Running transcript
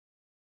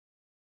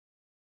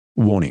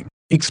Warning: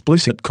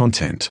 explicit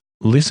content.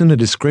 Listener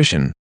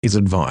discretion is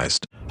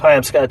advised. Hi,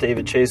 I'm Scott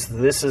David Chase.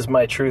 This is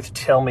My Truth,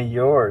 Tell Me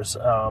Yours.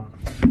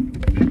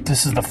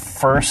 This is the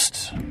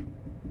first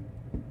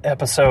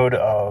episode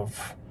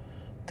of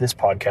this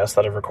podcast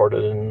that I've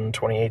recorded in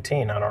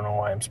 2018. I don't know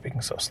why I'm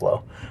speaking so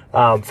slow.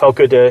 Felt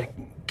good to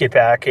get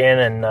back in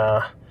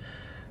and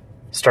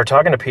start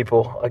talking to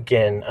people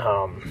again.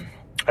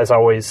 As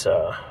always,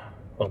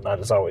 well, not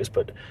as always,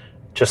 but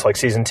just like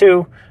season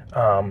 2,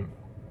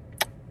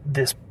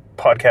 this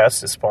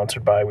podcast is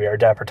sponsored by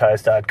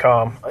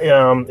wearedapperties.com.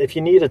 If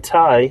you need a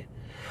tie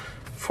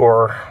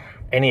for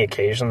any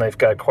occasion, they've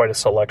got quite a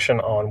selection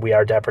on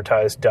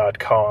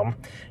wearedapperties.com.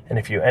 And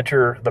if you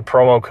enter the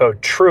promo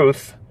code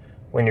TRUTH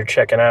when you're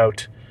checking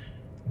out,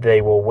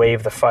 they will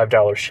waive the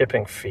 $5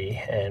 shipping fee,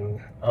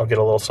 and I'll get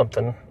a little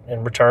something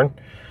in return.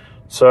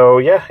 So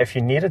yeah, if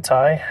you need a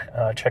tie,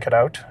 check it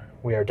out.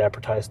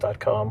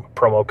 wearedapperties.com,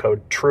 promo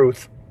code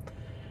TRUTH.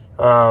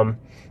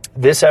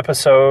 This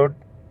episode,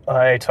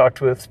 I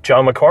talked with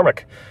John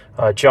McCormick.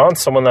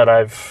 John's someone that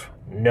I've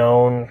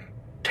known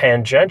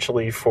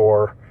tangentially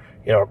for,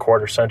 a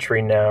quarter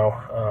century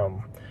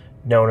now.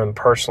 Known him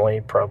personally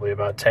probably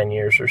about 10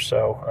 years or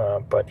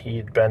so, but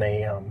he'd been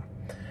a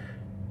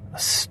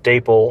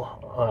staple,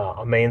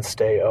 a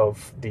mainstay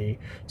of the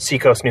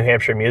Seacoast, New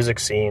Hampshire music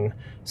scene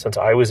since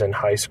I was in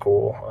high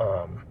school.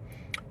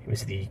 He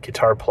was the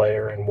guitar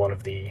player and one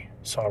of the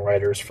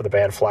songwriters for the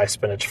band Fly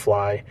Spinach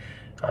Fly.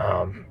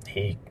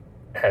 He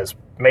has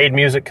made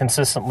music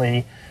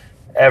consistently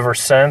ever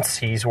since.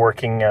 He's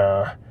working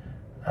on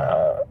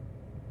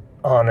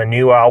a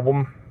new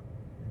album,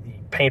 the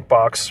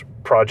Paintbox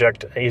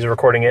project. He's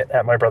recording it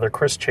at my brother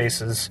Chris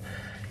Chase's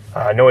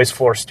Noise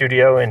Floor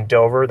studio in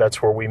Dover.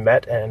 That's where we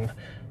met and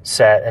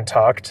sat and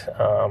talked.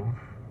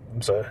 It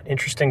was an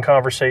interesting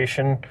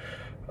conversation,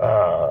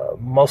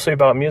 mostly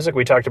about music.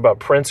 We talked about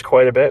Prince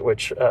quite a bit,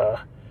 which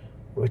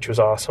was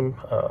awesome.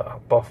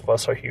 Both of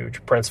us are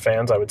huge Prince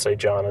fans. I would say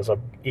John is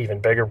an even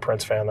bigger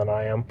Prince fan than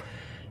I am.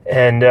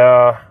 And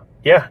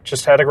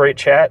just had a great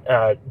chat.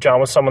 John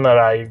was someone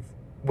that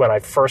when I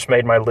first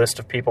made my list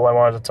of people I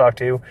wanted to talk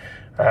to,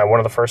 one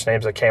of the first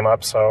names that came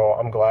up. So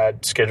I'm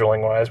glad,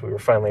 scheduling-wise, we were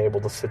finally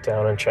able to sit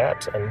down and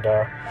chat. And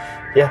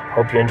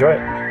hope you enjoy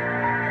it.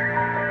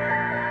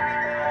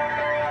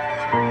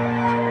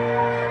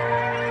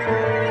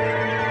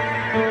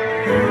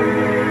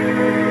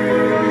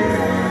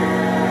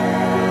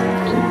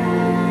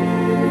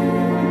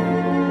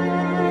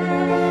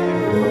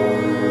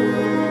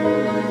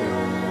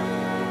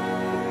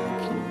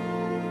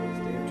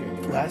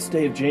 Last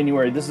day of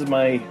January. This is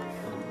my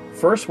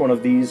first one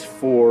of these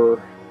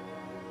for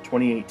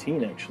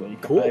 2018, actually.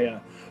 Cool.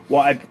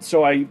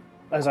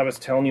 As I was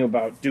telling you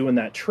about doing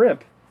that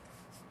trip,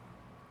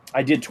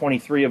 I did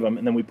 23 of them,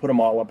 and then we put them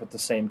all up at the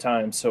same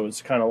time. So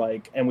it's kind of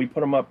like, and we put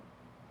them up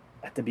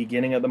at the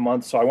beginning of the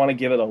month. So I want to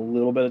give it a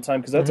little bit of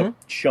time because that's a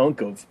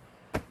chunk of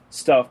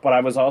stuff. But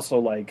I was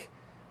also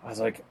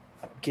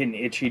getting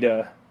itchy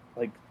to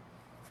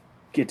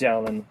get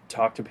down and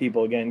talk to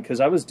people again because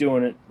I was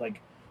doing it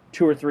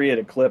 2 or 3 at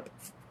a clip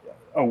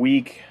a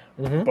week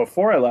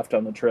before I left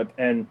on the trip.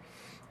 And,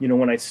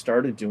 when I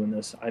started doing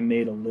this, I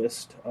made a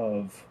list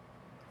of,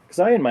 because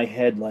I had in my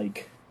head,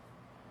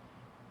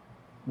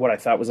 what I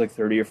thought was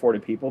 30 or 40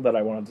 people that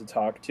I wanted to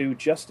talk to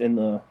just in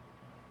the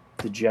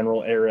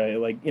general area,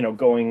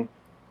 going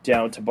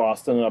down to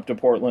Boston and up to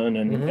Portland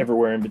and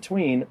everywhere in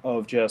between,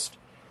 of just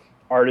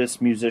artists,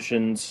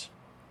 musicians,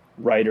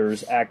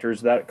 writers,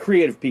 actors, that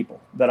creative people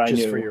that I knew.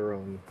 Just for your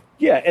own.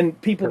 Yeah,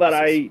 and people purposes.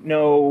 that I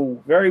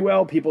know very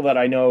well, people that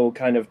I know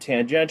kind of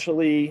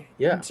tangentially,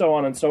 and so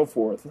on and so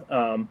forth.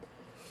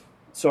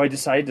 So I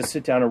decided to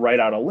sit down and write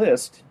out a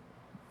list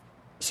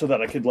so that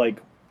I could,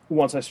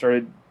 once I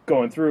started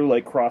going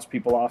through, cross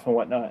people off and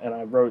whatnot, and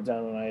I wrote it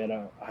down, and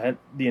I had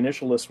the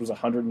initial list was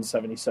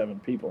 177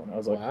 people, and I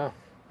was like, wow.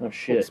 Oh,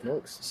 shit. Holy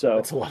smokes. So,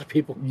 that's a lot of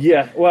people.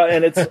 Yeah, well,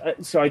 and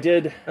it's, so I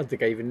did. I don't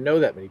think I even know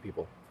that many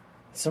people.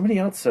 Somebody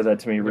else said that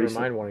to me Never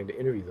recently. mind wanting to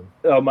interview them.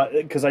 Oh,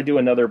 because I do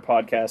another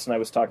podcast, and I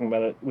was talking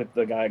about it with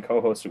the guy I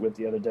co-hosted with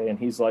the other day, and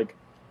he's like,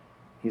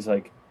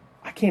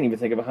 I can't even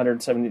think of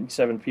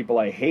 177 people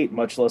I hate,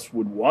 much less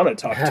would want to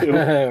talk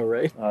to.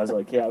 Right. I was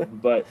like, yeah,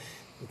 but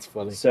it's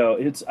funny. So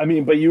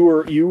but you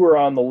were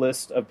on the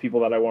list of people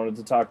that I wanted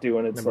to talk to,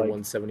 and it's number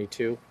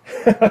 172.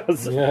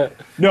 Yeah.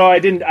 No, I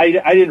didn't. I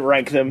didn't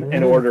rank them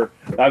in order.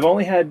 I've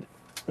only had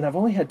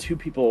 2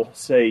 people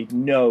say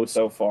no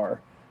so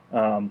far.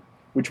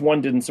 Which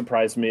one didn't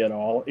surprise me at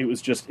all. It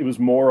was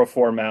more a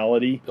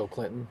formality. Bill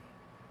Clinton.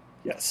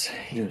 Yes,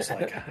 he was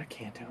like, I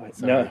can't do it.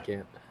 Sorry, I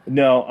can't.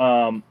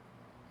 No.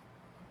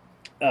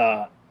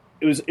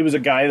 It was a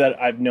guy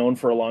that I've known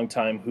for a long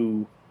time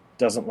who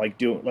doesn't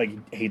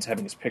hates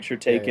having his picture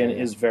taken. Yeah.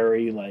 Is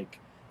very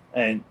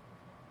and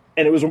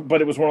it was one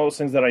of those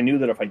things that I knew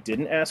that if I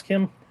didn't ask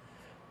him,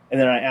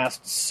 and then I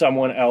asked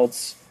someone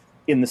else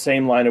in the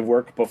same line of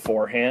work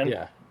beforehand,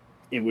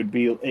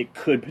 it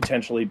could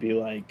potentially be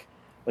like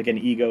an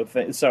ego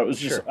thing. So it was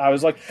just, I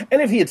was like,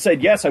 and if he had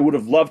said yes, I would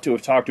have loved to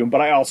have talked to him, but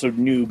I also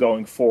knew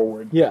going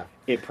forward,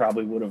 it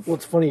probably would have. Well,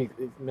 it's funny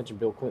you mentioned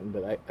Bill Clinton,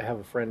 but I have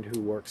a friend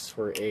who works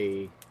for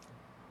a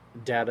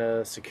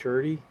data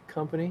security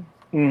company,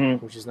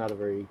 which is not a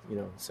very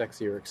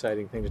sexy or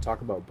exciting thing to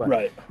talk about. But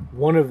Right.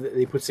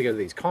 they put together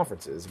these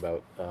conferences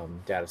about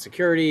data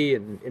security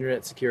and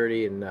internet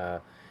security, and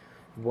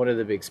one of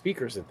the big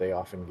speakers that they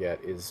often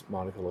get is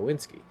Monica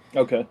Lewinsky.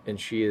 Okay. And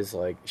she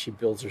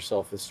builds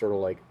herself as sort of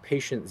like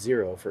patient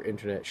zero for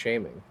internet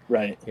shaming.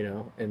 Right.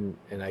 And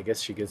I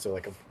guess she gives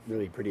like a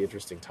really pretty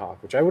interesting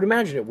talk, which I would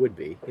imagine it would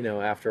be,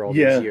 after all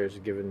these years,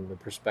 given the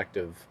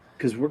perspective.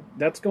 Because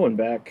that's going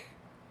back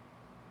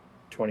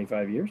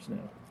 25 years now.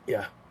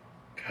 Yeah.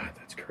 God,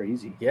 that's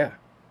crazy. Yeah.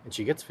 And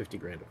she gets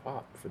 $50,000 a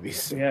pop for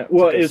these. Yeah.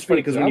 Well, it's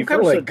funny because when you kind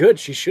first of like, said, good,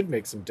 she should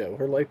make some dough.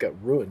 Her life got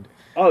ruined.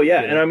 oh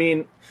yeah, and I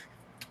mean,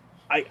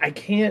 I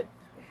can't.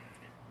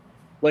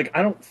 Like,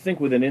 I don't think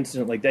with an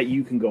incident like that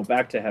you can go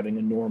back to having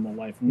a normal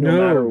life, no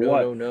matter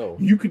what. No.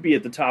 You could be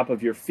at the top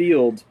of your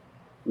field.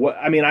 What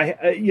I mean,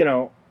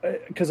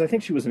 because I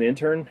think she was an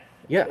intern.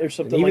 Yeah, or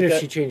something and even like if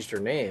that. she changed her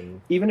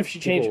name, Even if she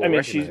changed, people I mean,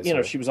 recognize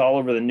her. she was all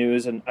over the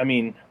news, and I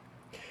mean,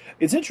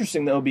 it's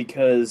interesting though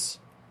because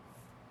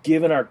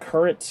given our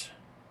current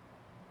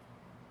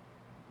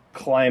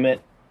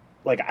climate,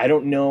 like I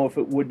don't know if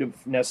it would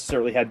have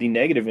necessarily had the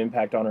negative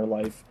impact on her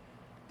life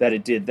that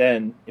it did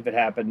then if it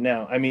happened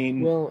now. I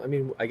mean,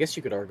 I guess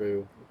you could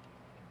argue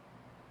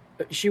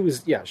she was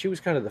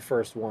kind of the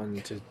first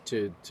one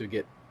to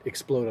get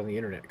explode on the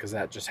internet because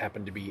that just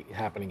happened to be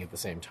happening at the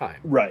same time.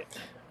 right.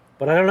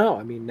 But I don't know.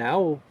 I mean,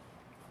 now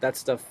that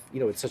stuff,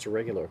 it's such a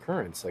regular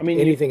occurrence. Like, I mean,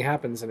 anything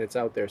happens and it's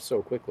out there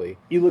so quickly.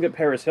 You look at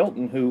Paris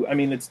Hilton, who, I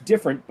mean, it's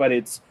different, but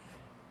it's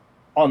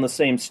on the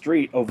same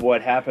street of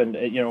what happened.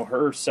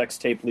 Her sex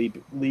tape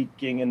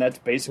leaking, and that's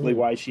basically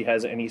why she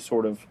has any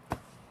sort of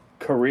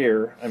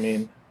career. I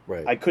mean,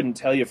 Right. I couldn't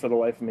tell you for the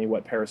life of me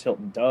what Paris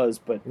Hilton does,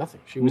 but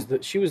Nothing. She was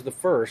the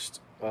first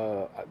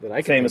that I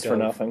could Famous think for of,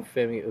 nothing.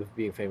 Of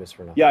being famous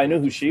for nothing. yeah, I knew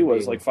who she For was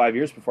being- like 5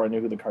 years before I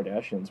knew who the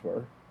Kardashians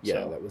were.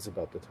 Yeah, So, that was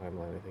about the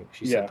timeline. I think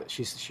she Yeah. said that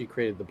she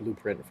created the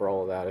blueprint for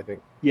all of that. I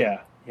think.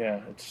 yeah,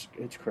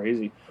 it's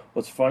crazy. Well,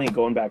 it's funny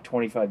going back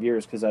 25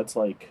 years because that's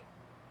like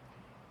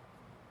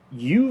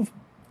you've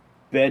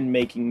been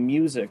making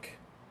music.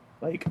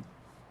 Like,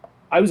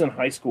 I was in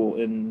high school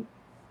in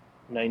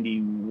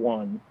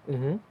 91.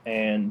 Mm-hmm.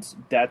 And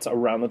that's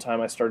around the time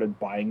I started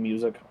buying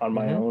music on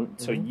my own.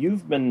 So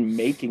you've been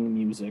making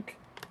music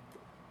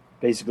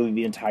basically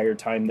the entire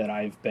time that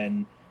I've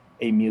been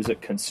a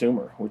music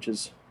consumer, which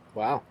is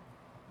Wow.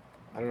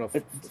 I don't know if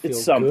it It's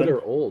feels something. good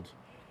or old.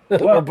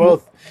 Well, or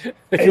both.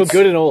 I feel it's-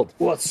 good and old.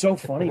 well, it's so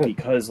funny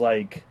because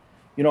like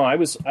when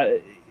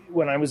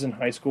I was in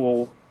high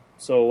school,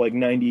 so like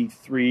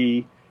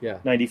 93, Yeah.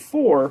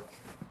 94,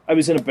 I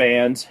was in a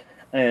band,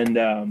 and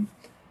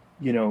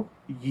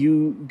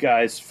you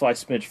guys, Fly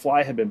Smidge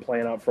Fly, had been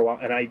playing out for a while,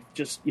 and I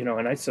just,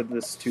 and I said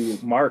this to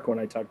Mark when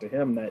I talked to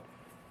him that,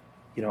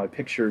 I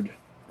pictured,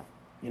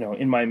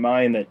 in my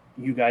mind that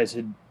you guys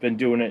had been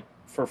doing it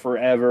for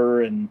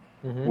forever and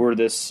were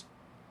this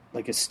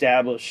like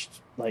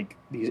established, like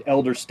these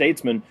elder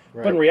statesmen,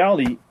 but in Right.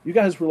 reality, you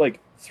guys were like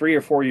 3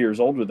 or 4 years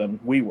older than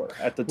we were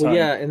at the time. Well,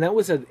 yeah, and that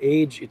was an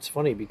age. It's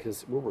funny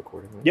because we're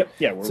recording. Right? Yep.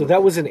 Yeah. So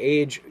that was an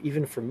age,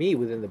 even for me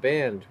within the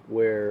band,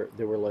 where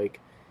there were like,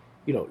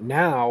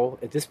 now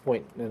at this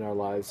point in our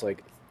lives,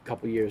 like a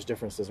couple years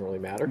difference doesn't really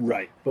matter.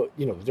 right. But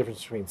the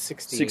difference between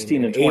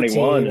 16 and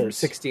 21 18 or is-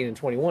 16 and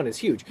 21 is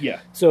huge. Yeah.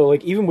 So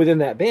like even within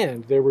that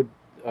band, there were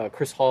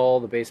Chris Hall,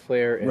 the bass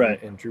player, and,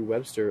 Right. and Drew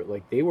Webster.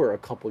 Like they were a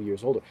couple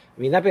years older.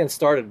 I mean, that band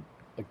started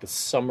like the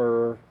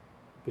summer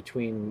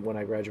between when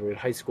I graduated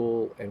high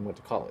school and went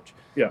to college.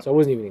 Yeah. So I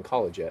wasn't even in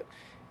college yet,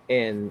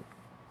 and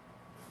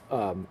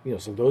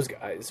so those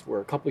guys were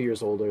a couple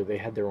years older. They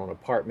had their own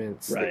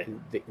apartments. Right.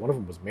 One of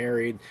them was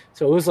married.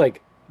 So it was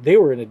like they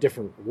were in a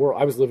different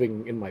world. I was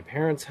living in my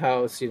parents'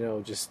 house,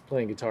 just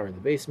playing guitar in the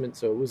basement.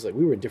 So it was like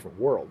we were in different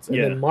worlds. And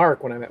Yeah. then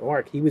Mark, when I met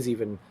Mark, he was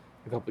even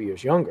a couple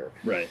years younger.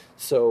 Right.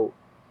 So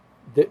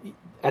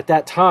at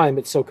that time,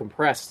 it's so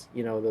compressed.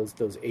 Those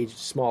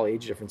small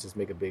age differences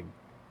make a big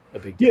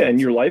difference. Yeah, and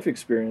your life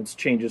experience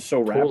changes so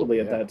Totally, rapidly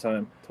at yeah. that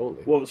time.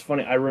 Totally. Well, it was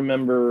funny. I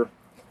remember,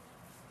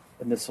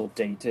 and this will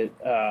date it.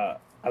 I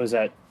was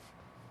at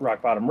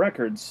Rock Bottom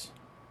Records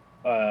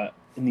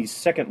in the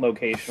second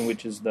location,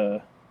 which is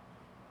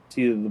it's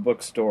either the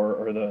bookstore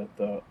or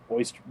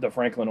the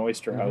Franklin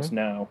Oyster House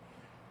now.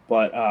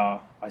 But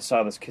I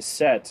saw this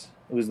cassette.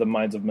 It was the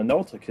Minds of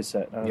Minolta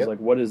cassette, and I was Yep. like,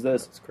 "What is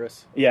this?" That's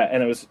Chris. Yeah,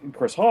 and it was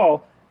Chris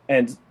Hall,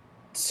 and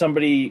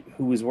somebody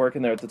who was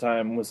working there at the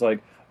time was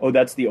like, "Oh,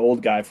 that's the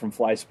old guy from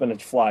Fly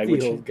Spinach Fly,"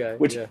 The old guy,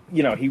 which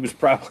yeah. he was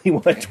probably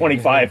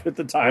 25 at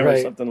the time or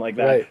Right, something like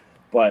that. right.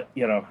 But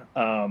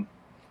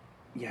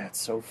it's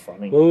so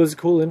funny. Well, it was a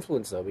cool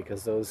influence though,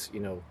 because those,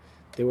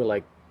 they were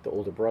like the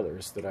older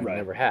brothers that I've Right.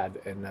 never had,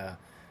 and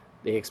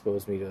they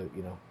exposed me to,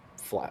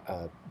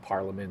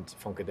 Parliament,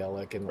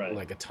 Funkadelic, and Right.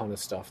 like a ton of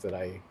stuff that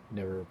I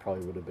never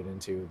probably would have been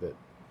into. That,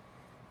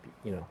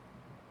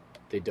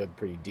 they dug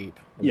pretty deep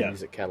in Yeah. the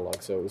music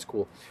catalog, so it was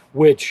cool.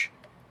 Which,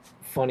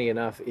 funny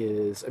enough,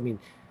 is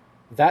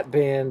that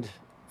band,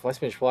 Fly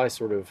Spanish Fly,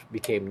 sort of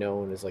became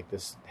known as like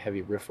this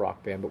heavy riff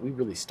rock band, but we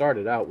really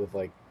started out with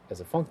like as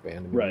a funk band.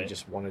 I mean, we Right.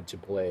 just wanted to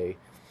play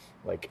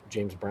like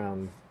James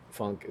Brown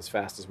funk as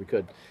fast as we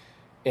could,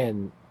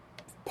 and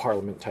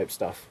Parliament type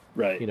stuff,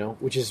 Right. you know,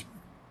 which is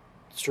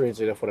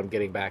strangely enough what I'm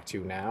getting back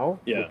to now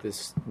Yeah. with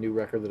this new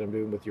record that I'm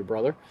doing with your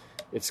brother.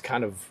 It's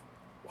kind of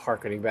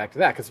harkening back to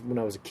that, because when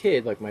I was a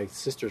kid, like my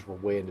sisters were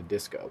way into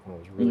disco when I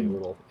was really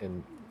little,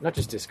 and not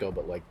just disco,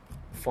 but like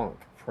funk,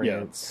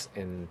 Prince,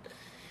 and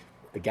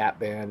the Gap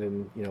Band,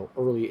 and you know,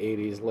 early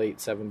 '80s, late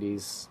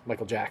 '70s,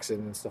 Michael Jackson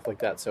and stuff like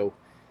that. So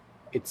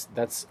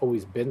that's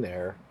always been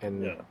there,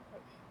 and Yeah.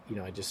 you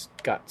know, I just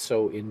got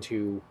so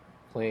into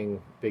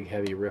playing big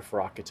heavy riff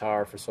rock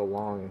guitar for so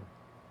long,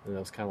 and it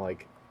was kind of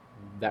like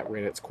that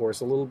ran its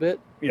course a little bit.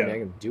 Yeah. I mean, I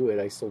can do it,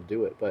 I still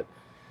do it, but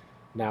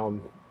now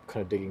I'm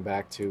kind of digging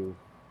back to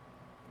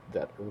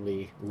that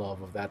early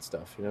love of that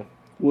stuff, you know.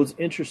 Well, it's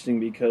interesting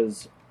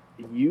because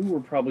you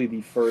were probably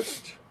the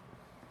first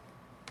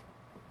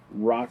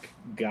rock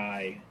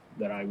guy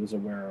that I was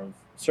aware of,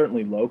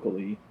 certainly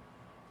locally.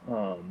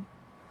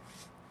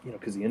 You know,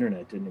 because the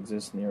internet didn't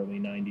exist in the early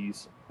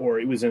 '90s, or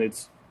it was in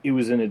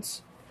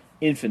its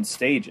infant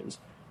stages.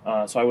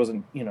 So I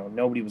wasn't, you know,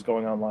 nobody was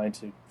going online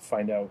to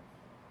find out,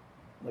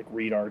 like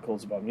read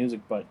articles about music.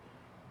 But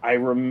I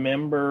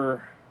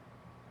remember,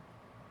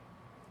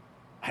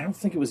 I don't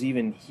think it was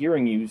even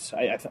hearing you.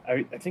 I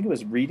think it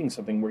was reading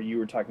something where you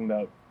were talking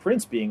about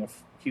Prince being a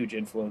huge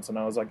influence, and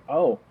I was like,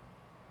 oh,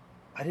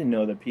 I didn't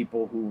know that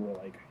people who were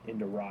like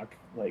into rock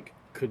like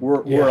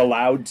were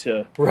allowed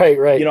to. Right.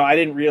 You know, I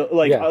didn't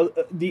like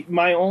Yeah.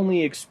 my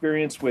only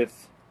experience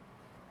with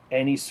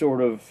any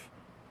sort of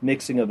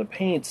mixing of the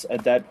paints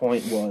at that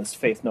point was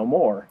Faith No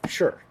More,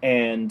 Sure.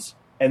 and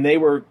they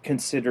were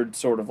considered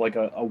sort of like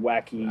a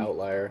wacky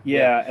Outlier.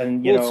 Yeah,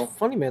 and you well, know, it's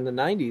funny, man. The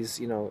 '90s,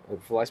 you know,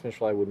 Fly Spanish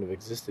Fly wouldn't have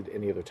existed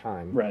any other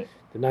time. right,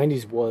 The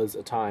 '90s was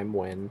a time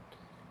when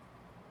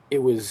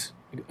it was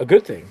a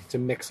good thing to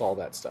mix all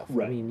that stuff.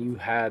 Right. I mean, you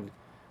had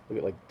look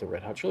at like the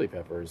Red Hot Chili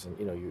Peppers, and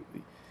you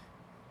know,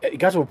 it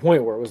got to a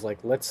point where it was like,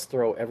 let's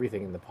throw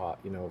everything in the pot.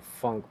 You know,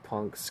 funk,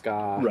 punk,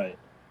 ska, right,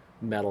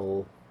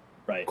 metal,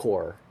 right,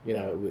 core. You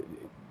know,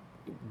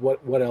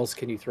 what else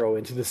can you throw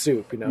into the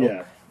soup? You know,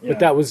 yeah. But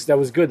that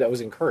was good. That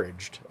was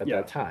encouraged at Yeah.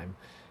 that time.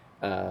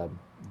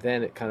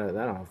 Then it kind of,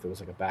 I don't know if there was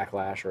like a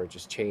backlash or it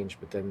just changed.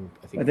 But then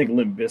I think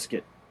Limp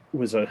Bizkit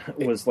was like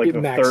it the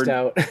maxed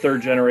out.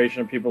 third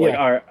generation of people like,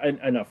 Yeah. all right,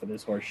 enough of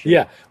this horse shit.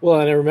 Yeah, well,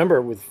 and I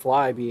remember with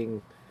Fly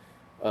being,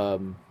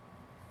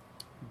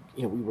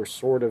 you know, we were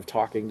sort of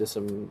talking to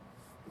some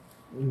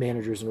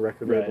managers and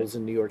record Right. labels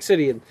in New York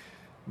City, and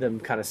them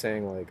kind of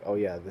saying like, "Oh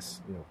yeah,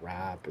 this, you know,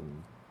 rap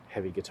and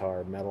heavy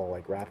guitar, metal,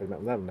 like rap and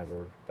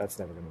metal, that's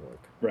never going to work."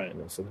 Right.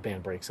 You know, so the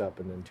band breaks up,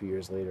 and then 2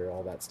 years later,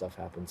 all that stuff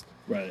happens.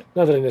 Right.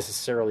 Not that I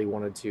necessarily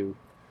wanted to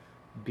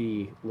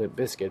be Limp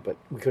Bizkit, but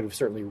we could have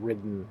certainly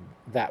ridden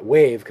that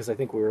wave, because I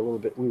think we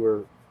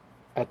were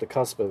at the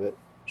cusp of it.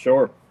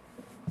 Sure.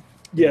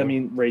 Yeah, Yeah. I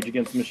mean, Rage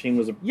Against the Machine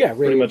was Yeah,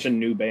 pretty Rage. much a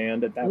new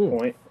band at that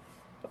point.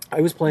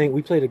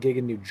 We played a gig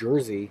in New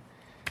Jersey,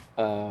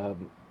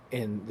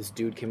 and this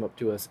dude came up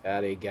to us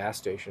at a gas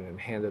station and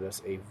handed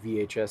us a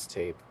VHS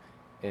tape,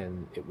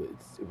 and it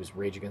was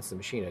Rage Against the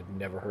Machine. I'd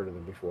never heard of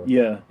them before.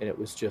 Yeah. And it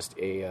was just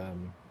the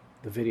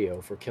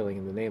video for Killing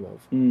in the Name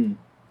of. Mm.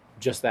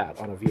 Just that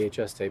on a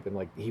VHS tape, and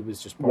like he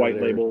was just part White of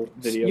their, label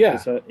video yeah,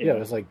 cassette. yeah, it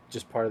was like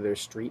just part of their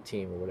street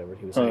team or whatever.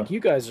 He was Huh. like, "You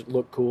guys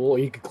look cool," or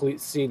you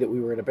could see that we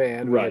were in a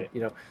band, we had, Right.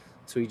 you know.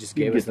 So he just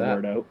You gave get us the that.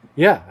 word out.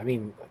 Yeah, I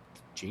mean,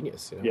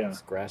 genius. You know, Yeah.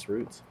 it's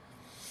grassroots.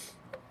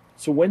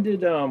 So when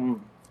did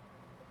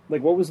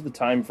like what was the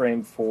time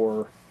frame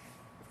for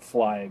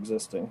Fly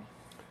existing?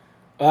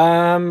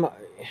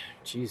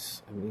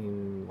 Geez, I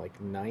mean, like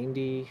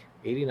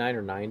 89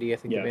 or 90, I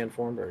think Yeah. the band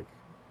formed, or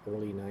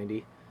early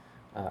 90.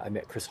 I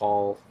met Chris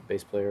Hall,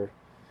 bass player.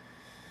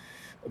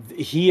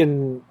 He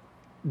and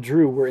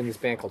Drew were in this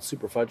band called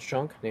Super Fudge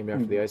Chunk, named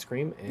after the ice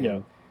cream. And Yeah.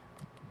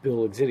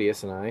 Bill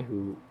Exidius and I,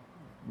 who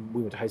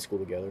we went to high school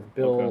together.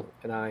 Bill Okay.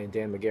 and I and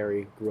Dan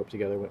McGarry grew up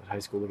together, went to high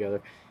school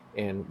together.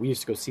 And we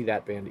used to go see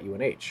that band at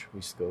UNH. We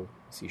used to go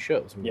see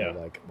shows. And we Yeah. were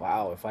like,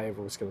 wow, if I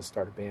ever was going to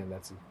start a band,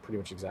 that's pretty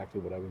much exactly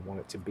what I would want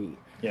it to be.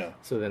 Yeah.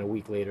 So then a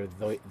week later,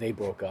 they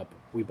broke up.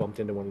 We bumped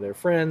into one of their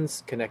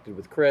friends, connected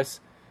with Chris.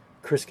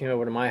 Chris came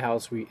over to my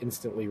house. We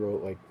instantly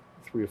wrote like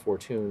 3 or 4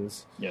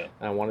 tunes. Yeah.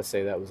 And I want to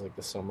say that was like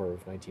the summer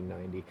of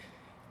 1990.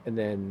 And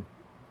then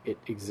it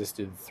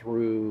existed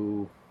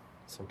through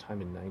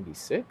sometime in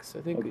 96.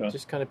 I think Okay. it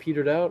just kind of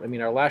petered out. I mean,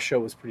 our last show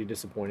was pretty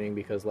disappointing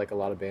because, like a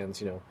lot of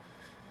bands, you know,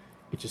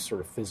 it just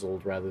sort of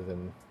fizzled rather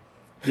than...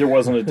 There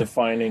wasn't a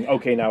defining,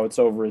 okay, now it's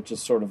over. It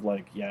just sort of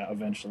like, yeah,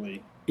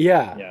 eventually.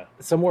 Yeah. Yeah.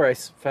 Somewhere I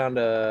found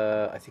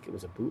I think it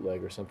was a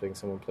bootleg or something.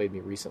 Someone played me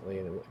recently,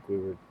 and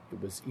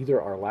it was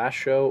either our last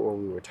show or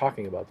we were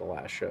talking about the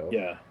last show.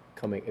 Yeah.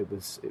 I think it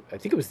was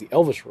the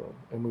Elvis Room,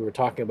 and we were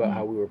talking about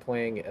how we were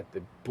playing at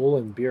the Bull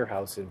and Beer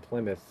House in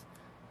Plymouth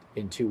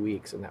in 2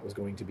 weeks, and that was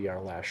going to be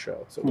our last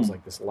show. So it was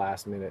like this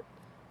last minute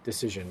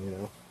decision, you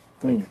know,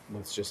 like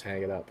let's just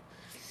hang it up.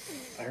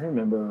 I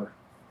remember.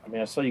 I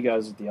mean, I saw you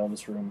guys at the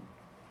Elvis Room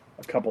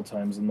a couple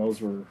times, and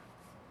those were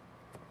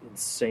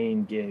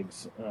insane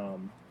gigs. Yeah,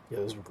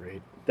 those were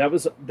great. That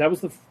was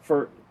the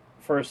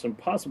first and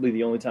possibly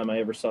the only time I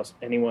ever saw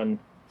anyone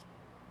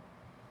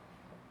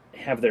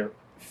have their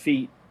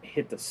feet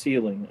hit the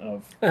ceiling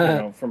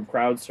of from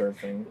crowd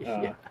surfing.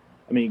 Yeah.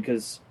 I mean,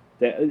 because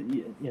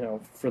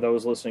for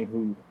those listening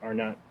who are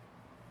not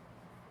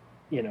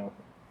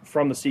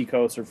from the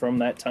Seacoast or from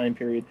that time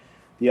period,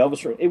 the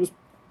Elvis Room, it was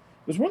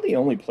one of the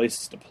only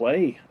places to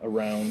play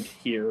around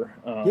here.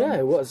 Yeah,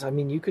 it was. I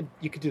mean, you could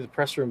do the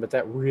press room, but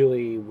that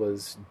really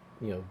was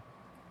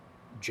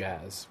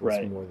jazz was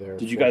Right. more there.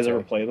 Did you guys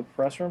ever play the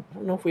press room? I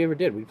don't know if we ever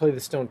did. We played the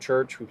Stone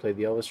Church. We played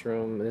the Elvis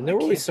Room, and there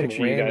were I always can't some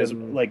picture you guys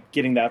random. like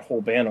getting that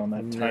whole band on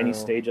that tiny No.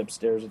 stage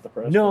upstairs at the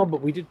press No, room.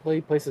 but we did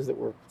play places that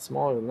were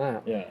smaller than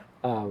that. Yeah,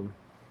 Then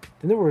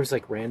there was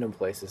like random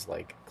places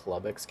like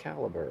Club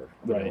Excalibur,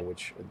 Right.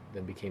 which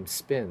then became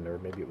Spin, or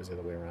maybe it was the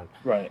other way around.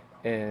 right.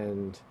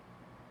 And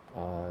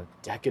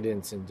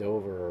Decadence in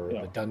Dover, or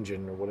Yeah. the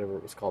Dungeon, or whatever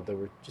it was called. They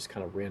were just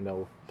kind of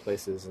random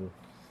places, and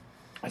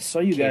I saw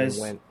you came and guys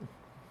went.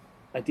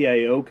 at the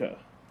Ioka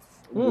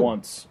Hmm.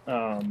 once.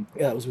 Yeah,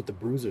 that was with the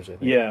Bruisers, I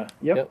think. Yeah,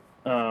 yep.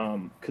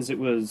 Yep. Because it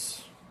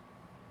was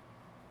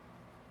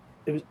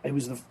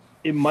the.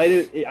 It might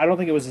have. I don't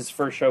think it was his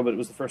first show, but it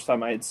was the first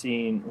time I had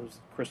seen. It was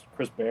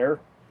Chris Bear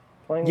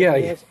playing. with Yeah,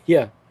 you yeah, guys?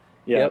 yeah.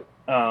 Yeah.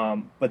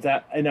 Yep. But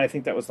I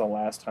think that was the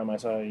last time I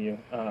saw you.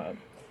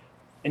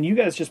 And you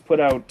guys just put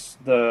out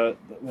the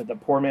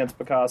Poor Man's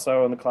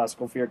Picasso and the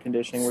Classical Fear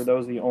Conditioning. Were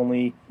those the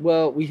only?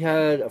 Well, we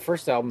had a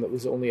first album that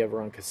was only ever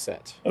on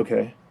cassette.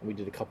 Okay. And we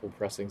did a couple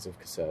pressings of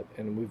cassette,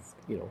 and we've,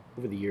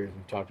 over the years,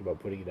 we've talked about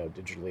putting it out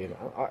digitally, and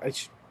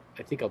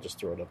I think I'll just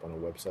throw it up on a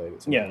website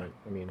at some Yeah. point.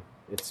 I mean,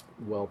 it's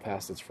well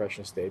past its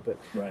freshness date, but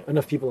Right.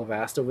 enough people have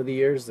asked over the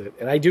years that,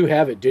 and I do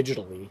have it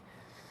digitally.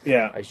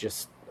 Yeah. I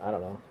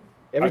don't know.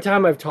 Every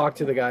time I've talked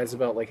to the guys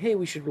about like, hey,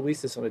 we should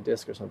release this on a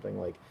disc or something,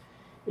 like,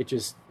 it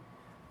just,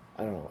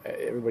 I don't know.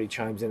 Everybody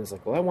chimes in. It's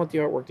like, well, I want the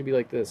artwork to be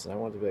like this, and I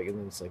want it to be like, and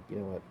then it's like, you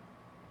know what?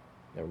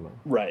 Never mind.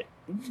 Right.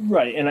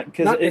 Right. And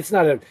because It's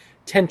not a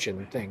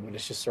tension thing, but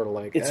it's just sort of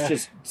like, it's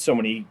just so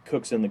many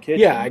cooks in the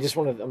kitchen. yeah.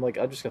 I'm like,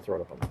 I'm just gonna throw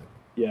it up on the thing.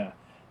 Yeah.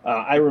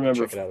 I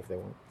remember Check it out if they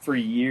want. for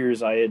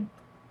years I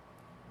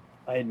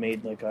had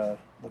made like a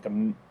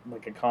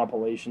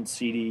compilation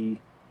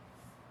CD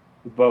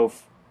with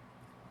both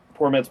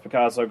Poor Man's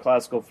Picasso,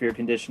 Classical Fear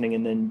Conditioning,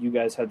 and then you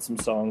guys had some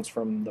songs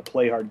from the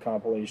Play Hard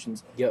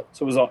compilations. Yep.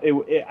 So it was all. It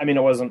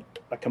wasn't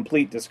a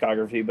complete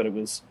discography, but it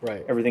was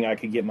Right. everything I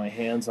could get my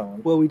hands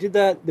on. Well, we did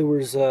that. There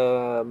were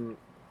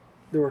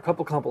a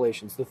couple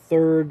compilations. I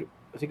think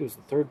it was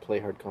the third Play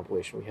Hard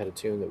compilation. We had a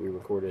tune that we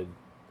recorded. It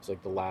was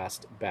like the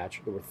last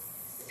batch. There were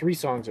 3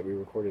 songs that we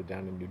recorded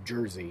down in New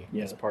Jersey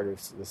Yeah. as part of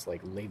this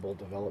like label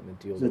development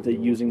deal. Is it the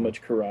Using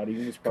Much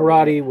Karate?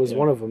 Karate was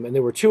one of them, and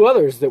there were 2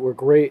 others that were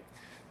great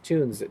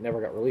tunes that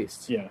never got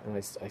released. Yeah. And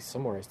I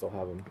somewhere I still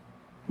have them.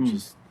 Which Hmm.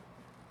 is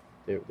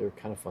they're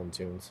kind of fun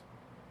tunes.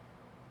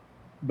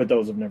 But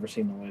those have never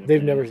seen the light of They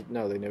day. were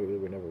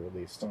never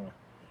released.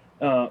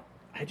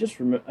 I just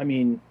remember. I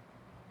mean,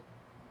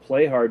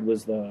 Play Hard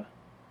was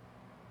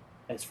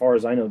as far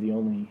as I know, the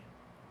only,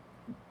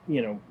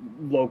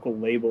 local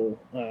label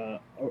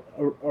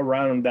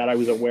around that I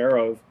was aware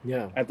of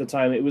Yeah. at the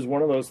time. It was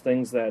one of those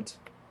things that,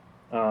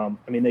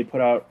 they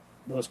put out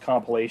those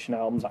compilation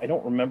albums. I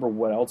don't remember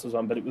what else was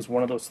on, but it was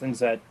one of those things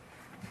that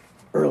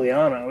early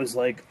on I was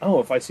like, oh,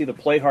 if I see the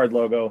Play Hard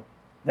logo,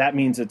 that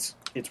means it's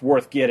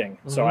worth getting.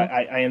 So Mhm.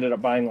 I ended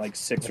up buying like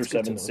 6 That's or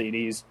good to 7 know.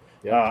 CDs.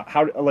 Yeah.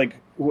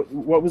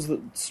 What was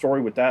the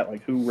story with that?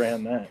 Like, who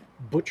ran that?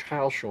 Butch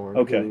Heilshorn.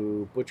 Okay.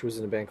 Butch was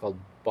in a band called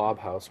Bob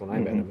House when I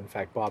met Mhm. him. In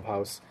fact, Bob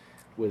House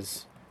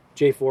was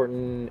Jay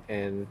Fortin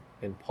and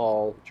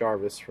Paul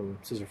Jarvis from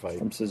Scissor Fight.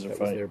 From Scissor That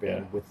was Fight, their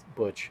band yeah. with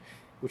Butch,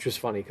 which was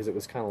funny because it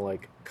was kind of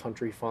like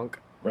country funk,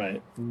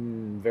 Right,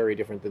 very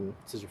different than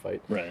Scissor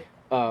Fight. right.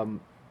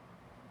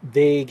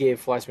 They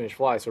gave Fly Spanish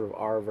Fly sort of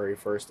our very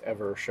first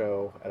ever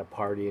show at a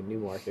party in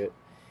Newmarket,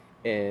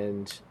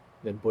 and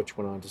then Butch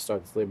went on to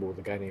start this label with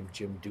a guy named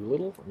Jim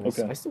Doolittle. And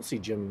Okay. I still see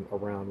Jim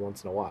around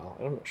once in a while.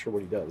 I'm not sure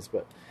what he does,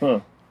 but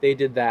Huh. they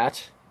did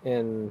that,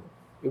 and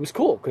it was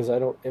cool because there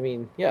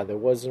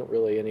wasn't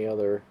really any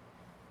other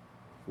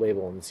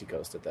label on the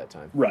Seacoast at that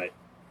time. Right,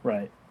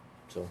 right.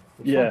 So it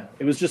was Yeah, fun.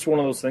 it was just one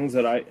of those things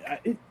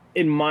that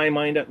in my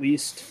mind at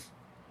least,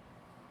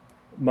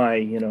 my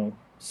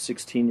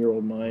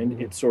 16-year-old mind,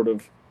 Mhm. it sort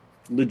of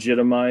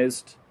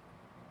legitimized.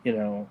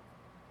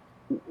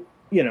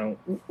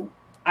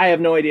 I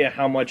have no idea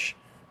how much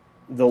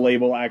the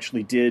label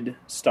actually did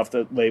stuff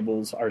that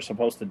labels are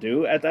supposed to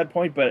do at that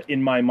point, but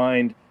in my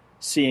mind,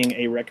 seeing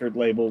a record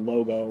label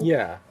logo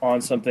Yeah,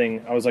 on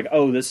something, I was like,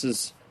 oh, this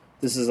is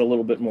a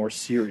little bit more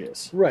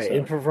serious. right. So,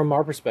 And from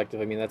our perspective,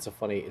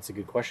 it's a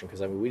good question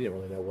because we didn't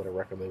really know what a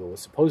record label was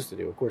supposed to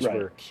do. Of course, Right.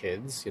 we're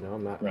kids.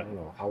 I'm not. I Right. don't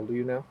know. How old are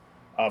you now?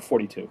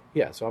 42.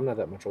 Yeah, so I'm not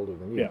that much older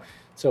than you. Yeah.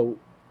 So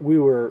we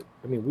were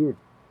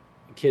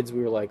kids,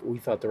 we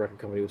thought the record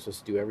company was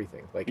supposed to do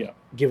everything. Like, Yeah.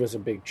 give us a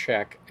big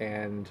check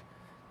and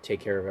take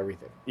care of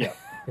everything. Yeah.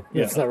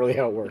 That's not really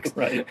how it works.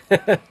 Right.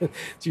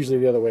 It's usually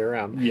the other way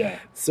around. Yeah.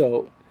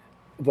 So,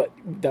 but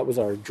that was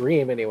our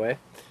dream anyway.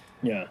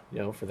 Yeah.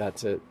 For that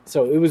to.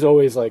 So it was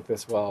always like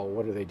this. Well,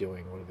 what are they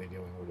doing? What are they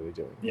doing? What are they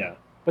doing? Yeah.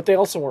 But they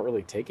also weren't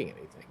really taking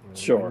anything.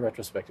 Sure. In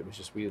retrospect, it was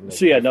just we didn't.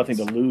 So you had nothing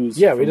to lose.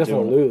 Yeah, we from didn't doing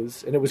want to it.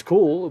 lose, and it was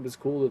cool. It was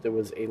cool that there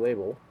was a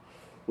label.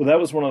 Well, that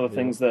was one of the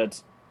things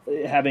that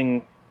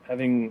having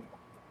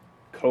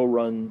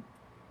co-run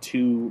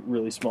 2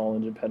 really small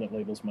independent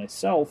labels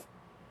myself,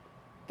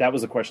 that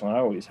was the question I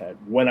always had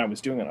when I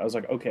was doing it. I was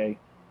like, okay,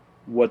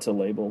 what's a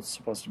label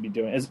supposed to be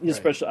doing?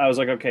 Especially, I was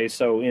like, okay,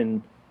 so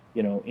in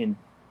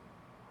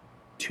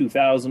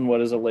 2000,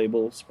 what is a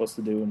label supposed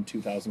to do? In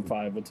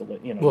 2005, what's a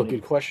label? Well,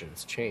 good question.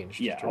 It's changed.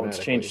 Yeah, it's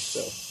dramatically, changed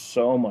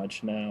so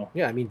much now.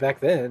 Yeah, I mean,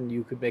 back then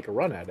you could make a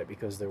run at it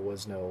because there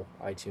was no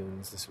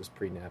iTunes. This was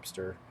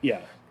pre-Napster.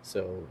 Yeah,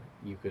 So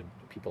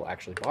people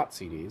actually bought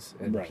CDs,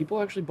 and Right. people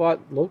actually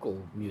bought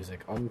local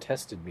music,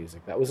 untested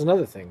music. That was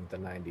another thing. The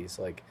 '90s,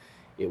 like,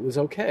 it was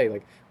okay.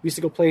 Like, we used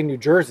to go play in New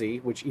Jersey,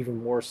 which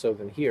even more so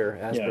than here,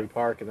 Asbury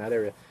Park in that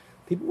area.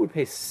 People would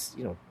pay,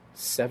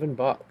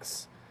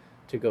 $7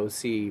 to go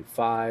see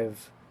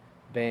 5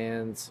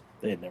 bands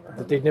they had never heard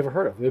that of they'd it. never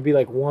heard of. There'd be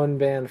like one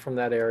band from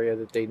that area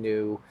that they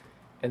knew,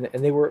 and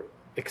they were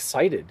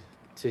excited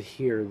to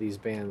hear these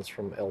bands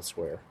from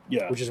elsewhere.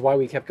 Yeah. Which is why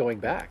we kept going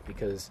back,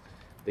 because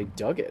they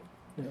dug it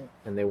Yeah.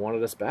 and they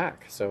wanted us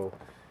back. So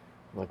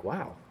I'm like,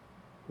 wow,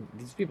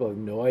 these people have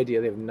no idea.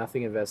 They have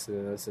nothing invested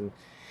in us. And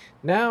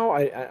now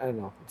I don't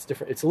know. It's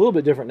different. It's a little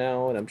bit different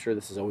now, and I'm sure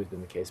this has always been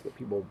the case. But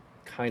people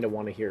kind of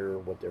want to hear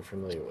what they're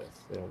familiar with.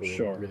 They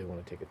don't really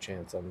want to take a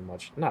chance on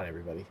much. Not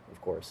everybody, of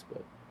course,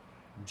 but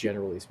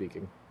generally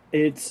speaking.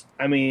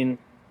 I mean,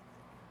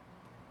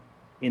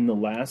 in the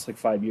last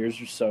 5 years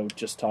or so,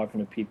 just talking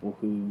to people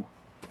who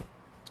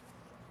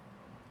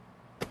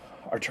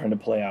are trying to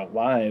play out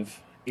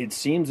live, it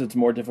seems it's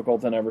more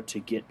difficult than ever to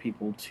get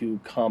people to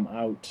come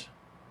out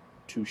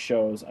to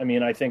shows. I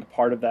mean, I think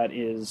part of that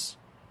is,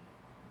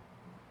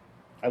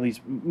 at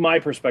least my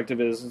perspective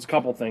is, it's a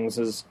couple things,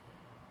 is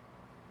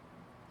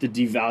the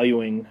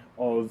devaluing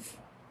of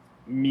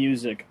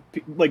music.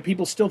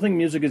 People still think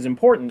music is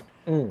important,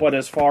 but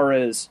as far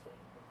as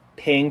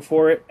paying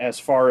for it, as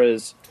far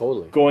as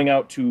Totally. going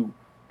out to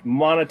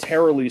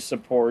monetarily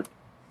support,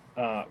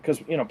 because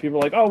people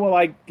are like, oh well,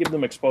 I give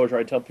them exposure.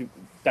 I tell people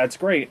that's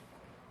great,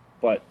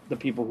 but the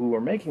people who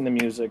are making the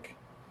music,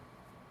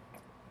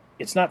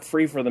 it's not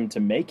free for them to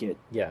make it,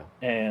 Yeah.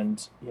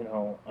 and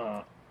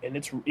and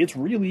it's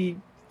really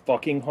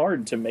fucking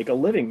hard to make a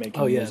living making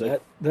Oh yeah,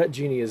 music. that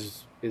genie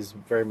is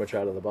very much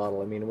out of the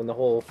bottle. I mean, when the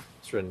whole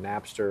sort of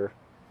Napster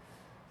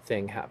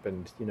thing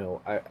happened,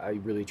 I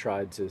really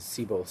tried to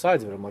see both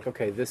sides of it. I'm like,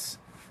 okay, this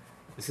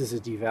is a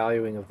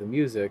devaluing of the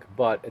music,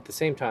 but at the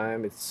same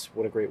time, it's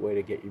what a great way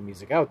to get your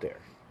music out there.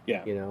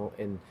 Yeah.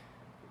 And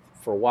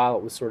for a while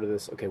it was sort of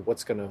this, okay,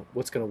 what's gonna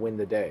win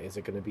the day? Is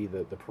it gonna be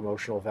the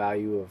promotional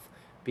value of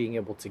being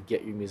able to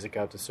get your music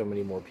out to so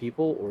many more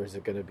people, or is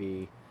it gonna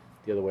be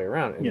the other way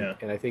around?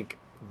 And I think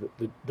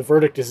the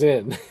verdict is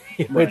in.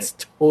 Right. It's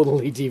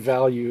totally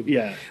devalued.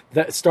 Yeah.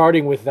 That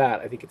starting with that,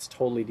 I think it's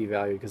totally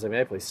devalued, because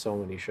I play so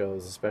many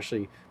shows,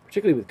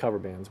 particularly with cover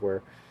bands,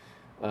 where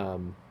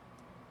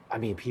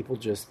people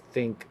just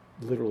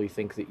literally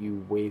think that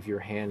you wave your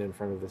hand in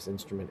front of this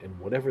instrument and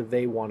whatever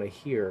they want to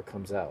hear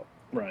comes out.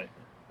 Right.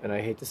 And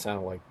I hate to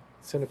sound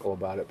cynical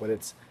about it, but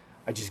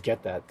I just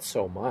get that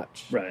so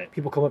much. Right.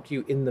 People come up to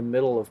you in the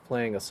middle of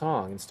playing a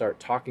song and start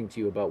talking to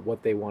you about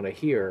what they want to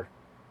hear.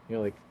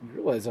 You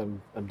realize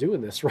I'm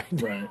doing this right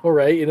now,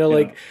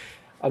 right?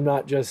 I'm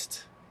not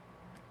just.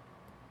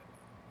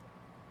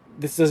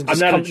 This doesn't.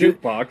 Just I'm not a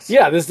jukebox.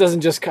 Yeah, this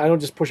doesn't just. I don't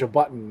just push a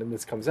button and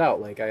this comes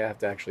out. I have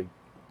to actually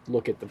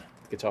look at the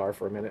guitar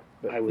for a minute.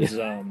 But I was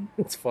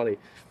it's funny.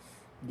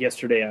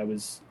 yesterday. I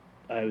was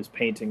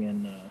painting,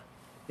 and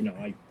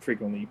I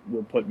frequently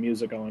will put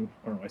music on.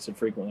 Or I said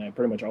frequently. I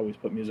pretty much always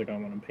put music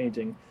on when I'm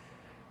painting.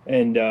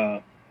 And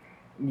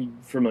you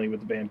familiar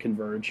with the band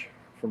Converge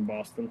from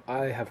Boston?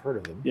 I have heard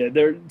of them. Yeah,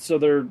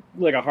 they're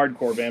like a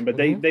hardcore band, but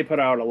they put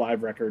out a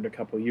live record a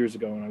couple of years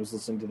ago, and I was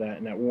listening to that.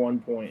 And at one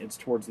point, it's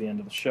towards the end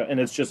of the show, and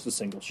it's just a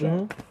single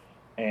show,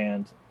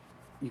 and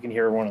you can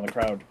hear one of the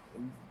crowd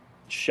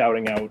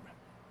shouting out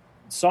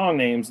song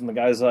names, and the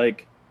guy's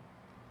like,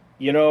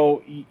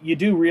 you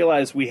do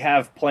realize we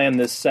have planned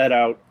the set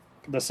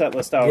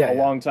list out a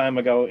long time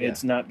ago. Yeah.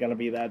 It's not going to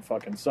be that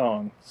fucking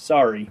song.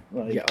 Sorry.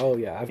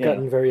 I've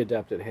gotten very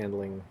adept at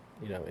handling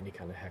any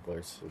kind of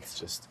hecklers. It's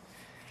just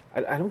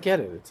I don't get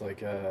it. It's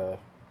like if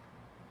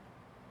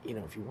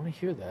you want to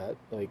hear that,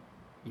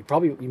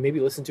 you maybe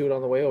listen to it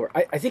on the way over.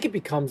 I think it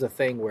becomes a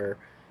thing where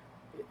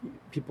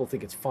people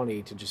think it's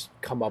funny to just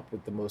come up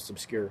with the most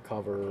obscure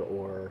cover,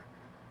 or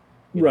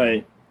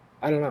Right.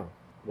 I don't know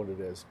what it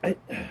is, but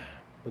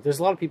there's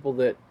a lot of people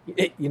that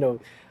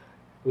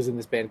was in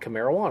this band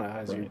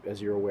Camarijuana,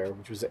 as you're aware,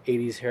 which was an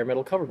 '80s hair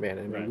metal cover band,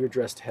 and we were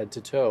dressed head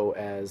to toe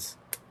as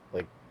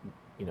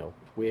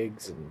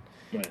wigs and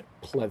Right.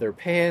 pleather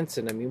pants,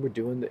 and I mean, we're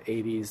doing the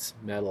 '80s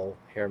metal,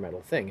 hair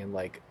metal thing, and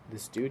like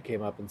this dude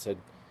came up and said,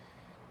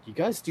 "You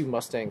guys do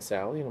Mustang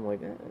Sally?" And I'm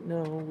like,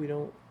 "No, we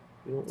don't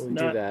really do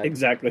Not that."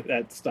 exactly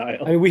that style.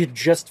 I mean, we had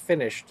just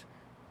finished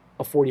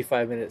a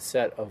 45-minute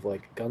set of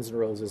like Guns N'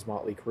 Roses,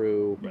 Motley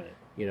Crue,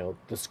 Right.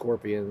 the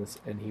Scorpions,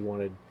 and he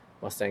wanted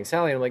Mustang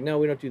Sally. And I'm like, "No,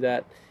 we don't do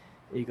that."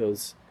 And he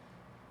goes,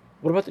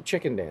 "What about the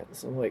chicken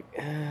dance?" I'm like,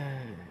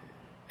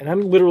 and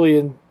I'm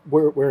literally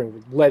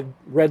wearing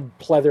red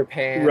pleather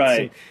pants,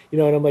 Right.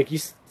 And I'm like, "You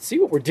see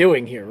what we're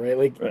doing here, right?"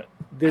 Like, Right.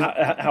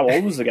 there's- How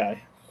old was the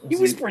guy? he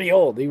was pretty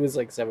old. He was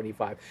like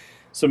 75.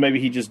 So maybe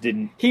he just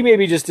didn't He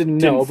maybe just didn't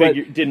know, but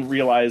didn't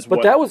realize But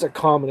what. that was a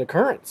common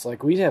occurrence.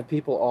 Like, we'd have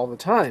people all the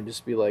time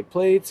just be like,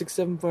 "Play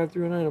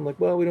 8675309." I'm like,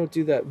 "Well, we don't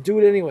do that. Do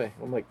it anyway."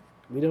 I'm like,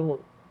 we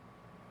don't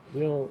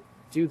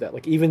do that.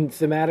 Like, even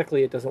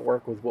thematically, it doesn't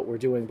work with what we're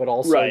doing, but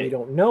also Right. we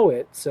don't know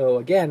it. So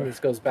again, this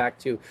goes back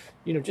to,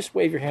 just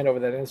wave your hand over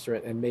that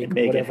instrument and make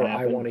it whatever I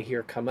happen. want to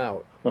hear come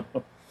out,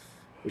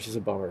 which is a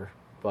bummer.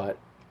 But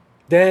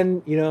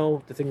then,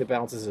 the thing that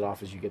balances it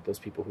off is you get those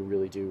people who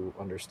really do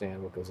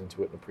understand what goes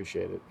into it and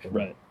appreciate it. And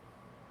Right.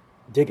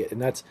 dig it. And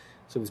that's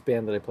so this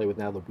band that I play with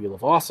now, the Wheel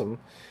of Awesome,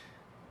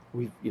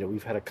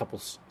 we've had a couple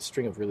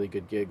string of really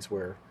good gigs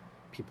where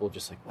people are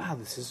just like, "Wow,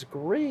 this is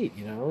great,"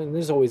 and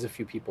there's always a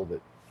few people that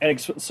And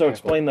so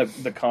explain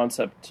the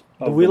concept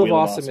of the Wheel of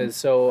Awesome is.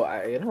 So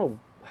I don't know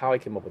how I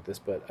came up with this,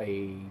 but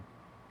I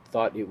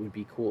thought it would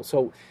be cool.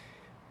 So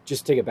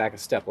just take it back a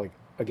step, like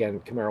again,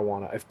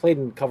 Camarawana. I've played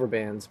in cover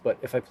bands, but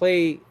if I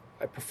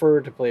prefer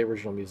to play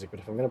original music, but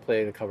if I'm going to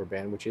play in a cover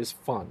band, which is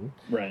fun,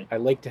 Right. I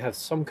like to have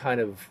some kind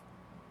of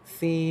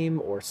theme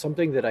or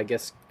something that I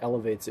guess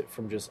elevates it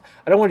from just.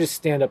 I don't want to just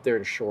stand up there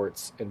in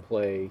shorts and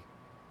play,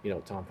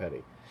 Tom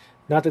Petty.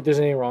 Not that there's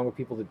anything wrong with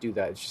people that do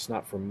that. It's just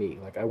not for me.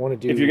 Like, I want to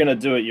do. If you're gonna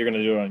do it, you're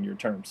gonna do it on your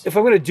terms. If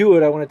I'm going to do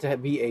it, I want it to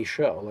be a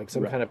show, like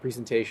some Right. kind of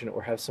presentation,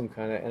 or have some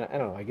kind of. And I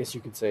don't know. I guess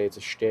you could say it's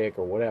a shtick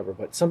or whatever,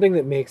 but something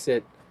that makes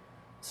it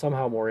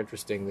somehow more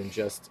interesting than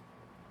just.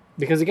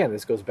 Because again,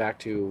 this goes back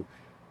to.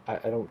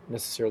 I don't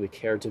necessarily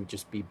care to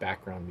just be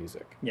background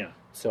music. Yeah.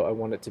 So I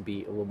want it to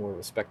be a little more of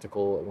a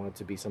spectacle. I want it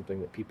to be something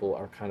that people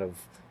are kind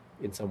of,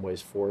 in some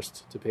ways,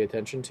 forced to pay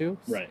attention to.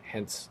 Right.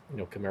 Hence,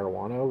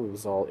 Camarawana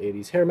was all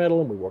 80s hair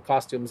metal, and we wore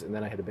costumes. And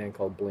then I had a band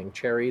called Bling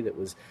Cherry that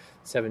was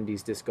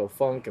 70s disco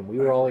funk, and we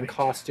were all in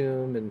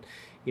costume, and,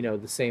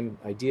 the same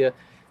idea.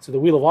 So the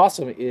Wheel of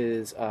Awesome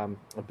is, I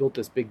built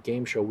this big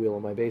game show wheel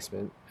in my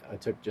basement. I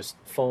took just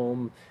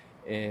foam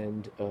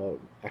and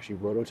actually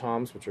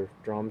rototoms, which are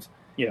drums,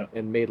 Yeah.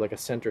 and made like a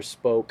center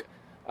spoke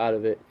out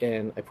of it,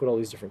 and I put all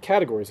these different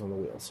categories on the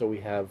wheel. So we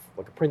have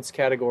like a Prince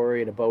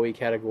category and a Bowie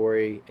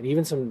category, and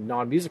even some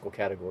non-musical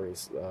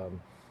categories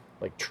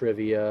like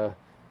trivia.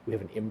 We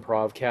have an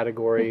improv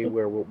category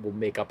where we'll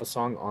make up a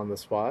song on the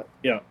spot,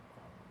 Yeah.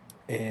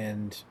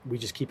 and we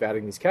just keep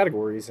adding these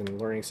categories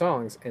and learning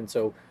songs. And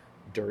so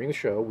during the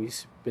show, we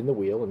spin the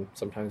wheel, and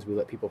sometimes we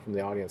let people from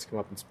the audience come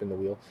up and spin the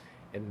wheel,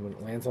 and when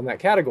it lands on that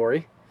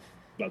category,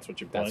 That's what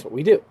you play. that's what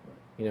we do.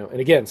 And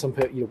again,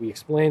 we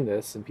explain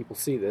this, and people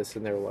see this,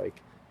 and they're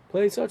like,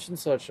 "Play such and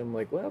such." I'm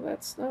like, "Well,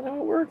 that's not how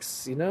it works."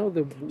 So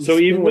spin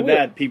even the with wheel.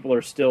 that, people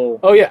are still.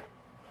 Oh yeah,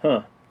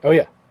 Huh. oh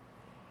yeah,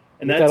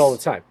 And we that's get that all the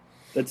time.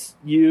 That's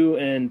you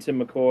and Tim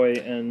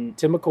McCoy and.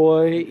 Tim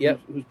McCoy, yep,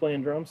 Who's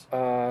playing drums?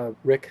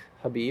 Rick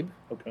Habib,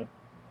 Okay.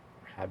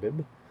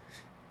 Habib,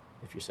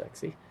 if you're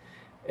sexy,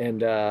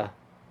 and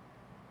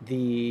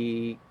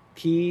the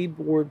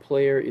keyboard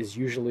player is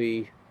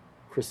usually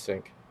Chris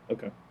Sink,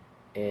 Okay.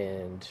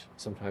 and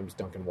sometimes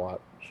Duncan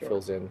Watt Sure.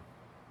 fills in,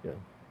 with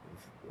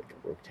like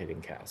a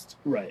rotating cast.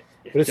 Right.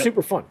 But it's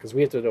super fun because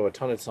we have to know a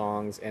ton of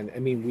songs, and I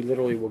mean, we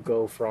literally will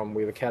go from.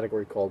 We have a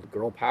category called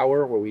Girl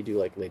Power where we do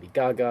like Lady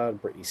Gaga,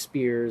 Britney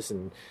Spears,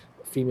 and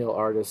female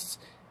artists.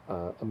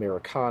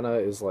 Americana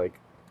is like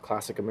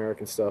classic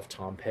American stuff.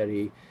 Tom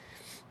Petty,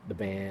 the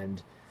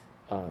band.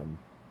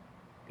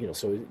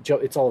 So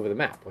it's all over the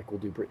map. Like we'll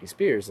do Britney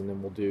Spears, and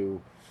then we'll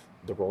do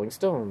the Rolling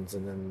Stones,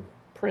 and then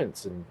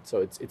Prince, and so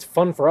it's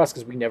fun for us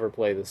because we never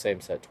play the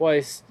same set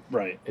twice.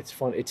 Right. It's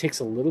fun. It takes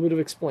a little bit of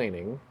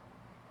explaining,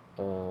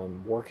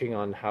 working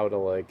on how to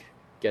like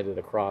get it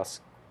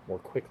across more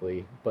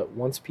quickly. But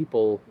once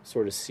people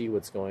sort of see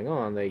what's going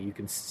on, you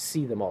can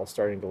see them all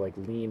starting to like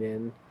lean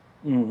in,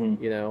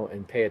 Mm-hmm.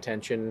 and pay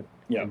attention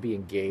Yeah. and be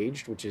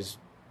engaged,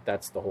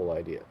 that's the whole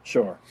idea.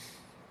 Sure.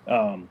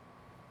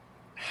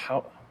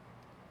 How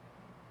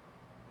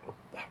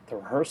the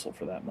rehearsal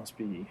for that must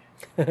be.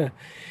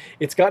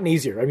 It's gotten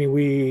easier. I mean,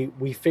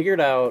 we figured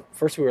out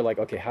first. We were like,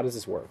 okay, how does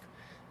this work?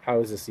 How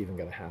is this even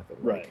going to happen?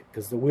 Right.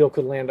 Because the wheel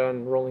could land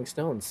on Rolling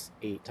Stones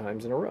 8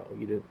 times in a row.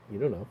 You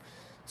don't know.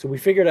 So we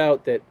figured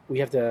out that we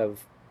have to have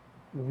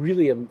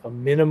really a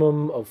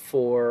minimum of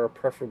 4,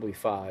 preferably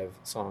 5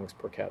 songs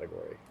per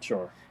category.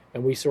 Sure.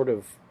 And we sort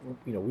of,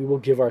 we will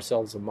give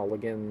ourselves a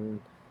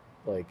mulligan,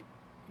 like,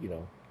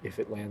 if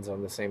it lands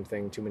on the same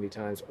thing too many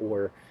times,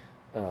 or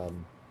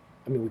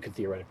I mean, we could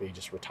theoretically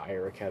just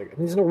retire a category. I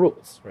mean, there's no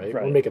rules, right?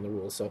 Right. We're making the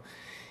rules. So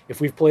if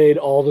we've played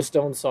all the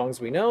Stones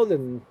songs we know,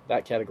 then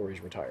that category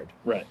is retired.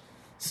 Right.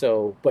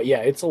 So, but yeah,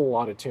 it's a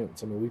lot of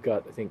tunes. I mean, we've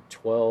got, I think,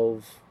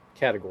 12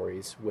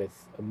 categories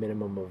with a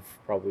minimum of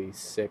probably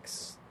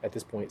 6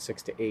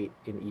 to 8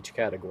 in each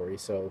category.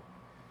 So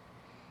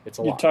it's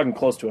a You're lot. talking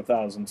close to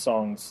 1,000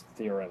 songs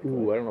theoretically.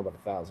 Ooh, I don't know about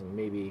 1,000.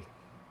 Maybe,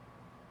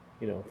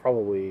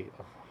 probably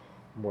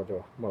more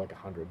like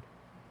 100.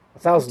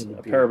 1,000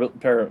 would be,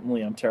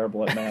 Apparently, I'm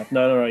terrible at math.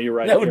 No, you're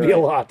right. that would You're be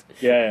right. a lot.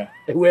 Yeah.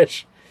 I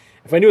wish.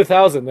 If I knew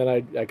 1,000, then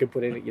I could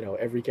put in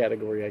every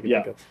category I could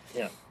think of.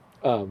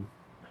 Yeah.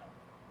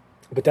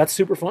 But that's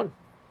super fun.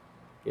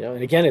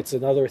 And again, it's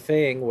another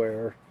thing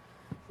where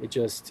it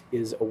just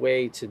is a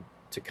way to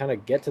kind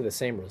of get to the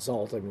same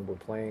result. I mean, we're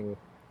playing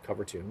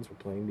cover tunes, we're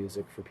playing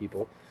music for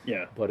people,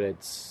 Yeah. but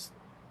it's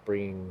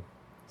bringing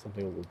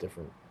something a little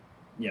different,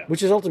 Yeah.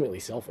 which is ultimately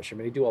selfish. I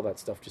mean, I do all that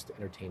stuff just to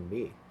entertain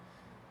me,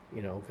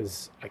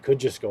 because I could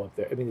just go up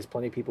there. I mean, there's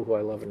plenty of people who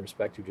I love and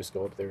respect who just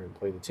go up there and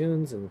play the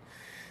tunes, and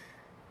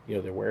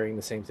they're wearing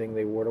the same thing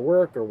they wore to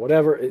work or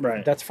whatever.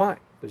 Right. That's fine.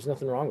 There's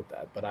nothing wrong with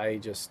that. But I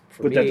just,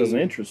 for But me, that doesn't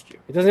interest you.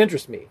 it doesn't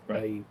interest me.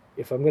 Right.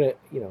 If I'm gonna,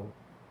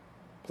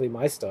 play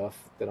my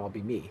stuff, then I'll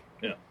be me.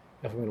 Yeah.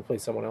 If I'm gonna play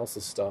someone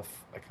else's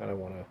stuff, I kind of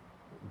want to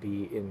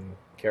be in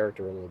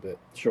character a little bit.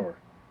 Sure.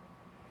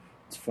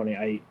 It's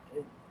funny.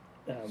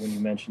 When you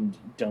mentioned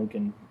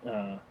Duncan,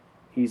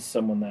 he's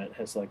someone that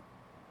has like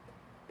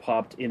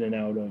popped in and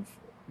out of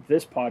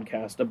this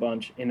podcast a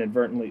bunch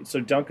inadvertently. So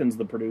Duncan's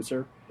the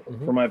producer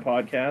for my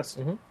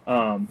podcast,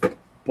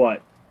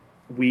 but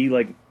we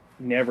like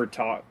never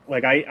talk.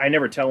 Like I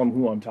never tell him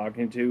who I'm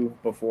talking to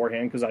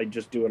beforehand because I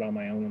just do it on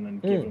my own and then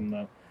give him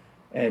the.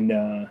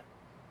 And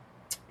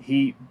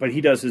he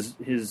does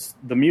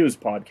the Muse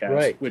podcast,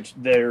 Right. which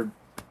their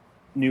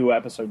new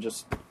episode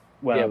just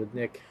went out with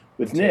Nick.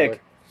 with Taylor.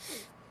 Nick,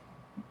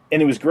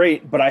 and it was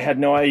great. But I had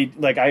no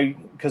idea,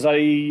 because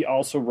I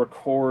also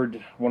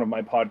record one of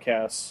my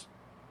podcasts,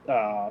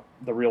 the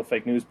Real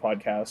Fake News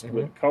podcast,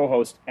 with a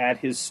co-host at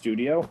his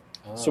studio.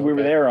 So we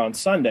were there on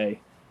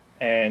Sunday,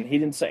 and he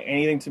didn't say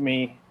anything to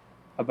me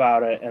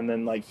about it. And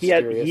then he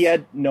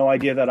had no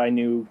idea that I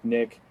knew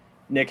Nick.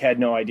 Nick had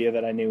no idea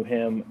that I knew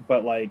him.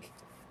 But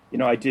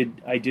I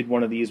did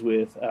one of these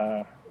with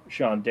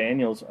Sean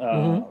Daniels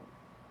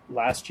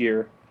last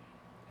year.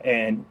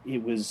 And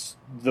it was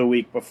the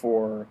week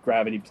before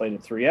Gravity played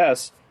at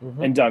 3S,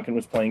 and Duncan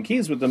was playing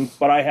keys with them,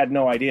 but I had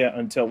no idea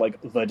until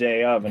the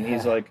day of, and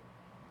he's like,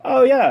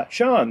 "Oh yeah,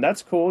 Sean,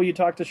 that's cool. You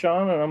talked to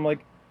Sean?" And I'm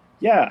like,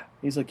 "Yeah."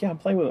 He's like, "Yeah, I'm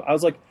playing with him." I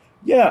was like,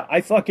 "Yeah,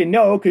 I fucking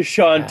know because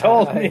Sean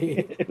told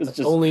me." It was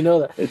just only know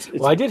that. It's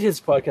I did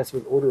his podcast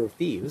with Order of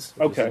Thieves,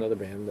 which Okay. is another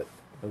band that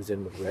I was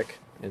in with Rick,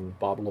 and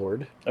Bob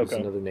Lord, who's Okay.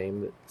 another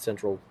name, that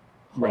central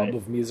hub Right.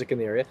 of music in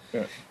the area.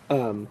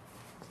 Yeah.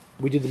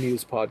 We did the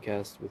Muse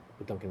podcast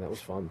with Duncan. That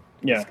was fun.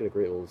 Yeah. It's got a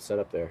great little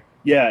setup there.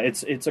 Yeah,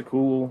 it's a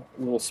cool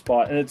little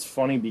spot, and it's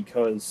funny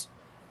because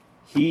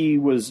he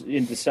was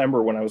in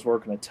December when I was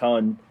working a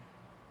ton.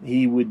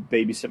 He would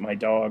babysit my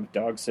dog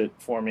sit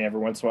for me every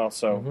once in a while.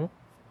 So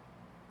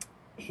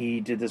he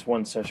did this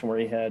one session where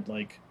he had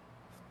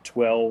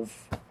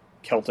 12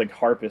 Celtic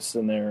harpists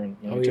in there, and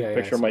took a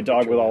picture of my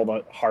dog with all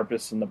the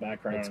harpists in the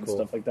background That's and cool.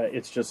 stuff like that.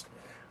 It's just,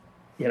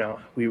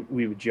 we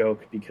would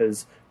joke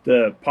because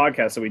the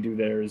podcast that we do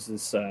there is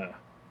this.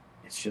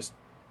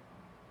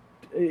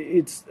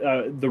 It's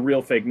the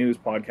Real Fake News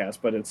podcast,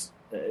 but it's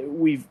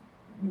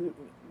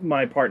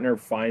my partner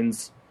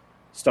finds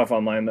stuff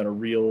online that are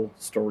real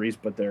stories,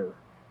 but they're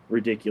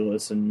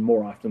ridiculous and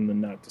more often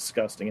than not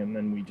disgusting. And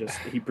then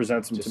he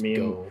presents them to me,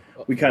 and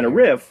we kind of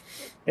riff.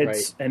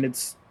 It's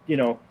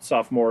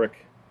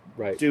sophomoric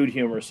right. dude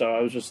humor. So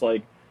I was just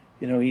like,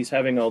 he's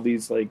having all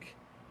these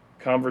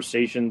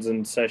conversations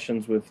and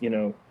sessions with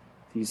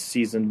these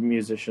seasoned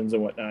musicians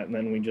and whatnot, and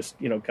then we just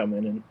come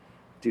in and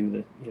do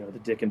the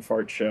dick and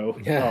fart show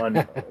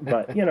on.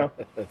 But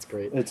that's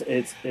great.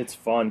 it's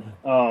fun.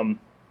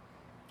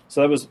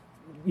 So that was,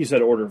 you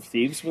said Order of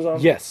Thieves was on?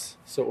 Yes.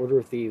 So Order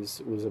of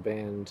Thieves was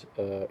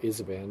is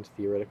a band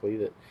theoretically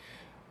that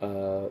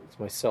it's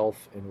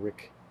myself and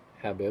Rick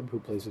Habib, who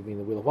plays with me in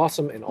the Wheel of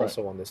Awesome, and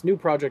also on this new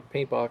project,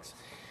 Paintbox.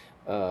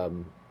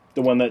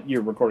 The one that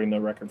you're recording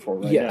the record for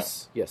right now.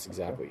 Yes,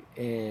 exactly.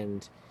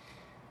 And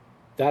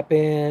that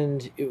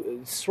band, it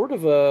was sort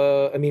of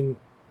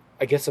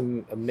I guess a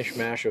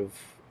mishmash of,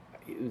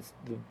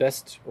 the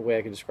best way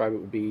I could describe it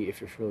would be if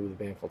you're familiar with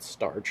a band called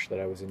Starch that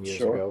I was in years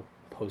ago,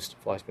 post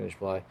Fly Spinach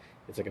Fly.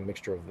 It's like a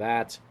mixture of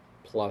that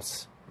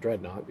plus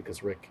Dreadnought,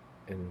 because Rick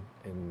and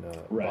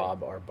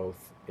Bob are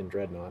both in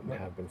Dreadnought and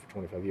have been for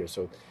 25 years.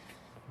 So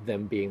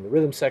them being the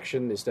rhythm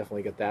section, there's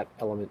definitely got that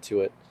element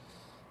to it.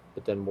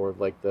 But then more of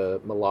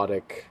the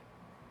melodic,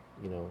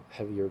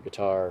 heavier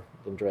guitar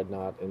than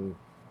Dreadnought, and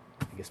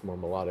I guess more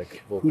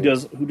melodic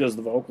vocals. Who does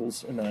the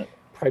vocals in that?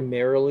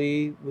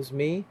 Primarily was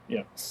me.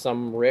 Yeah.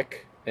 Some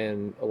Rick,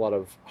 and a lot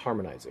of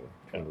harmonizing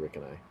between Rick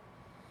and I,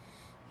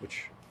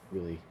 which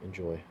really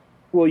enjoy.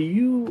 Well,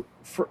 you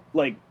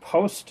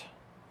post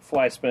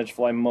Fly Spinach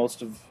Fly,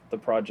 most of the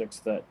projects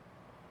that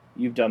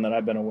you've done that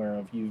I've been aware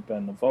of, you've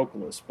been the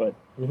vocalist, but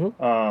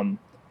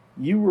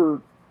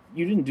you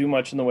didn't do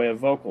much in the way of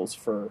vocals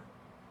for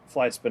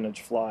Fly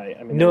Spinach Fly.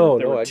 I mean, No,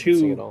 there were I didn't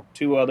sing at all.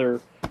 two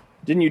other.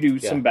 Didn't you do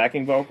some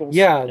backing vocals?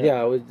 Yeah.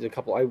 I was a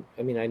couple.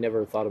 I mean, I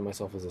never thought of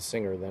myself as a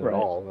singer then Right. at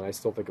all, and I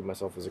still think of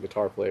myself as a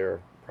guitar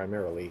player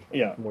primarily,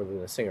 Yeah. more than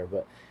a singer.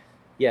 But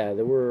yeah,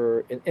 there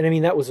were, and I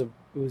mean, it was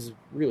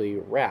really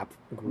rap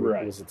group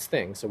Right. was its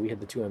thing. So we had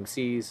the two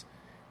MCs,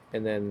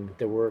 and then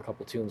there were a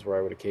couple tunes where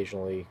I would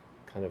occasionally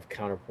kind of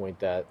counterpoint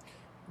that,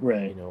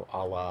 Right. you know,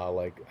 a la,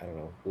 like, I don't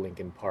know,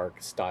 Linkin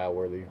Park style,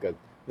 where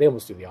they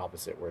almost do the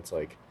opposite, where it's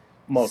like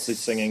Mostly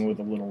singing with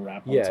a little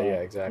rap on yeah, top.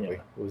 exactly.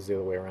 Yeah. It was the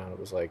other way around. It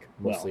was like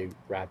mostly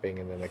rapping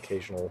and then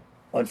occasional.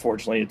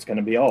 Unfortunately, it's going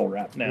to be all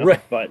rap now.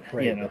 Right. But,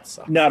 Right, you know, that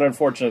sucks. not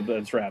unfortunate that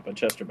it's rap at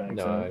Chester Banks.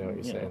 No, I know what you're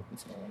you saying.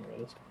 It's no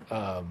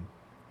longer is.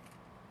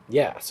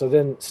 Yeah, so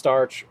then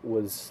Starch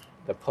was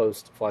the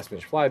post Fly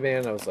Spinach Fly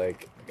band. I was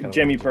like, I kinda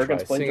Jamie wanted to try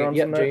Perkins played singing. drums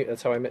Yeah, in that?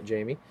 that's how I met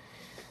Jamie.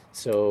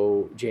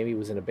 So Jamie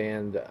was in a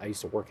band. I used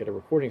to work at a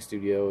recording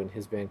studio, and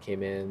his band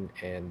came in,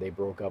 and they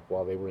broke up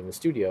while they were in the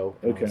studio.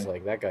 And I was Okay.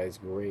 like, that guy's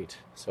great.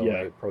 So Yeah. I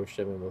approached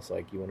him and was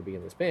like, you want to be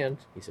in this band?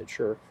 He said,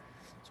 sure.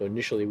 So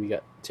initially we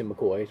got Tim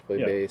McCoy to play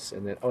Yeah. bass,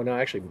 and then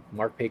actually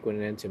Mark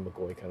Paquin and Tim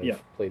McCoy kind of Yeah.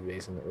 played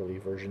bass in the early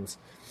versions.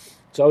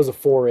 So I was a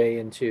foray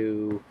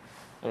into,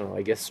 I don't know,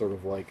 I guess sort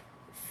of like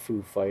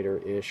Foo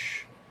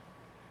Fighter-ish,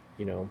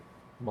 you know,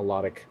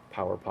 melodic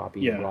power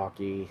poppy, Yeah.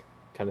 rocky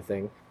kind of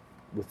thing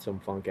with some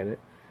funk in it.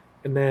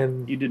 And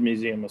then You did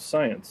Museum of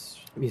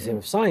Science. Museum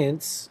of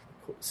Science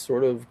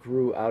sort of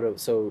grew out of,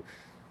 so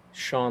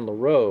Sean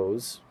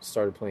LaRose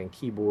started playing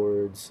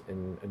keyboards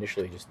and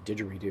initially just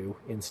didgeridoo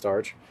in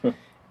Starch.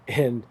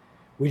 And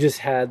we just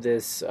had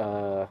this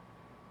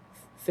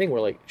thing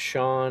where like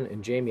Sean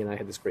and Jamie and I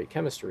had this great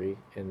chemistry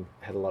and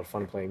had a lot of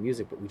fun playing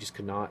music, but we just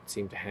could not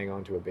seem to hang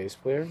on to a bass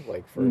player.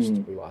 Like first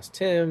we lost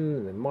Tim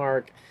and then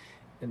Mark,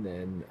 and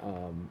then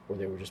or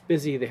they were just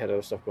busy, they had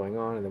other stuff going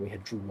on, and then we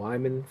had Drew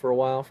Wyman for a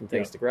while from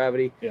Thanks Yeah. to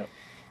Gravity. Yeah.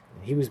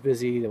 And he was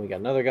busy, then we got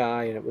another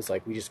guy, and it was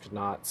like we just could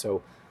not.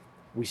 So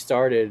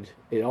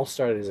it all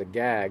started as a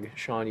gag.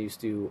 Sean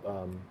used to,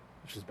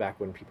 which was back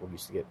when people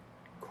used to get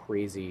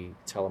crazy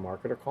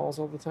telemarketer calls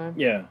all the time.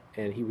 Yeah.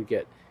 And he would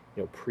get,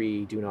 you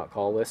know, do not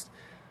call list.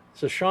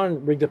 So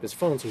Sean rigged up his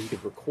phone so he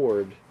could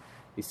record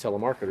these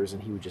telemarketers,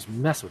 and he would just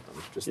mess with them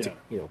just to, Yeah.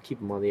 you know, keep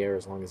them on the air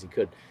as long as he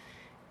could.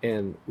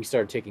 And we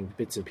started taking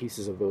bits and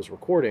pieces of those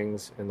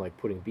recordings and like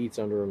putting beats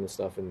under them and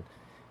stuff, and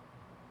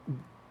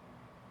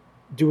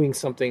doing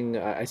something.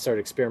 I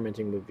started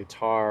experimenting with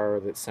guitar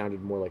that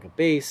sounded more like a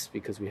bass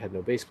because we had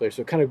no bass player.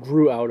 So it kind of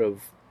grew out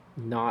of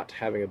not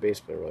having a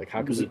bass player. We're like,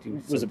 how could we do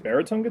Was something? it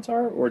baritone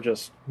guitar or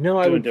just? No,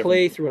 I doing would different-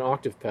 play through an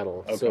octave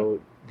pedal. Okay. So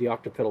the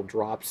octave pedal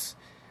drops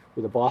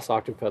with a Boss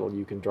octave pedal.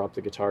 You can drop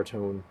the guitar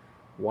tone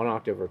 1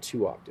 octave or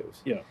 2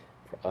 octaves. Yeah.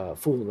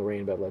 "Fool in the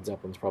Rain" by Led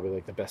Zeppelin's probably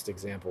like the best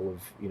example of,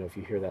 you know, if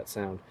you hear that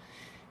sound.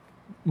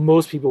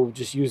 Most people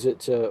just use it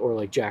to, or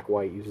like Jack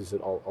White uses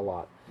it a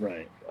lot.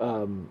 Right.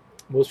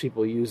 Most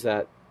people use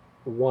that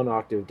 1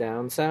 octave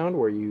down sound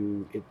where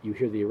you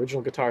hear the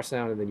original guitar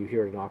sound and then you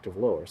hear it an octave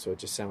lower. So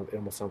it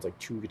almost sounds like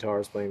 2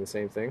 guitars playing the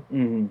same thing.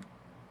 Mm-hmm.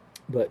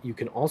 But you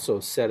can also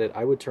set it.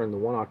 I would turn the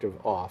 1 octave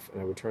off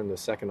and I would turn the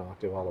 2nd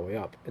octave all the way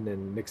up and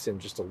then mix in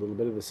just a little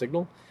bit of the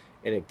signal,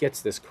 and it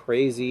gets this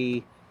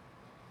crazy,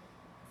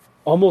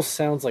 almost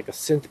sounds like a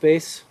synth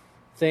bass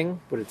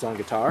thing, but it's on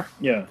guitar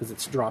Yeah. because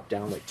it's dropped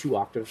down like 2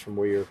 octaves from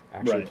where you're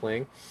actually Right.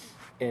 playing,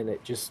 and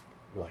it just,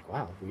 we're like,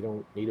 wow, we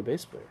don't need a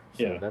bass player,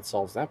 so Yeah. that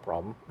solves that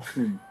problem.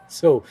 Hmm.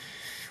 So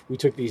we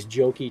took these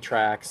jokey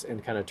tracks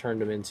and kind of turned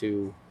them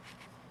into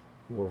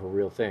more of a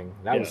real thing.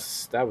 That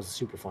Yeah. was a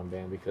super fun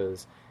band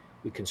because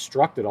we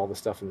constructed all the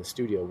stuff in the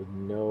studio with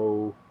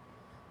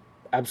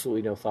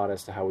absolutely no thought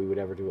as to how we would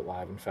ever do it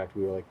live. In fact,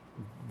 we were like,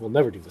 we'll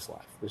never do this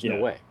live. There's Yeah.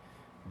 no way.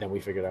 Then we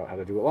figured out how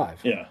to do it live,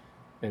 Yeah.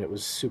 and it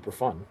was super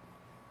fun.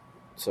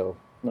 So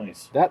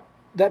Nice. that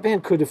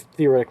band could have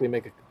theoretically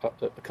make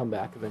a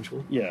comeback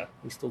eventually. Yeah.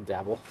 We still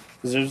dabble.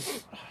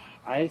 'Cause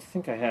I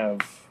think I have.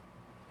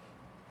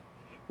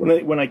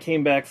 When I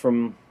came back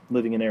from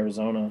living in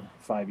Arizona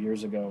 5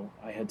 years ago,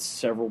 I had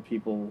several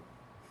people,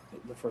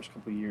 the first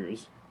couple of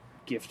years,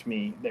 gift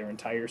me their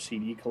entire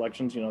CD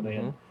collections. You know, they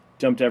had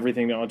dumped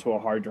everything onto a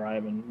hard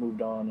drive and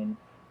moved on, and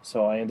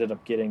so I ended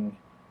up getting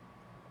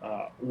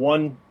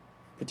one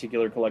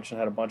particular collection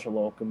had a bunch of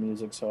local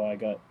music. So I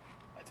got,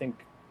 I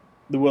think,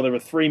 there were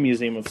 3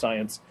 Museum of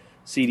Science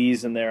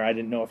CDs in there. I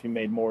didn't know if you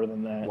made more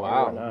than that.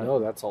 Wow, or not. no,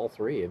 that's all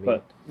 3. I mean,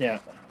 But yeah,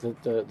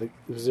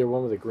 was there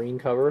one with a green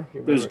cover?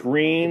 You there's remember?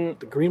 green.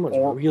 The green one's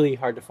or- really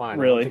hard to find.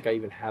 I Really? don't think I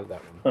even have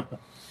that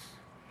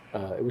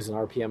one. It was an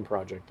RPM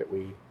project that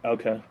we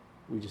Okay.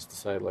 just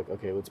decided, like,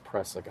 okay, let's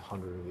press like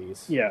 100 of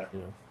these. Yeah. You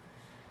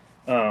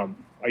know.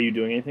 Are you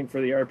doing anything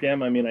for the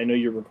RPM? I mean, I know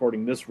you're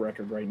recording this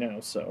record right now,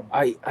 so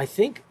I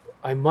think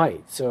I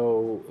might.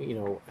 So, you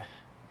know,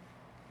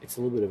 it's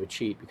a little bit of a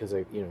cheat because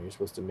you're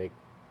supposed to make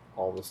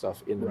all the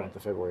stuff in the Right. month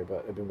of February,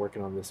 but I've been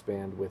working on this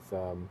band with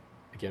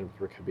again with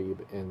Rick Habib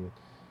and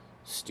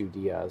Stu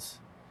Diaz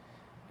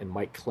and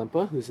Mike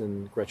Klempa, who's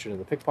in Gretchen and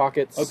the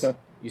Pickpockets. Okay.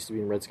 Used to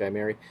be in Red Sky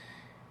Mary.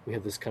 We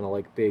had this kind of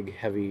like big,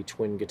 heavy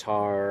twin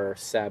guitar,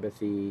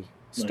 Sabbathy,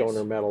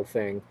 stoner metal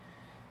thing.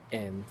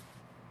 And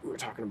we were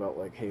talking about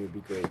like, hey, it would be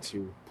great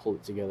to pull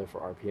it together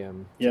for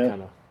RPM to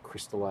kind of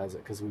crystallize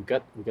it. Because we've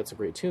got some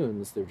great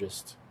tunes. They're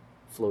just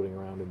floating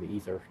around in the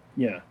ether.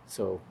 Yeah.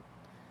 So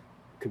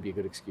it could be a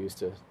good excuse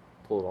to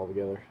pull it all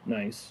together.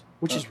 Nice.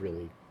 Which is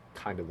really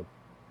kind of the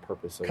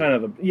purpose of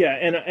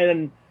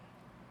and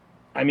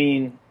I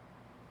mean,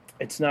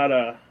 it's not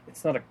a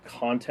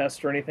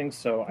contest or anything,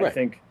 so I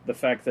think the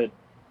fact that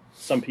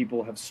some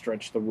people have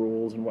stretched the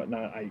rules and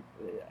whatnot, I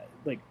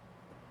like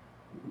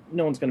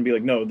no one's going to be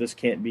like, no, this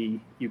can't be,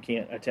 you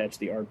can't attach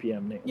the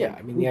RPM name. Yeah, like,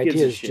 I mean, the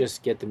idea is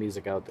just get the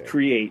music out there.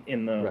 Create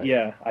in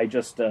the I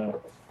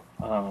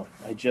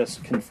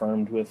just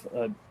confirmed with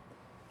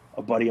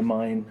a buddy of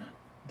mine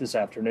this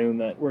afternoon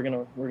that we're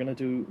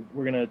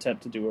gonna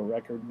attempt to do a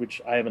record,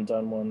 which I haven't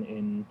done one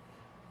in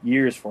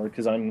years for,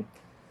 because I'm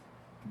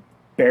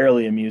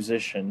barely a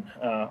musician.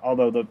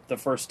 Although the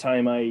first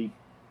time I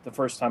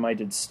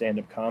did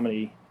stand-up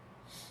comedy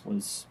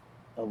was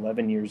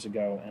 11 years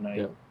ago, and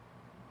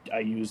I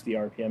used the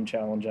RPM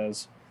challenge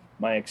as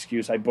my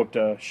excuse. I booked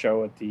a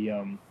show at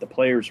the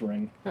Players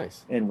Ring,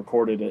 and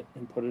recorded it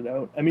and put it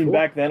out. I mean,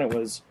 back then it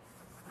was,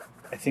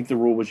 I think the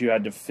rule was you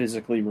had to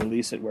physically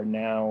release it, where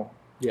now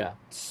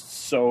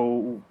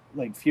so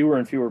like fewer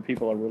and fewer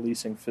people are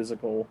releasing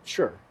physical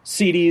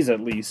CDs, at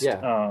least.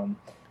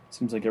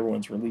 Seems like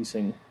everyone's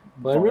releasing.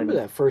 Well, I remember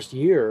that first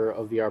year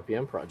of the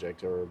RPM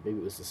project, or maybe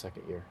it was the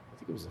second year. I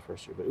think it was the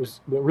first year, but it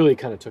really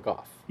kind of took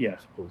off. Yeah.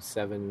 It was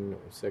 7 or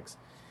 6.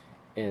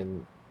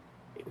 And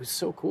it was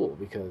so cool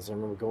because I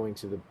remember going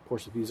to the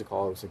Portsmouth Music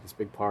Hall. It was like this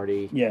big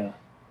party. Yeah.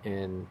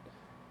 And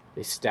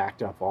they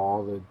stacked up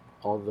all the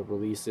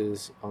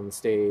releases on the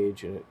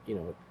stage, and it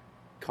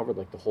covered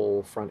like the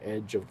whole front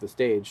edge of the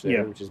stage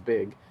there, which is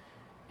big.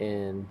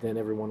 And then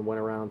everyone went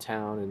around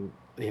town, and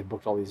they had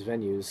booked all these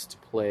venues to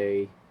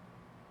play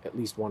at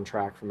least one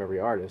track from every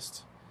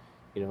artist,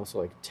 so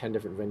like 10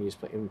 different venues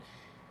playing.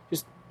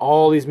 Just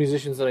all these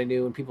musicians that I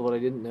knew and people that I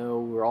didn't know,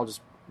 we were all just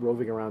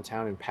roving around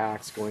town in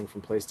packs, going from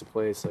place to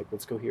place, like,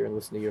 let's go here and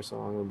listen to your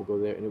song, and we'll go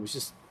there. And it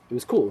was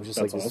cool. It was just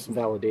That's like awesome.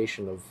 This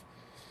validation of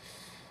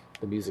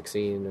the music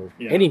scene, or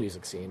any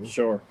music scene.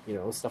 Sure.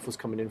 Stuff was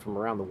coming in from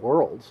around the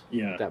world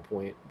at that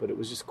point, but it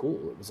was just cool.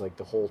 It was like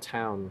the whole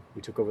town,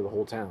 we took over the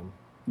whole town.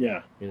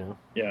 Yeah.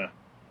 Yeah.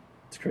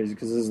 It's crazy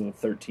because this is the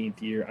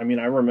 13th year. I mean,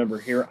 I remember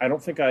here, I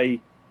don't think I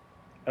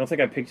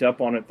picked up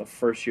on it the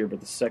first year,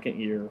 but the second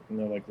year, and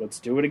they're like, let's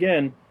do it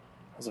again.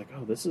 I was like,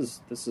 oh, this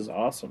is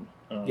awesome.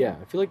 I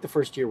feel like the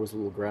first year was a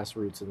little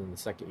grassroots, and then the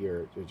second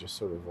year it just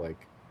sort of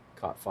like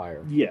caught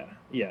fire. Yeah.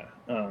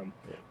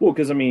 Well,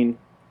 because I mean,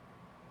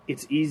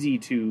 it's easy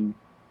to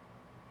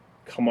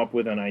come up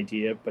with an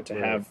idea, but to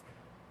have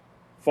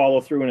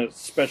follow through, and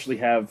especially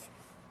have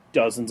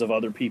dozens of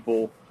other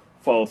people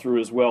follow through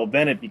as well,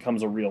 then it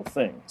becomes a real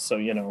thing. So,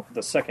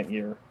 the second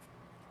year,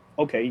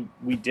 okay,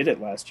 we did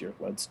it last year,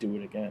 let's do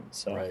it again.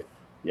 So,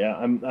 yeah,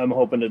 I'm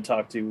hoping to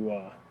talk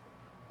to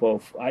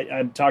both.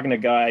 I'm talking to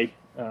Guy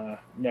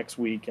next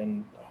week,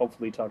 and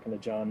hopefully talking to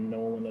John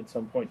Nolan at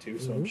some point too.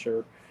 So I'm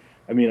sure.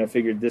 I mean, I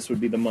figured this would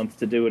be the month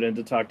to do it and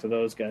to talk to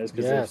those guys,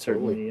 because they've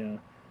certainly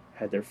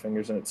had their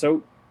fingers in it.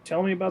 So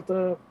tell me about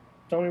the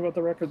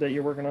record that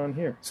you're working on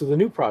here. So the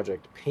new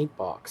project,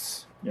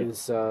 Paintbox,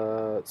 is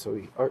go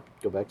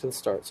back to the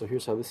start. So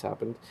here's how this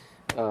happened.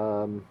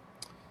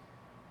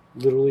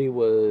 Literally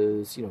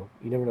was, you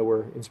never know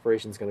where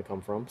inspiration's going to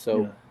come from.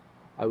 So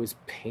I was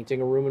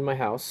painting a room in my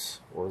house,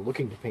 or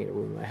looking to paint a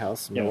room in my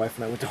house. My wife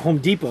and I went to Home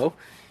Depot,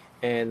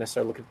 and I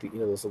started looking at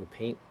those little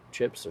paint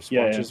chips or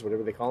sponges,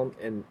 whatever they call them,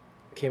 and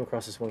came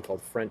across this one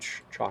called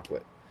French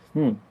Chocolate.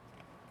 And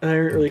I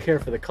didn't really care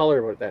for the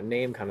color, but that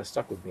name kind of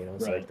stuck with me. And I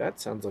was like, that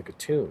sounds like a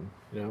tune,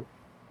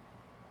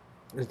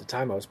 At the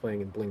time I was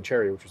playing in Bling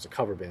Cherry, which was a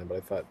cover band,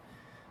 but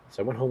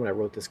so I went home and I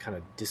wrote this kind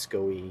of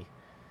disco-y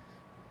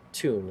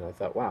tune, and I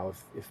thought, wow,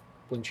 if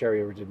Bling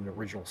Cherry ever did an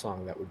original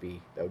song, that would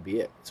be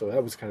it. So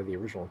that was kind of the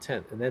original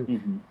intent. And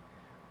then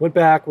went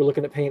back, we're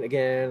looking at paint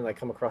again, and I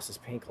come across this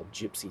paint called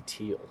Gypsy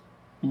Teal.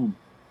 And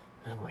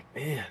I'm like,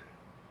 man,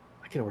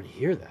 I can already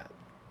hear that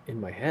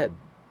in my head.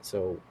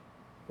 So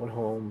went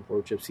home,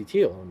 wrote Gypsy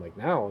Teal, and I'm like,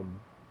 now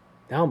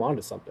I'm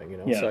onto something,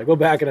 So I go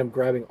back and I'm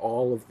grabbing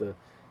all of the,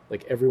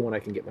 like, everyone I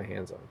can get my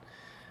hands on.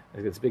 I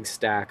got this big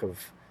stack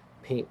of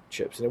paint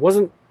chips, and it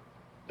wasn't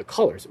the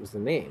colors, it was the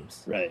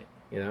names. Right.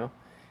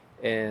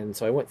 And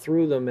so I went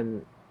through them,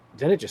 and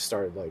then it just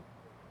started like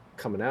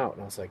coming out,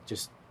 and I was like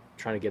just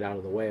trying to get out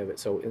of the way of it.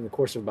 So in the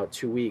course of about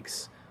 2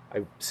 weeks,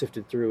 I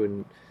sifted through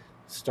and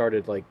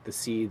started like the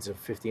seeds of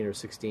 15 or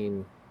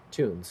 16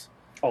 tunes.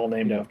 All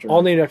named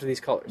after these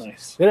colors.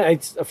 Nice. Then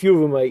a few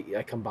of them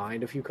I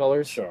combined a few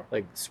colors. Sure.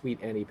 Like Sweet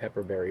Annie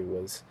Pepperberry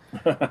was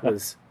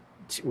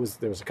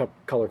there was a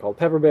color called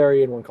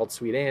Pepperberry and one called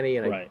Sweet Annie,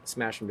 and I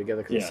smashed them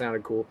together because it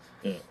sounded cool.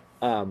 Yeah.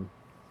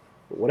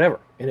 But whatever.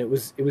 And it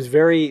was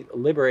very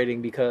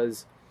liberating,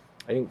 because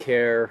I didn't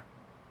care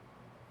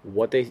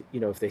what they,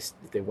 if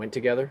they went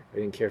together. I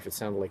didn't care if it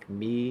sounded like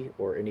me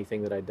or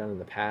anything that I'd done in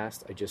the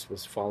past. I just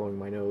was following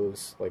my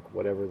nose, like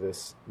whatever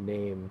this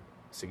name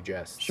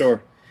suggests.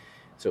 Sure.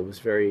 So it was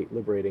very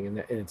liberating,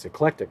 and it's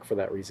eclectic for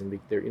that reason. They're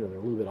they're a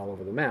little bit all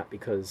over the map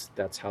because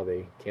that's how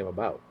they came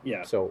about.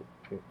 Yeah. So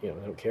I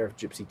don't care if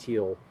Gypsy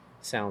Teal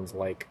sounds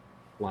like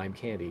Lime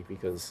Candy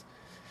because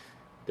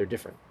they're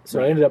different. So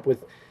Right. I ended up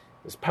with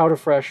this Powder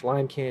Fresh,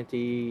 Lime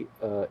Candy,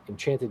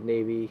 Enchanted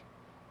Navy,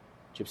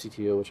 Gypsy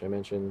Teal, which I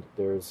mentioned.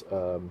 There's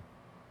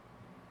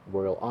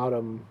Royal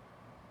Autumn.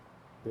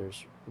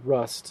 There's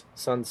Rust,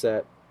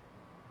 Sunset.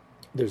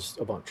 There's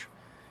a bunch.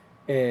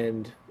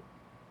 And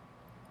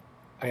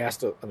I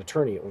asked an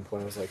attorney at one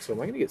point, I was like, so am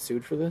I going to get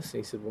sued for this? And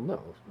he said, well,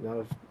 no,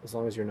 not as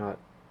long as you're not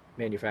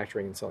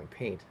manufacturing and selling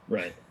paint.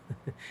 Right.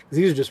 Because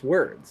these are just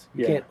words.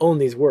 You Yeah. can't own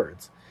these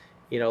words.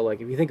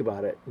 Like if you think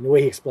about it, and the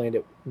way he explained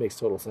it makes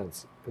total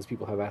sense because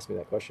people have asked me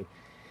that question.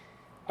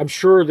 I'm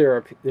sure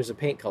there's a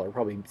paint color,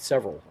 probably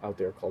several out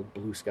there called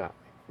Blue Sky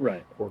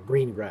Right. or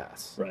Green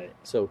Grass. Right.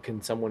 So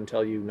can someone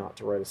tell you not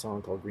to write a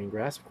song called Green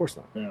Grass? Of course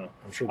not. No.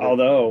 I'm sure.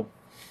 Although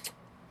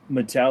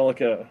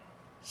Metallica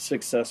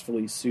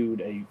successfully sued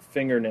a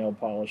fingernail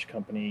polish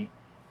company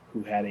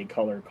who had a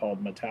color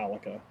called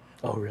Metallica.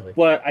 Oh, really?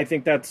 But I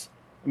think that's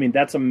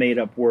a made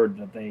up word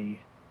that they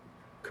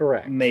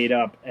Correct. made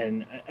up,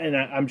 and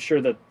I'm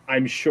sure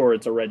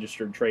it's a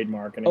registered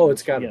trademark. And Oh,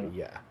 it's got to be,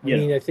 yeah. I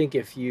mean, I think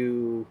if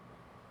the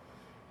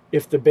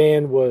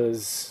band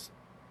was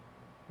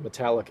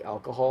Metallic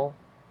Alcohol,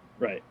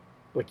 right,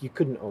 like you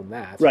couldn't own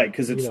that, right,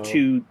 because it's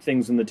two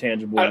things in the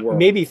tangible world.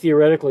 Maybe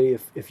theoretically,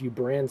 if you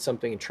brand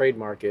something and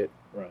trademark it,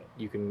 right,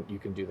 you can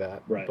do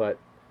that, right. But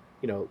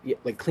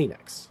like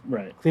Kleenex,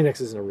 right,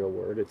 Kleenex isn't a real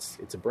word; it's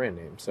a brand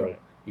name, so right.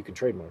 you can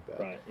trademark that,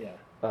 right, yeah.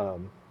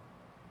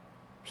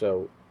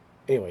 So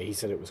anyway, he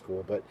said it was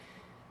cool, but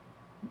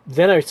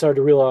then I started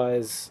to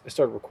realize I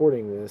started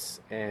recording this,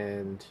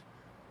 and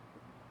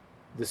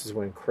this is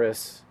when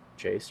Chris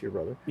Chase, your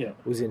brother, Yeah.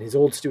 was in his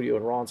old studio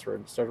in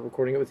Ronsford. Started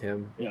recording it with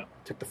him. Yeah.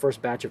 Took the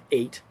first batch of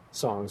 8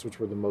 songs, which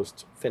were the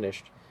most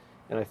finished,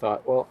 and I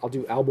thought, well, I'll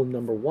do album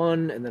number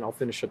 1, and then I'll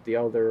finish up the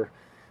other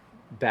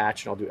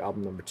batch, and I'll do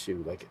album number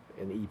 2, like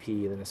an EP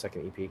and then a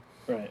second EP.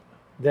 Right.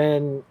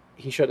 Then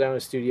he shut down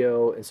his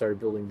studio and started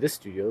building this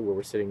studio where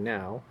we're sitting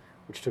now,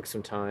 which took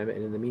some time.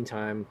 And in the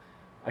meantime,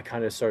 I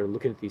kind of started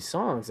looking at these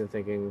songs and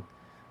thinking,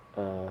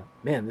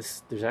 man,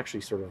 there's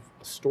actually sort of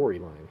a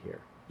storyline here.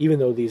 Even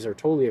though these are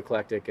totally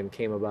eclectic and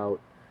came about,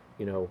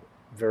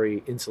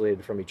 very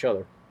insulated from each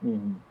other,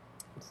 Mm-hmm.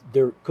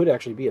 there could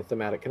actually be a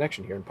thematic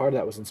connection here. And part of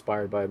that was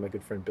inspired by my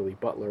good friend Billy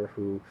Butler,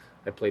 who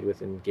I played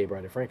with in Gay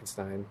Bride of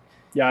Frankenstein.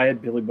 Yeah, I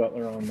had Billy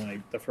Butler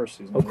on the first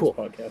season of cool.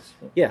 this podcast.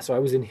 Yeah, so I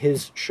was in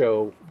his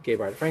show, Gay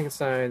Bride of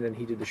Frankenstein, then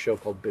he did the show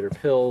called Bitter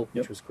Pill,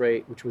 which Yep. was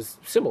great, which was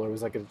similar. It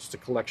was like just a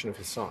collection of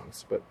his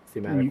songs, but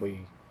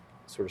thematically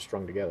sort of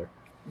strung together.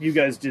 You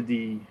guys did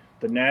the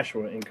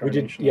Nashua We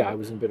incarnation. did, yeah, I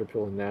was in Bitter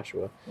Pill in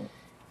Nashua. Yeah.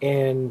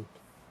 And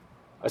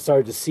I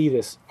started to see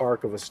this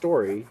arc of a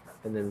story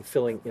and then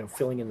filling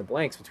in the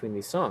blanks between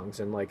these songs.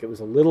 And like it was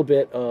a little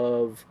bit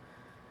of,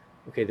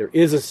 okay, there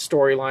is a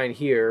storyline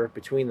here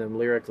between them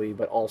lyrically,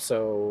 but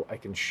also I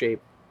can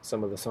shape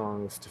some of the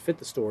songs to fit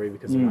the story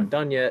because they're not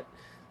done yet.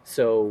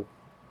 So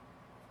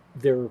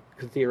there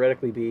could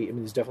theoretically be,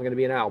 there's definitely going to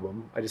be an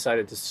album. I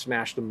decided to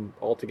smash them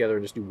all together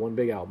and just do one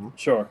big album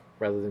Sure.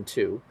 rather than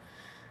 2.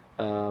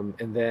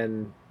 And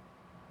then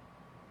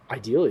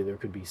ideally there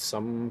could be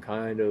some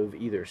kind of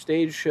either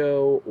stage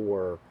show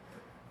or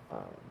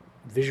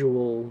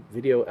visual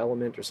video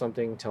element or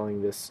something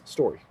telling this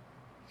story.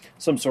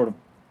 Some sort of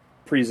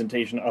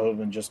presentation other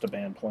than just a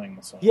band playing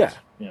the songs. Yeah.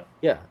 Yeah.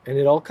 Yeah, and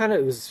it all kind of,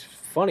 it was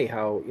funny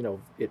how,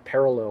 it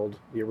paralleled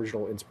the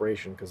original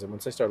inspiration, because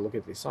once I started looking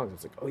at these songs,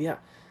 it's like, oh yeah,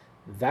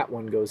 that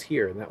one goes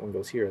here, and that one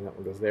goes here, and that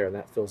one goes there, and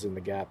that fills in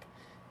the gap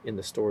in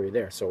the story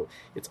there. So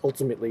it's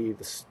ultimately,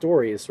 the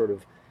story is sort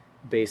of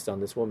based on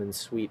this woman,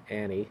 Sweet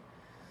Annie,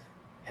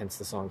 hence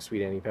the song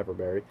Sweet Annie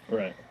Pepperberry.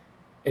 Right.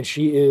 And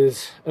she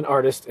is an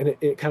artist, and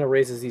it kind of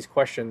raises these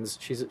questions.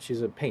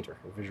 She's a painter,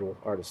 a visual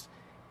artist,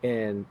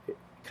 and it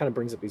kind of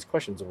brings up these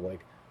questions of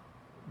like,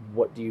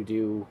 what do you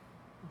do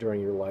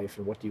during your life,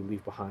 and what do you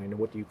leave behind, and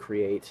what do you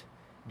create?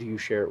 Do you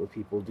share it with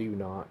people? Do you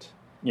not?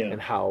 Yeah.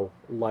 And how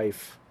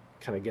life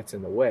kind of gets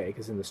in the way,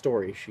 because in the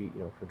story, she,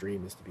 her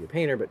dream is to be a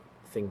painter, but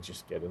things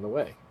just get in the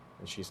way,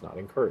 and she's not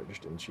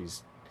encouraged, and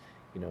she's,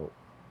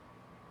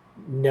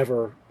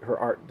 never, her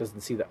art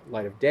doesn't see the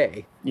light of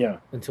day Yeah.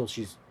 until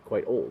she's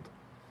quite old.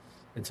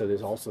 And so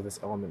there's also this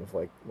element of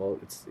like, well,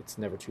 it's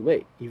never too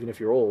late. Even if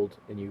you're old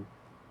and you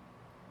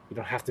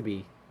don't have to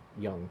be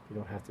young. You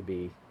don't have to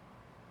be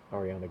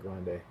Ariana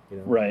Grande,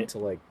 Right. to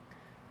like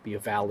be a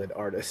valid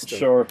artist or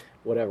Sure.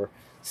 whatever.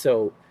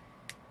 So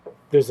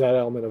there's that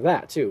element of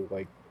that too.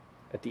 Like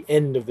at the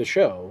end of the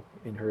show,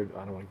 in her,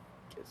 I don't want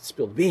to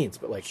spill the beans,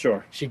 but like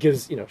Sure. she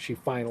gives, she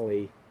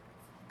finally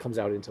comes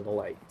out into the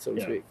light, so to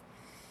Yeah. speak.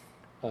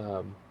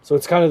 So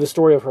it's kind of the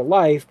story of her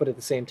life, but at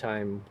the same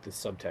time, the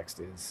subtext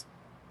is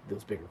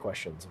those bigger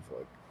questions of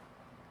like,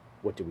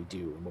 what do we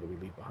do and what do we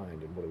leave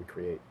behind and what do we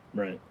create,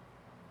 Right.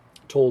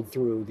 told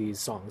through these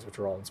songs, which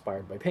are all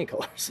inspired by paint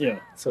colors. Yeah.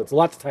 So it's a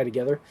lot to tie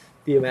together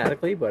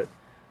thematically, but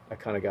I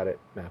kind of got it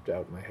mapped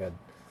out in my head.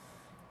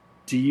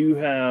 Do you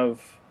have?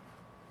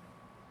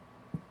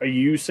 Are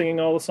you singing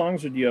all the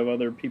songs, or do you have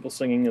other people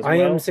singing as well? I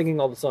am singing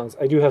all the songs.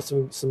 I do have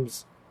some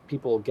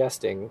people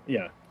guesting,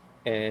 Yeah.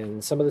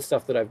 and some of the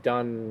stuff that I've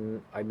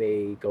done, I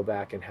may go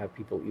back and have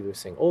people either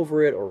sing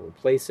over it or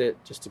replace it,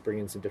 just to bring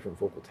in some different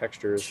vocal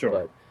textures. Sure.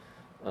 But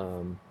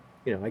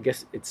I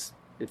guess it's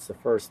the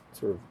first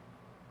sort of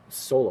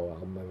solo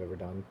album I've ever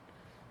done.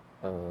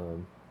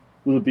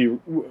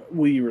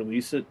 Will you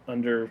release it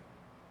under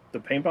the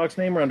Paintbox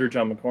name or under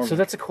John McCormick? So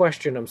that's a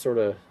question I'm sort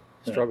of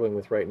Yeah. struggling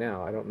with right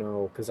now. I don't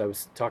know, because I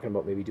was talking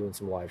about maybe doing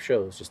some live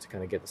shows just to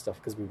kind of get the stuff,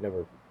 because we've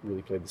never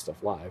really played the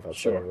stuff live outside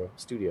Sure. of a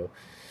studio.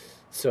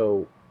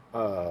 So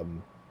I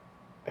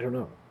don't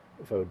know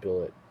if I would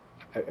bill it.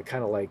 I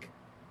kind of like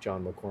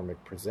John McCormick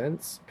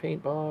Presents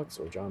Paintbox,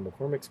 or John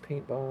McCormick's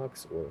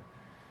Paintbox, or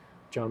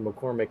John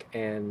McCormick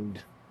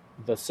and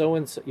the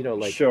so-and-so,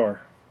 like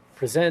Sure.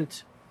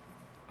 present.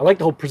 I like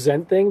the whole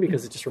present thing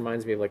because it just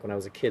reminds me of like when I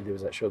was a kid, there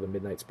was that show, The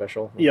Midnight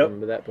Special. I don't Yep.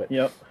 remember that, but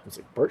Yep. it's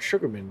like Burt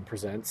Sugarman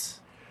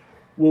presents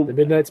Well, The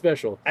Midnight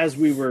Special. as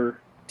we were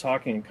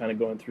talking and kind of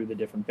going through the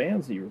different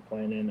bands that you were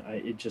playing in,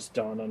 it just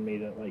dawned on me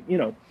that, like,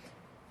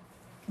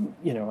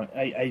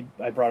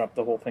 I brought up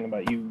the whole thing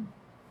about you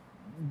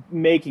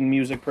making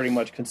music pretty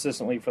much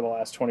consistently for the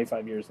last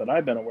 25 years that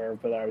I've been aware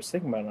of, but I was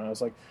thinking about it, and I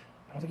was like,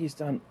 I don't think he's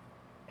done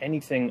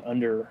anything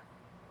under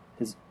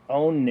his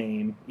own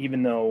name,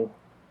 even though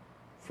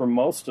for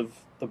most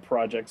of the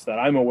projects that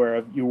I'm aware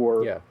of, you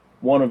were Yeah.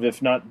 one of,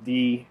 if not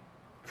the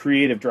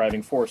creative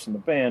driving force in the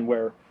band,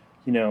 where,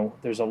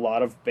 there's a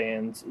lot of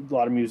bands, a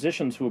lot of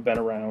musicians who have been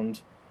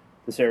around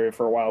this area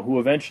for a while who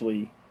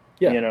eventually,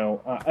 Yeah.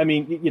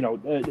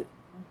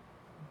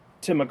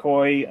 Tim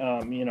McCoy,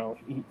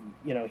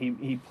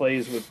 he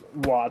plays with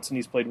Watts, and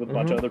he's played with a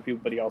bunch of other people,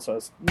 but he also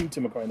has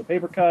Tim McCoy and the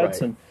Paper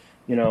Cuts, Right.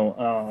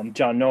 and,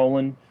 John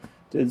Nolan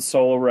did a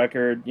solo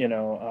record,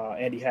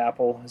 Andy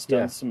Happel has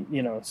done Yeah. some,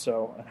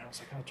 so, and I was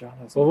like, oh, John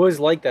has Well, I've always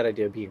liked that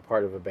idea of being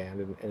part of a band,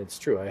 and it's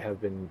true. I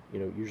have been,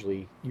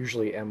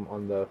 usually am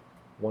on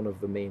one of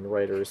the main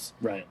writers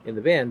right. in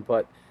the band,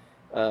 but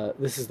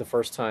this is the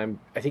first time,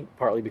 I think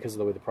partly because of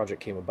the way the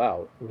project came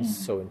about. It was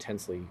so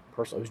intensely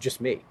personal. It was just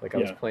me. Like I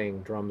was Yeah.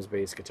 playing drums,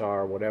 bass,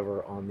 guitar,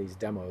 whatever on these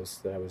demos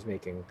that I was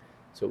making.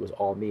 So it was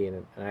all me,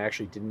 and I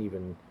actually didn't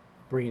even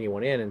bring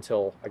anyone in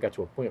until I got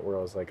to a point where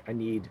I was like, I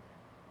need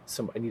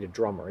a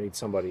drummer. I need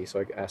somebody.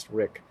 So I asked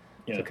Rick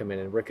Yeah. to come in,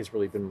 and Rick has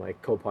really been my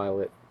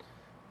co-pilot,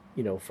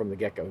 from the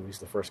get-go. He's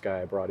the first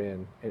guy I brought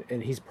in,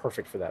 and he's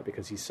perfect for that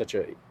because he's such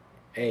an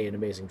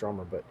amazing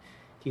drummer, but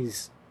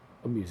he's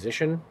a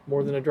musician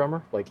more than a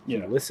drummer. Like he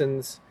Yeah.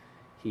 listens,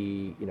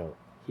 he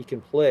can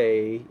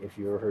play. If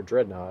you ever heard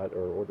Dreadnought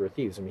or Order of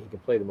Thieves, I mean, he can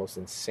play the most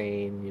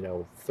insane,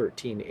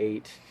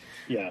 13/8,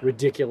 Yeah.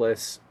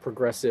 ridiculous,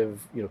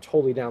 progressive,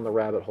 totally down the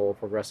rabbit hole,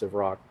 progressive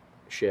rock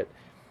shit.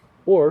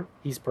 Or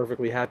he's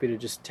perfectly happy to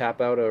just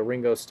tap out a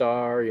Ringo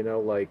Starr,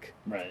 like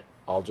Right.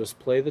 I'll just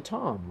play the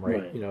tom,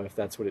 right? Right. If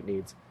that's what it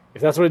needs.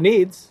 If that's what it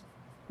needs,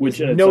 Which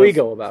there's in no itself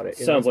ego about it.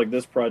 Sounds like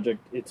this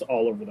project, it's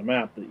all over the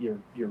map, that your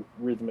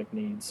rhythmic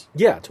needs.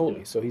 Yeah, totally.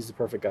 Yeah. So he's the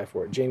perfect guy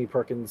for it. Jamie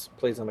Perkins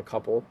plays on a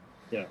couple.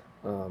 Yeah.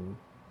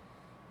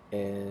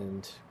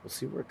 And we'll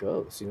see where it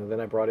goes. Then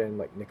I brought in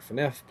like Nick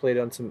Fineff played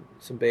on some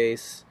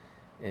bass,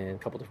 and a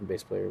couple different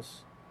bass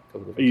players. A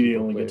couple Are different you the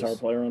keyboard only players. guitar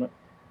player on it?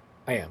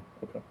 I am.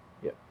 Okay.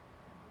 Yep.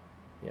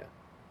 Yeah.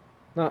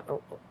 Not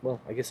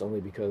well. I guess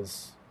only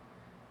because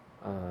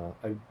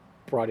I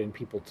brought in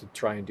people to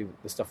try and do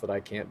the stuff that I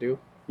can't do.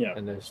 Yeah.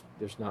 And there's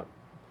not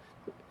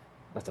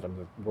that I'm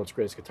the world's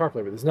greatest guitar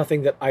player, but there's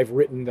nothing that I've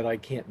written that I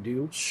can't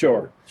do.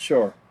 Sure.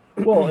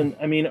 Well, and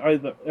I mean, are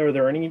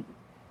there any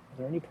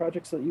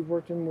projects that you've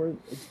worked in where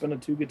it's been a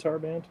 2-guitar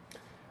band?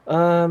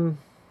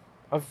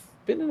 I've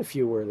been in a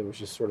few where there was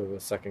just sort of a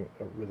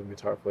rhythm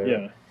guitar player.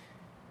 Yeah.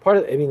 Part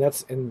of,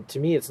 and to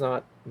me, it's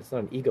not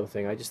an ego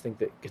thing. I just think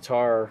that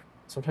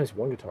sometimes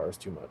one guitar is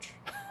too much.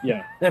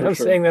 Yeah. And for I'm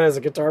sure. saying that as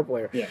a guitar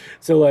player. Yeah.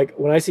 So like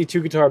when I see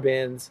 2-guitar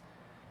bands,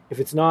 if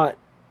it's not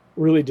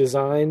really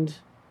designed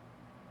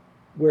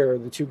where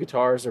the 2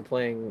 guitars are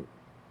playing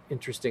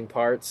interesting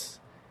parts,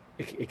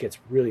 it gets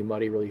really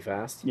muddy really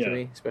fast Yeah. to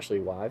me, especially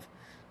live.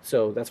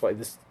 So that's why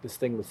this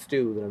thing with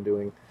Stu that I'm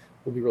doing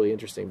will be really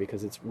interesting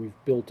because we've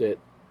built it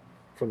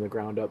from the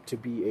ground up to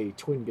be a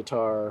twin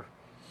guitar.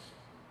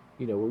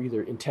 We're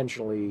either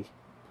intentionally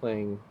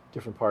playing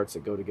different parts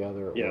that go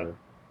together, Yeah. or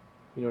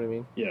you know what I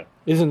mean? Yeah.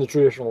 It isn't the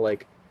traditional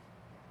like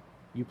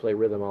you play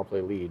rhythm, I'll play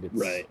lead. It's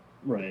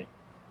Right.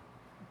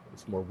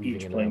 It's more weaving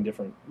Each in playing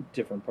and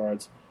different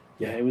parts.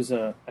 Yeah, Yeah. it was.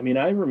 I mean,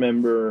 I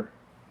remember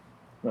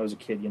when I was a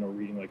kid,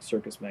 reading like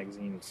Circus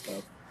magazine and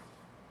stuff.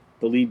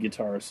 The lead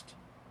guitarist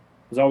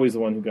was always the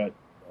one who got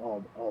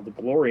all the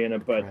glory in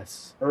it. But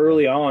press.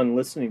 early on,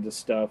 listening to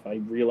stuff, I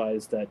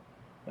realized that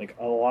like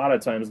a lot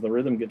of times the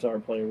rhythm guitar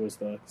player was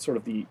the sort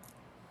of the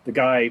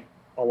guy.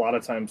 A lot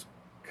of times,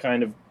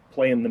 kind of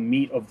playing the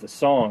meat of the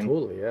song.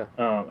 Totally, yeah.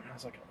 And I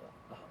was like,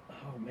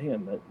 oh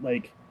man, that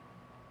like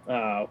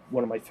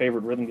one of my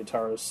favorite rhythm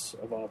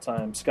guitarists of all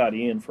time, Scott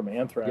Ian from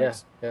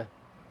Anthrax. Yeah.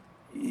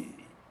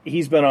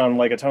 He's been on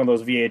like a ton of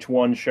those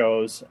VH1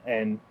 shows,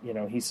 and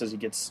he says he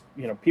gets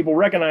people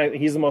recognize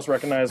he's the most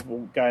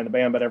recognizable guy in the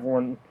band, but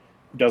everyone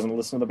who doesn't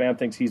listen to the band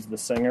thinks he's the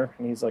singer,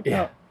 and he's like, Yeah.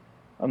 no,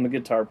 I'm the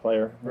guitar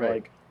player. They're Right.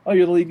 like, oh,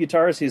 you're the lead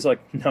guitarist? He's like,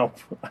 no,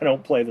 I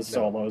don't play the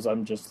solos.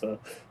 I'm just the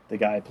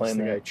guy Just playing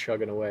the guy the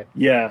chugging away,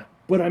 yeah.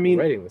 But I mean,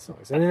 writing the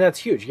songs. And then that's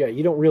huge. Yeah,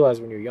 you don't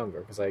realize when you're younger,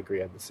 because I agree,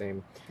 I had the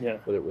same, yeah,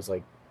 whether it was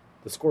like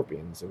the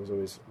Scorpions, it was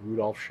always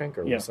Rudolf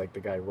Schenker Yeah. was like the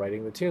guy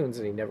writing the tunes,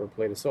 and he never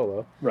played a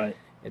solo, right,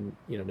 and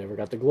never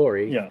got the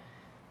glory. yeah,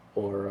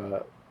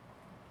 Or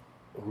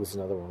who was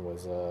another one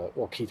was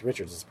Keith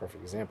Richards is a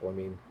perfect example. I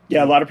mean,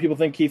 yeah. A lot of people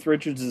think Keith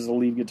Richards is the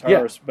lead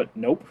guitarist, but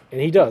nope.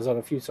 and he does on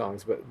a few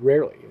songs, but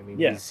rarely. I mean,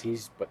 Yeah.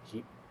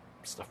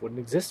 stuff wouldn't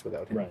exist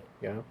without him. Right.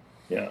 Yeah.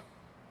 Yeah.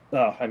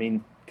 I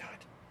mean, God,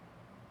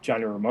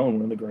 Johnny Ramone,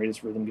 one of the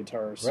greatest rhythm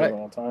guitarists Right. of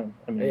all time.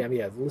 I mean,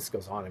 Yeah, the list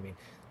goes on. I mean,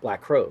 Black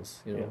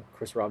Crowes, Yeah.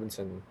 Chris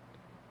Robinson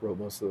wrote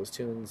most of those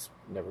tunes,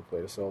 never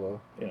played a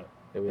solo. yeah.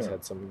 They always Yeah.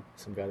 had some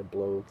guy to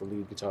blow the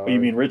lead guitar. Oh, you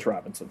mean Rich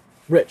Robinson?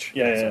 Rich?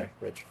 Yeah, yeah. Sorry,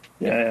 Rich.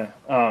 Yeah.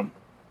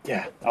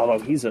 Yeah. Although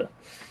he's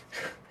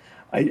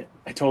I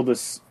told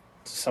this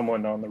to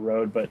someone on the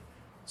road, but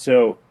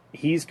so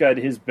he's got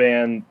his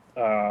band,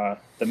 the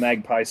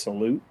Magpie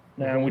Salute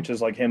now, Mhm. which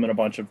is like him and a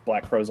bunch of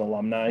Black Crowes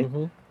alumni.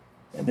 Mm-hmm.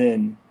 And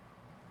then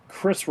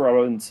Chris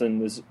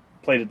Robinson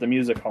played at the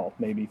Music Hall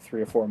maybe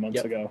 3 or 4 months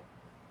Yep. ago.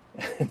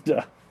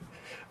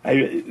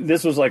 And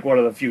this was like one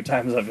of the few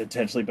times I've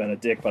intentionally been a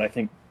dick, but I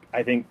think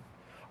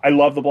I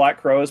love the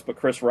Black Crowes, but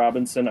Chris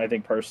Robinson, I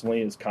think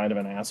personally, is kind of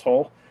an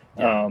asshole.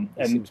 Yeah, And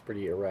it seems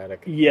pretty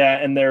erratic. yeah,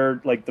 and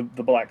they're like the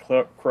Black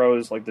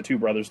Crowes, like the two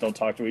brothers don't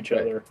talk to each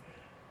Right. other.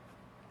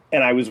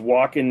 And I was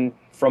walking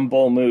from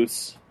Bull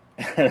Moose,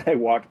 and I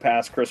walked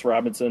past Chris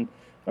Robinson,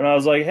 and I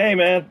was like, "Hey,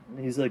 man!" And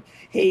he's like,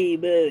 "Hey,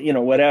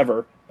 man,"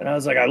 whatever. And I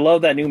was like, "I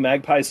love that new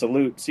Magpie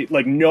Salute," see,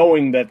 like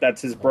knowing that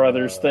that's his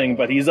brother's thing,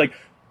 but he's like,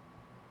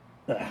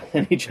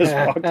 and he just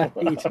walked on.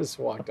 He just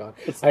walked on.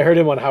 I heard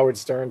him on Howard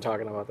Stern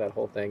talking about that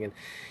whole thing, and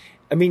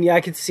I mean, yeah,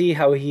 I could see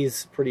how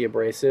he's pretty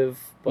abrasive,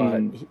 but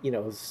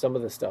some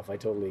of the stuff I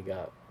totally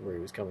got where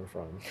he was coming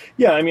from.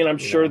 Yeah, I mean, I'm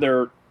sure know. there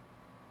are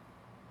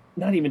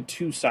not even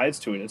two sides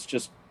to it. It's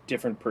just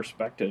different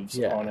perspectives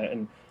Yeah. on it.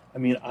 And I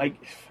mean,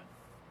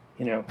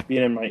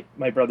 being in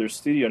my brother's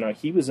studio now,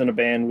 he was in a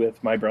band with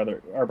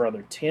our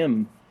brother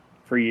Tim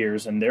for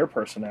years, and their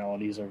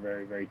personalities are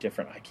very, very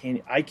different.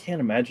 I can't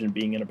imagine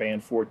being in a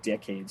band for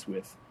decades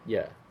with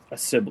Yeah, a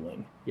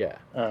sibling. yeah,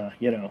 Yeah,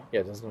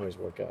 it doesn't always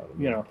work out.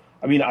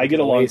 I mean, I get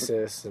along.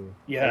 Oasis and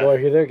Yeah, well,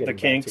 they're getting the back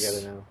Kinks.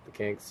 together now. The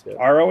Kinks. Yeah.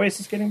 Are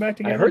Oasis getting back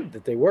together? I heard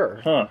that they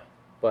were, Huh.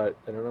 but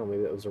I don't know.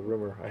 Maybe that was a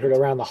rumor. I heard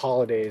around the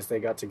holidays they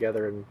got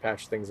together and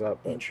patched things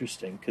up. But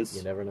Interesting, because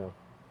you never know.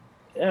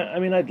 yeah, I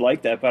mean, I'd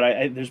like that, but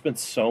there's been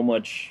so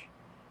much,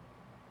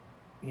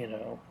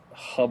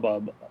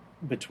 hubbub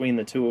between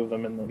the two of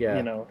them in the Yeah.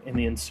 in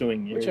the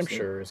ensuing years. Which I'm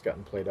sure has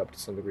gotten played up to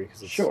some degree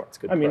because it's, Sure. it's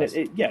good I mean, press.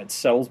 it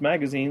sells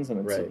magazines and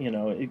it's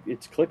Right.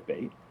 it's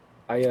clickbait.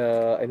 I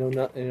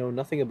know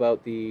nothing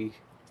about the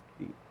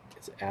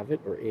is it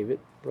Avett or Avett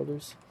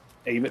brothers.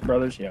 Avett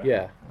Brothers, yeah.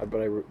 Yeah, but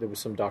there was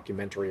some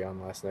documentary on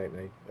last night,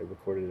 and I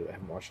recorded it. I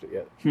haven't watched it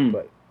yet,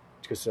 but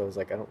because I was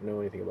like, I don't know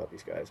anything about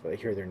these guys, but I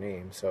hear their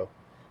name, so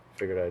I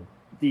figured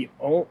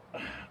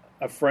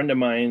A friend of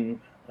mine,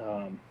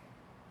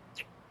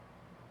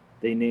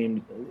 they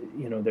named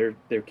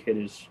their kid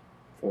is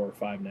 4 or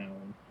 5 now,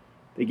 and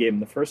they gave him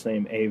the first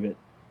name Avett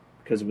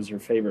because it was her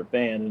favorite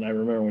band. And I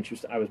remember when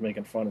I was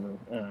making fun of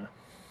her,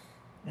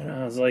 and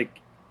I was like,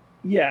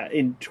 yeah,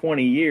 in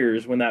 20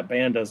 years when that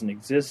band doesn't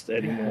exist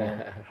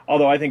anymore,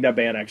 although I think that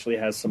band actually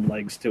has some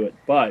legs to it,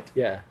 but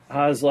yeah,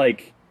 I was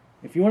like,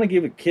 if you want to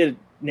give a kid,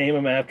 name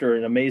him after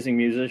an amazing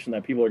musician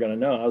that people are going to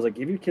know, I was like,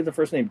 give your kid the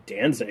first name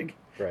Danzig.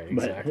 right,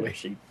 But exactly.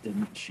 she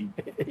didn't.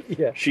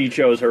 Yeah, She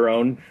chose her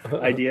own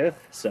idea.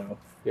 So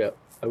yeah.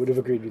 I would have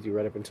agreed with you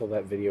right up until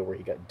that video where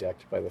he got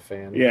decked by the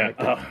fan.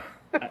 yeah,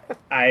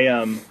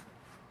 I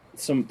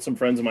some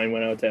friends of mine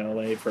went out to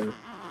LA for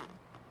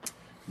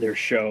their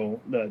show,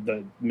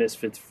 the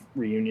Misfits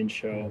reunion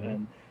show,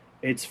 and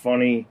it's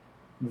funny,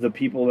 the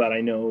people that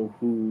I know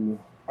who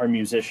are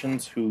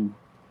musicians who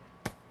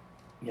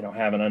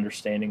have an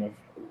understanding of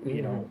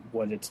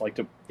what it's like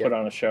to put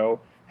on a show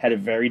had a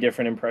very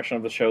different impression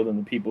of the show than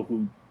the people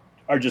who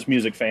are just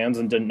music fans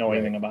and didn't know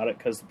anything about it,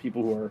 because the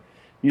people who are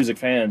music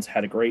fans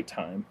had a great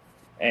time.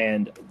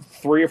 And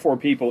 3 or 4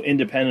 people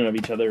independent of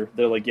each other,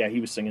 they're like, yeah, he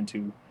was singing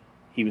to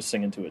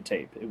a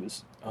tape. It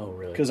was, Oh,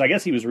 really? because I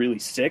guess he was really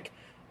sick,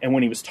 and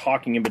when he was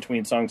talking in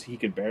between songs, he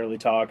could barely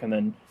talk, and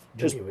then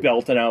just he would-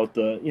 belting out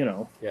the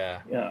Yeah.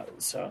 yeah.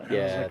 So and I was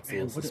Yeah, like, it's a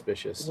man, little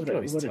suspicious. What You can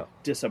always a tell.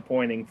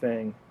 disappointing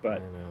thing. I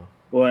But know.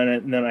 well,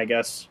 and then I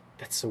guess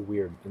That's so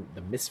weird. And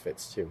the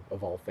Misfits too,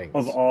 of all things.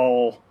 of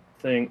all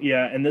things,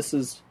 yeah. And this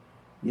is,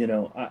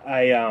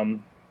 I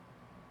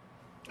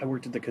I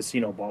worked at the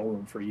casino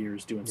ballroom for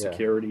years doing Yeah.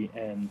 security,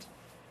 and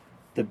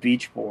the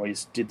Beach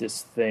Boys did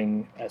this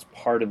thing as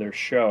part of their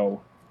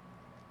show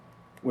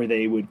where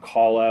they would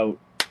call out,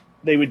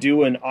 they would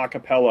do an a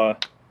cappella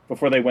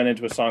before they went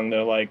into a song.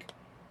 They're like,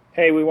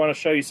 hey, we want to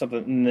show you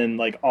something. And then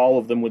like all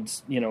of them would,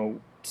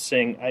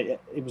 sing.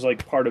 It was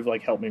like part of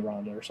like Help Me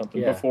Rhonda or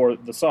something Yeah. before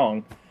the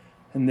song.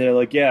 And they're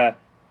like, yeah,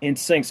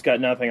 NSYNC's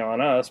got nothing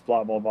on us,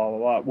 blah, blah, blah, blah,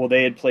 blah. Well,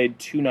 they had played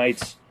 2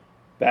 nights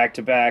back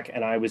to back,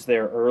 and I was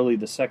there early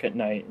the second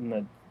night,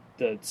 and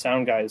the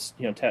sound guys,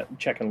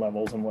 checking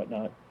levels and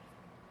whatnot.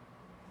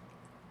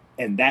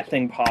 And that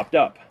thing popped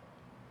up.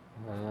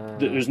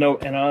 There's no,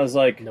 and I was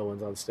like, no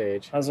one's on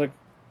stage. oh,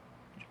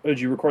 did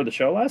you record the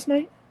show last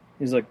night?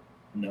 He's like,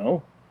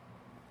 no.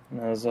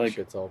 And I was like,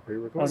 Shit's all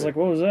pre-recorded. I was like,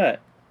 what was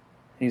that?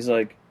 He's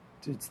like,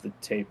 dude, it's the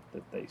tape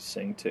that they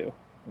sing to.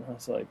 And I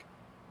was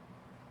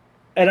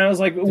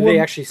like, do they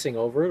actually sing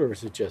over it, or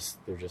is it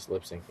just they're just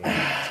lip syncing?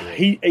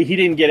 He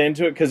didn't get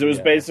into it because it was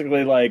Yeah.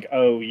 basically like,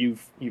 oh,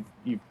 you've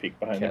peeked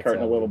behind the Cat's curtain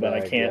a out of little the bit. I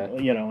bag, can't, I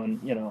Yeah,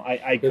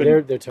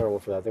 couldn't. they're terrible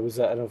for that. There was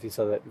I don't know if you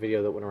saw that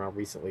video that went around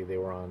recently. They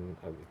were on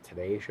the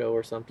Today Show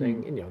or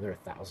something, and they're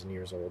 1,000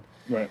 years old.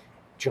 Right.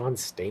 John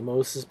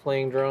Stamos is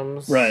playing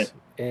drums, Right.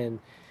 and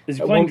Is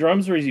he at playing one-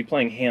 drums or is he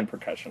playing hand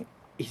percussion?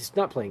 he's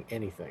not playing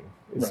anything.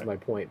 Is Right. my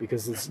point,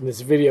 because in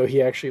this video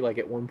he actually like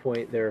at one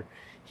point there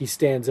he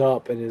stands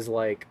up and is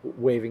like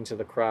waving to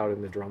the crowd,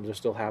 and the drums are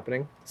still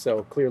happening.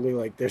 So clearly,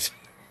 like there's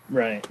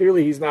Right.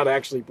 clearly he's not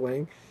actually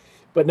playing.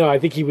 But no, I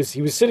think he was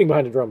sitting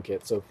behind a drum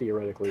kit. So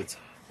theoretically,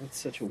 That's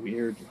such a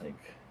weird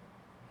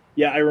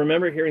Yeah, I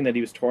remember hearing that he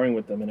was touring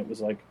with them, and it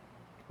was like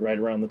right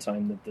around the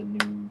time that the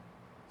new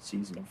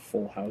season of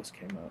Full House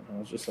came out. And I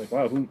was just like,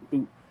 wow, who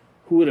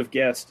would have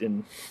guessed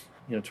in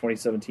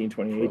 2017,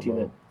 2018 Promo.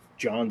 that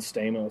John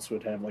Stamos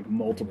would have like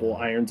multiple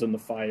irons in the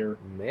fire?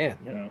 man,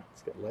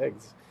 he's got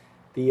legs.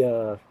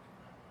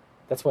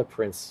 That's why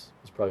Prince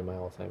is probably my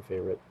all-time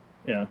favorite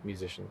Yeah.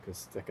 musician,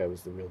 because that guy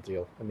was the real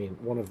deal. I mean,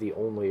 one of the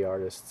only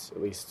artists,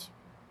 at least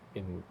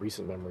in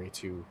recent memory,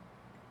 to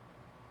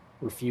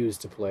refuse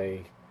to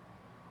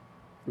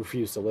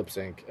lip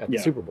sync at the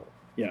Yeah. Super Bowl.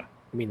 Yeah.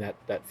 I mean,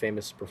 that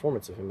famous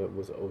performance of him, it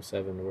was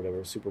 07 or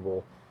whatever, Super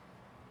Bowl,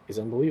 is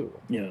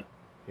unbelievable. Yeah.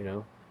 You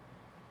know?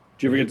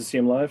 Did you ever get to see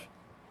him live?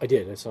 I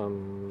did. I saw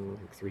him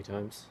like 3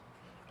 times.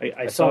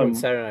 I saw him him. on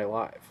Saturday Night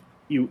Live.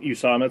 You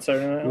saw him at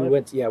Saturday Night We Live?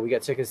 went. Yeah, we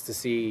got tickets to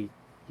see.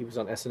 He was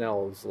on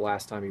SNL. It was the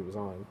last time he was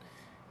on,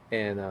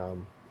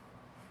 and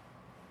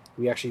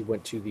we actually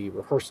went to the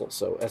rehearsal.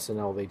 So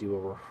SNL, they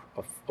do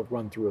a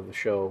run through of the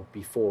show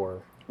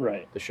before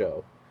Right. the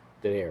show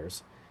that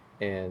airs,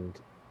 and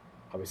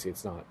obviously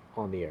it's not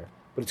on the air,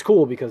 but it's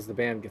cool because the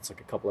band gets like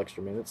a couple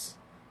extra minutes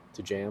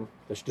to jam.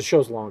 The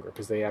show's longer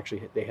because they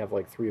have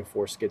like 3 or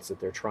 4 skits that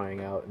they're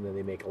trying out, and then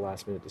they make a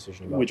last minute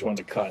decision about Which what one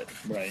to cut?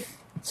 Right.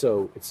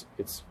 So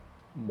it's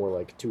more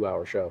like a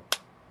 2-hour show,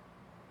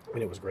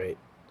 and it was great.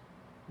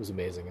 It was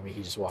amazing. I mean,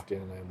 he just walked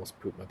in and I almost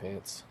pooped my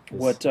pants. I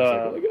was like,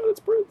 oh my god, it's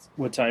Prince.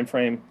 What time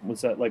frame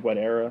was that? Like what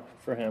era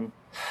for him?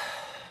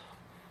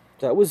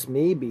 That was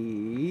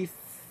maybe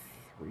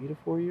 3 to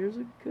 4 years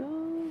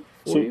ago.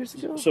 4 years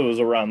ago. So it was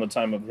around the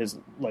time of his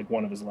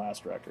one of his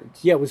last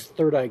records. Yeah, it was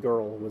Third Eye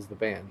Girl was the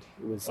band.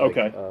 It was like,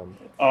 Okay.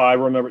 Oh, I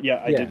remember.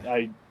 Yeah,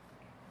 Yeah.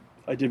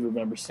 I did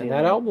remember seeing and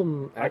that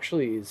album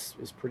actually is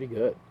pretty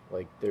good.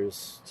 Like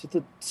there's, Is it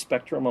the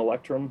Spectrum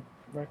Electrum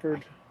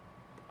record?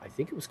 I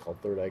think it was called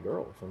Third Eye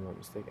Girl, if I'm not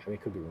mistaken. I mean,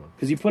 it could be wrong.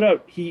 Because he put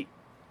out He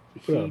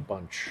put out a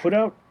bunch. put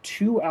out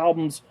 2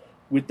 albums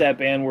with that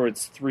band where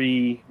it's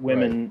 3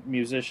 women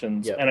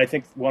musicians, Yep. and I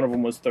think one of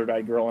them was Third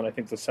Eye Girl, and I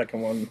think the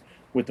second one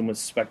with them was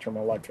Spectrum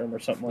Electrum or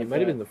something like It that. might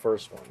have been the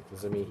first one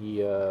because I mean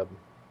he,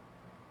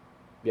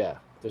 yeah.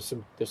 There's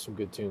some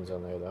good tunes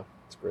on there though.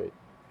 It's great.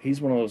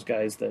 He's one of those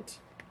guys that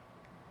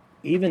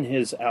even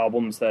his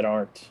albums that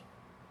aren't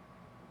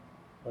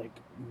like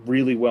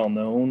really well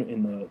known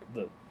in the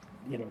the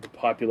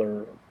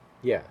popular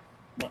Yeah,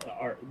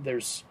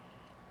 there's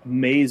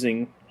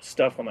amazing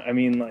stuff on it. I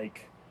mean,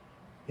 like,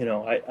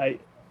 I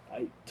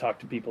talk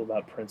to people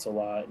about Prince a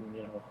lot,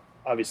 and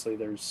obviously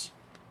there's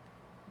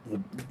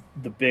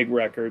the big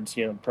records,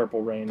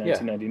 Purple Rain,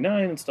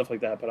 1999, and stuff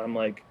like that. But I'm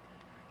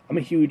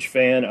a huge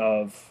fan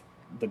of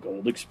the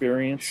Gold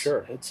Experience.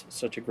 Sure. It's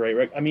such a great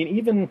record. I mean,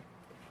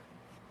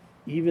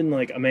 even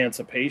like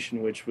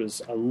Emancipation, which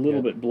was a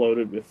little bit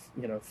bloated with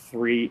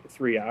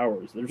 3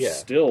 hours. There's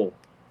still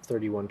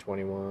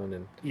 3121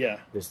 and yeah.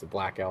 there's the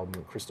Black Album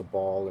and Crystal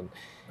Ball, and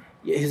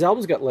his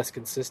albums got less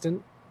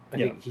consistent. I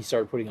think he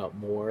started putting out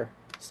more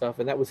stuff,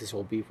 and that was his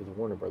whole beef with the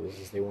Warner Brothers,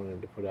 is they wanted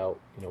him to put out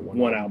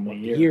one album a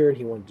year, and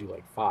he wanted to do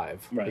like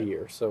 5 a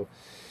year. So,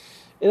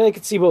 and I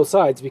could see both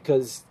sides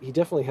because he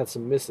definitely had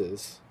some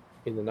misses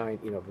in the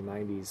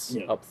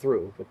 90s up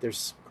through, but there's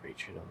some great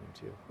shit on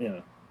there too.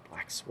 Yeah.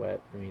 Black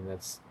Sweat. I mean,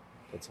 that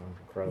sounds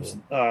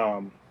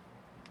incredible.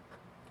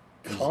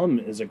 Come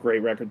is a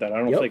great record that I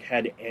don't think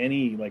had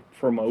any like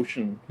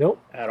promotion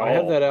Nope. at all. I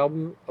have that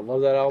album. I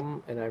love that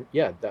album, and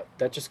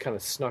that just kind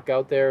of snuck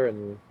out there,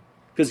 and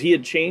because he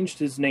had changed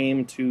his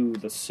name to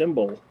the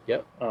Symbol,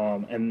 Yep.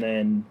 and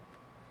then,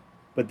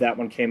 but that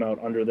one came out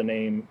under the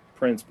name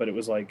Prince, but it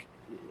was like,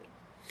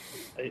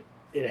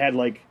 it had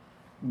like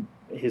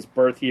his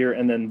birth year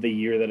and then the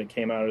year that it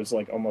came out. It was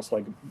like almost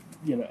like,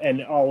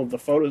 and all of the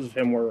photos of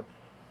him were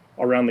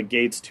around the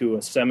gates to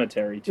a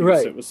cemetery too.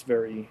 Right. So it was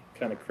very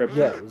kind of cryptic.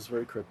 Yeah, it was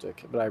very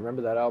cryptic. But I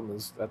remember that album.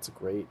 That's a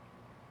great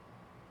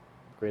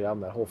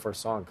album. That whole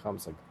first song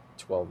comes like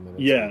 12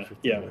 minutes. Yeah, 15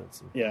 yeah,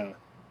 minutes. yeah,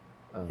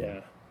 And, yeah.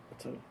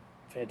 It's a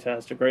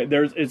fantastic. Right.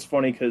 It's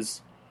funny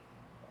because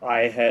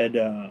I had,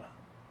 I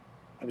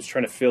was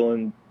trying to fill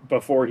in,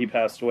 before he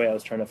passed away, I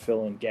was trying to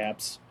fill in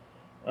gaps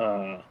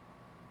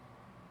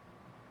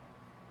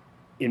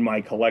in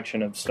my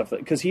collection of stuff,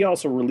 because he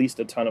also released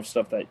a ton of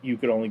stuff that you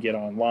could only get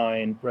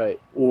online, Right.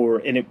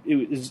 and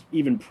it was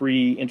even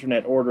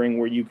pre-internet ordering,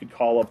 where you could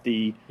call up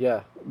the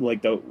Yeah.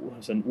 like the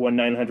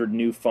 1-900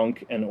 New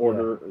Funk and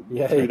order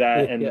Yeah. through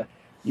that, and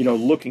Yeah.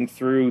 looking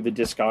through the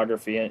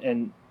discography,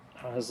 and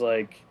I was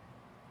like,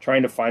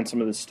 trying to find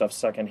some of this stuff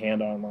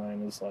secondhand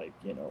online is like,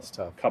 It's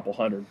tough. a couple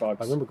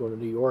 $100. I remember going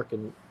to New York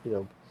and,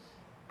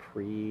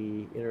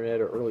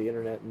 pre-internet or early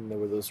internet, and there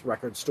were those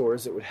record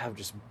stores that would have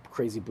just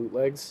crazy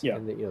bootlegs. Yeah.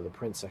 And the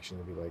Prince section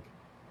would be like,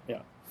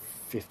 Yeah.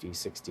 50,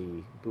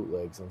 60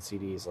 bootlegs on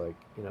CDs, like,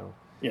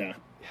 Yeah,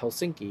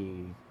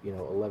 Helsinki,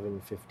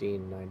 11,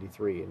 15,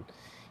 93. And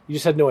you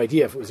just had no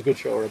idea if it was a good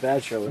show or a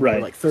bad show. And they Right.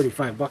 were like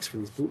 $35 for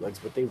these bootlegs,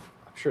 but I'm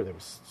sure there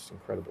was just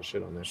incredible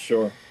shit on there.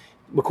 sure.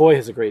 McCoy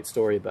has a great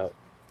story about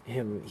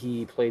him.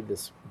 He played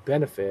this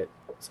benefit.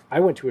 I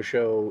went to a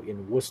show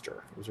in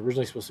Worcester. It was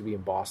originally supposed to be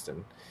in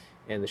Boston,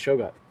 and the show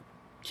got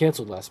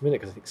canceled last minute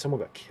because I think someone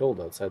got killed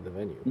outside the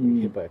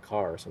venue, hit by a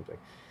car or something.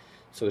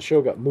 So the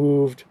show got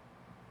moved,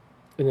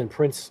 and then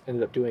Prince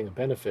ended up doing a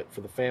benefit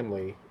for the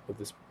family of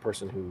this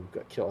person who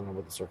got killed. I don't know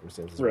what the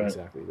circumstances were Right.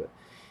 exactly, but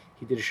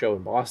he did a show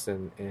in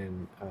Boston,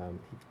 and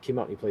he came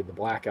out and he played the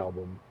Black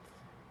Album,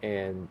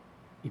 and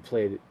he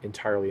played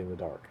entirely in the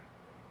dark.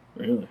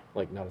 Really?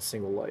 Like not a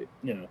single light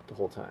Yeah. the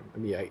whole time. I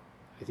mean, I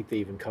think they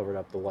even covered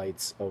up the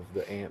lights of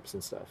the amps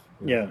and stuff.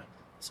 Yeah.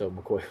 So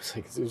McCoy was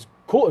like, it was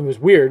cool. It was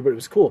weird, but it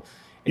was cool.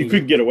 And You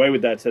could get away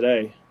with that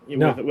today,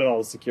 No. with all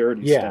the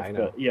security yeah, stuff. I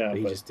know. But yeah, But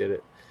he but just did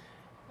it.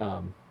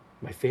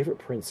 My favorite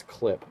Prince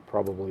clip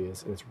probably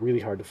is, and it's really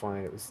hard to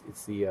find.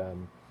 It's the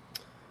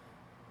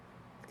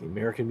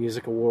American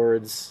Music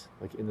Awards,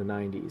 like in the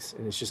 '90s,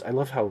 and it's just, I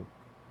love how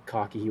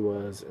cocky he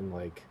was, and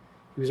like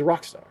he was a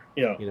rock star.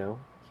 yeah,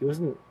 He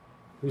wasn't.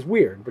 He was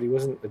weird, but he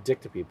wasn't a dick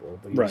to people.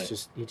 But he Right.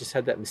 was he just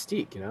had that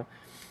mystique,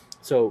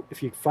 So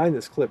if you find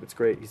this clip, it's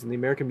great. He's in the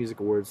American Music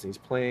Awards, and he's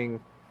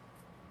playing.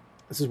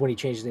 This is when he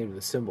changed his name to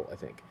the Symbol, I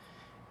think.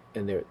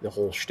 And the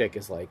whole shtick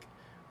is like,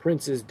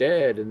 Prince is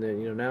dead, and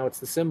then now it's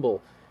the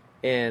Symbol,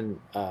 and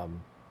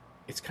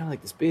it's kind of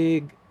like this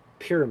big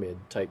pyramid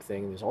type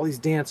thing. And there's all these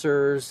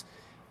dancers,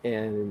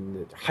 and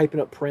they're hyping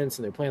up Prince,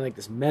 and they're playing like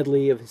this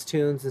medley of his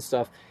tunes and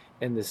stuff.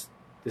 And this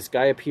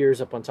guy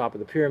appears up on top of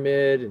the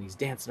pyramid, and he's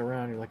dancing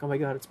around. And you're like, oh my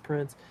God, it's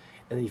Prince.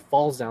 And then he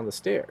falls down the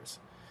stairs.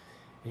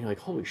 And you're like,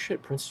 holy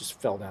shit, Prince just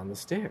fell down the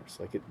stairs.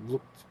 Like, it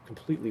looked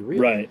completely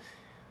real. right.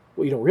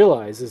 What you don't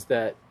realize is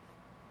that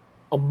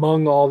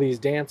among all these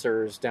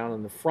dancers down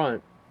in the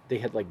front, they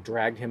had like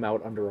dragged him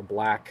out under a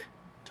black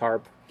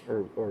tarp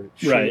or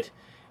sheet. Right.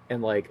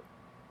 And like,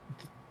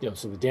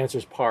 so the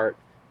dancers part,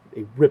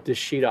 they ripped this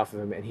sheet off of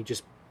him, and he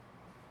just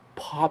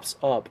pops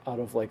up out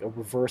of like a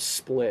reverse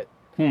split.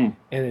 And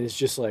it's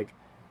just like,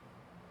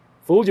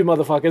 fooled you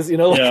motherfuckers,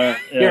 like, Yeah,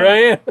 here I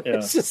am. yeah.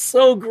 It's just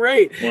so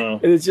great. Wow.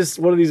 And it's just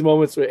one of these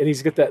moments where, and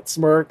he's got that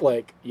smirk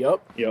like, yep,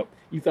 Yep.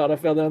 you thought I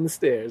fell down the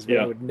stairs, but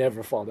Yeah. I would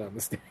never fall down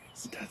the stairs.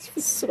 That's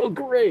It's so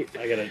great.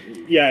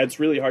 Yeah, it's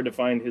really hard to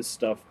find his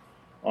stuff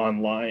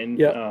online.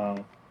 Yeah.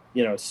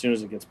 As soon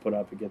as it gets put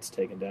up, it gets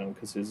taken down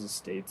because his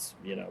estate's,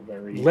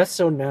 very Less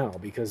so now,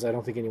 because I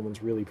don't think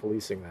anyone's really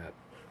policing that.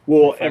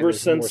 well. I find Ever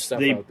there's more since stuff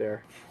they out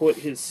there. put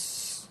his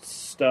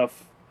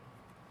stuff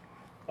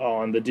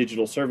on the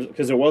digital service,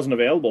 because it wasn't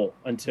available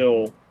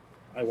until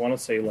I want to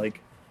say like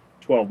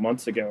 12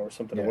 months ago or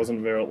something. Yeah. It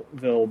wasn't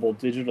available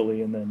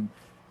digitally, and then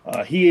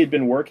he had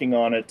been working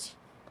on it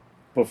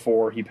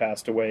before he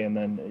passed away, and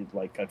then it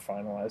like got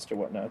finalized or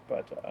whatnot.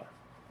 But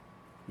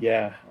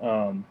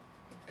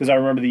because I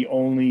remember the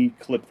only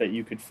clip that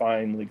you could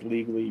find like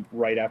legally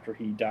right after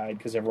he died,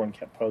 because everyone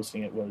kept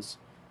posting it, was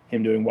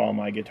him doing "While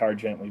My Guitar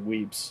Gently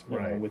Weeps"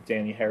 Right. with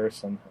Danny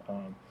Harrison,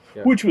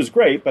 Yeah. which was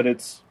great, but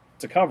it's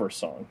a cover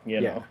song,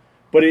 Yeah.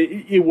 But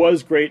it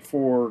was great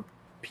for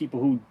people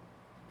who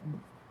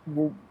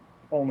were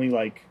only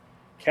like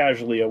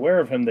casually aware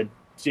of him, that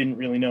didn't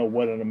really know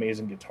what an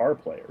amazing guitar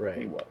player Right.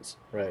 he was.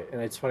 Right.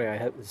 And it's funny, I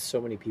had so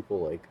many people,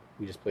 like,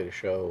 we just played a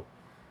show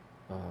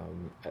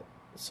at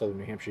Southern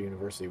New Hampshire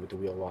University with the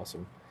Wheel of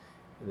Awesome,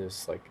 and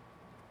this like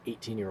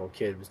 18-year-old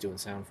kid was doing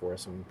sound for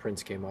us, and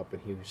Prince came up,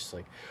 and he was just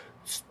like,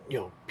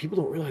 people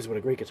don't realize what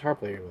a great guitar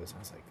player he was. I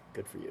was like,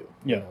 good for you.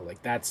 Yeah.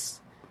 Like, that's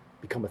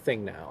become a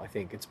thing now. I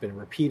think it's been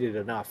repeated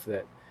enough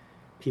that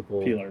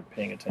people are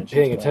paying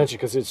attention.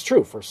 Because it's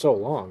true for so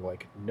long.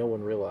 Like no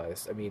one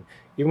realized. I mean,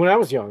 even when I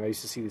was young, I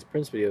used to see these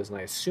Prince videos, and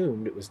I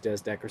assumed it was Des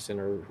Dickerson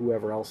or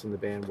whoever else in the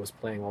band was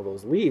playing all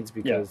those leads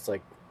because it's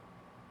like,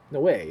 no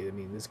way. I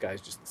mean, this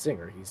guy's just the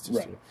singer. He's just.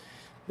 Right.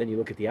 Then you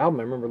look at the album.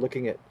 I remember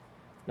looking at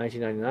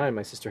 1999.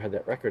 My sister had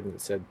that record, and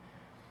it said,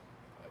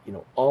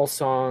 all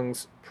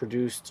songs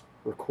produced,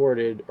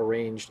 recorded,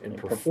 arranged, and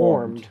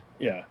performed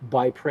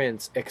by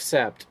Prince,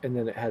 except, and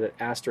then it had an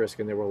asterisk,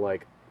 and they were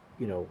like,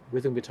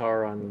 rhythm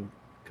guitar on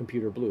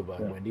Computer Blue by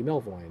Wendy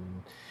Melvoin.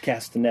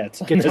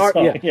 Castanets.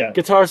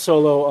 Guitar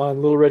solo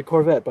on Little Red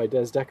Corvette by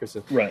Des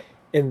Dickerson. Right.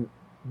 And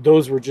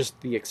those were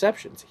just the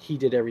exceptions. He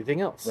did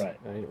everything else. Right.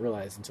 I didn't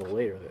realize until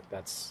later that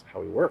that's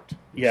how he worked.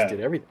 He just did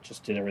everything.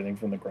 Just did everything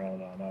from the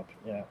ground on up.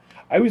 Yeah.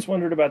 I always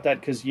wondered about that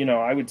because,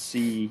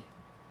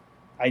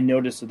 I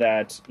noticed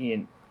that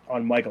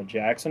on Michael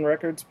Jackson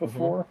records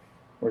before,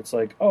 where it's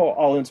like,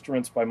 all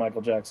instruments by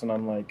Michael Jackson.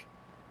 I'm like,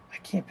 I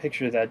can't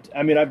picture that.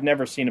 I mean, I've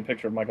never seen a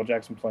picture of Michael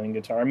Jackson playing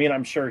guitar. I mean,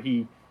 I'm sure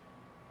he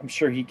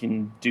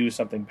can do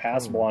something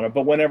passable on it.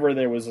 But whenever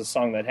there was a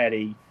song that had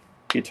a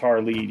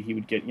guitar lead, he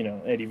would get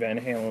Eddie Van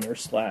Halen or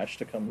Slash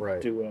to come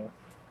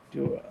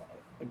do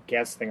a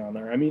guest thing on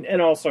there. I mean,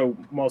 and also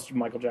most of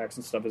Michael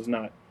Jackson's stuff is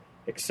not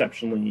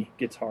exceptionally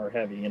guitar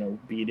heavy.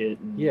 Beat It.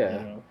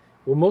 And,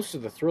 Well, most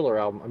of the Thriller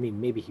album. I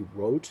mean, maybe he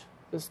wrote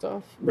the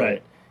stuff,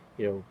 right?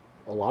 But,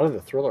 a lot of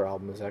the Thriller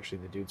album is actually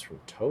the dudes from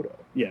Toto.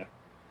 Yeah.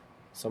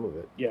 Some of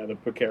it. Yeah, the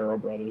Porcaro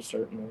brothers,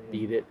 certainly.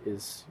 Beat It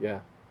is,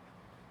 Yeah.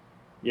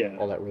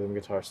 All that rhythm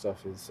guitar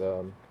stuff is,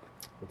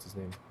 what's his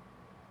name?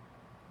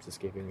 It's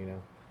escaping me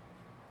now.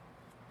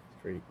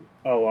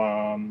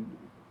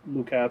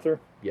 Lukather?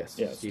 Yes,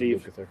 yeah,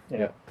 Steve Lukather.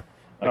 Yeah.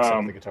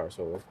 Except the guitar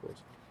solo, of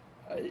course.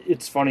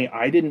 It's funny,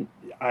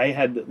 I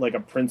had like a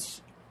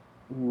Prince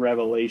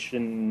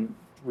realization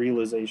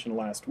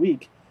last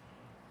week.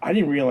 I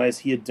didn't realize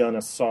he had done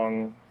a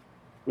song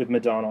with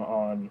Madonna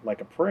on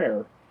Like a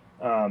Prayer,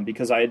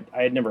 because I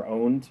had never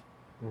owned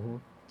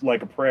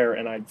Like a Prayer,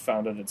 and I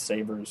found it at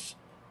Savers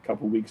a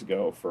couple weeks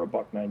ago for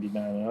 $1.99,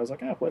 and I was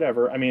like,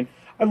 whatever. I mean,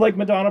 I like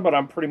Madonna, but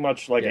I'm pretty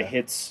much like a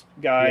hits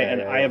guy,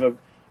 and I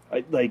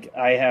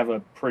have a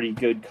pretty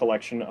good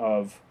collection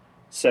of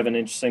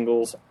 7-inch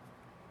singles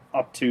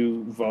up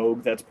to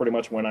Vogue. That's pretty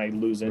much when I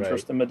lose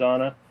interest in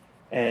Madonna.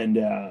 And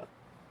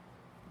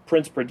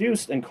Prince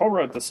produced and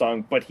co-wrote the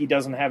song, but he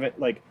doesn't have it,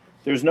 like,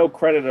 there's no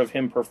credit of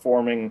him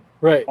performing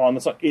on the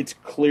song. It's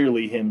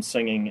clearly him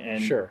singing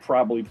and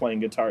probably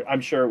playing guitar.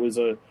 I'm sure it was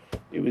a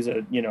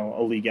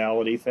a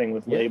legality thing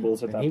with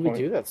labels at that point. He would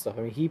do that stuff.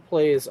 I mean, he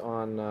plays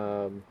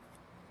on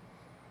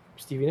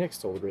Stevie Nicks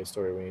told a great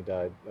story when he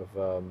died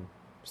of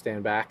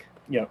Stand Back.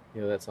 Yeah.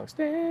 That song,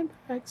 Stand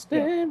Back,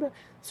 Stand Back.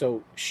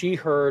 So she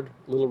heard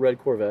Little Red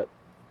Corvette,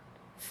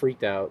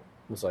 freaked out,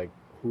 was like,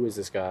 who is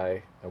this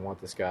guy? I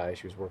want this guy.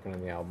 She was working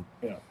on the album.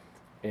 Yeah.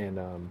 And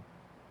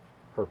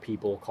her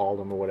people called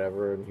him or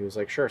whatever, and he was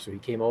like, sure. So he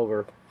came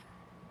over,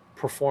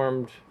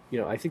 performed,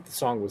 I think the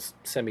song was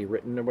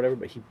semi-written or whatever,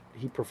 but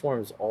he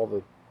performs all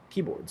the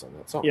keyboards on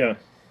that song. Yeah.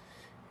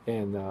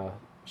 And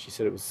she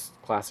said it was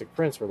classic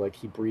Prince, where like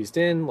he breezed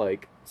in,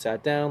 like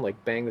sat down,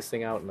 like banged this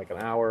thing out in like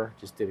an hour,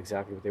 just did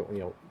exactly what they,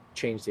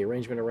 changed the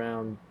arrangement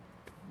around,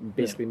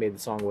 basically made the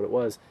song what it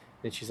was.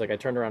 And she's like, I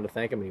turned around to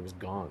thank him, and he was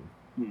gone.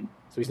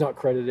 So he's not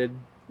credited.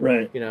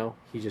 Right.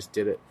 He just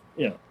did it.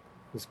 Yeah. It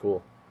was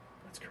cool.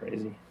 That's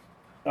crazy.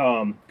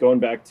 Going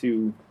back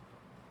to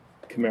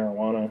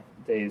Camarijuana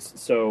days.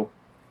 So,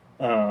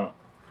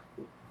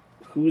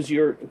 who's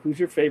your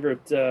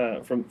favorite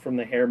from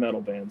the hair metal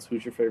bands?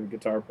 Who's your favorite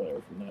guitar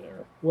player from that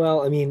era?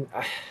 Well, I mean,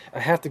 I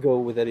have to go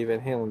with Eddie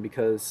Van Halen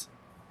because,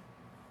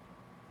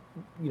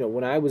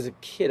 when I was a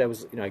kid,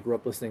 I grew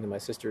up listening to my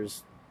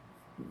sister's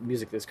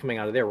music that's coming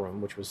out of their room,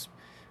 which was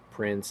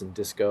Prince and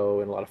disco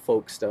and a lot of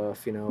folk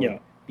stuff,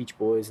 Beach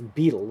Boys and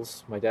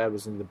Beatles. My dad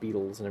was into the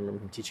Beatles, and I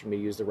remember him teaching me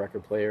to use the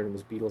record player and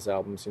his Beatles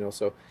albums,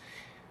 so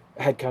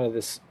I had kind of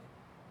this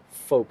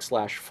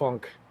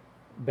folk/funk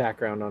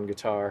background on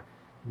guitar.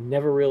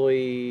 Never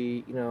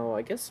really,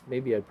 I guess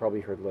maybe I'd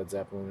probably heard Led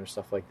Zeppelin or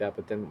stuff like that,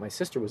 but then my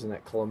sister was in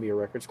that Columbia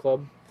Records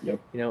Club, and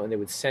they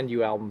would send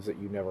you albums that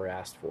you never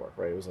asked for,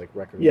 right? It was like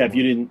record. Yeah, if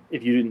you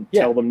didn't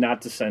tell them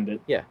not to send it.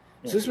 Yeah.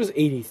 So this was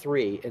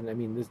 83, and I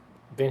mean,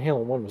 Van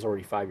Halen 1 was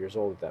already 5 years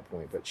old at that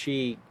point, but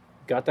she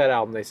got that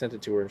album, they sent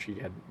it to her, and she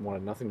had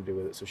wanted nothing to do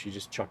with it, so she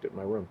just chucked it in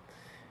my room.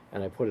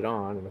 And I put it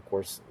on, and of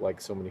course, like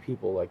so many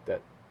people, like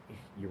that,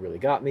 You Really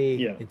Got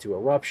Me, Into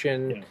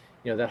Eruption,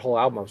 that whole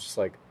album, I was just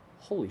like,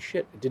 holy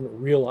shit, I didn't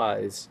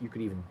realize you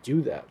could even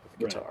do that with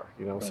guitar,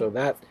 so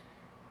that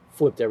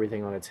flipped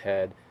everything on its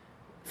head.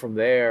 From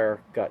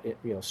there, got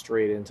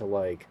straight into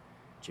like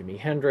Jimi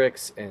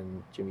Hendrix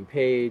and Jimmy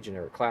Page and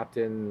Eric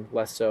Clapton,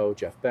 less so,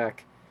 Jeff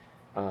Beck.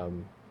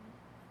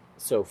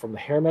 So from the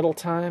hair metal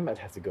time, I'd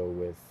have to go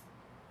with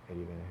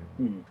Eddie Van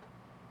Halen.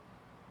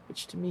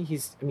 Which to me,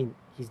 he's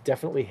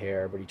definitely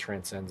hair, but he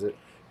transcends it.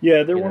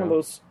 Yeah, they're one of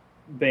those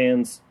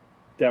bands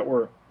that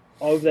were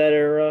of that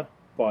era,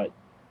 but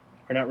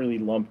are not really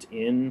lumped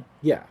in.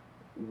 Yeah.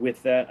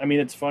 with that. I mean,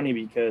 it's funny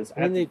because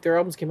I mean, their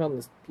albums came out in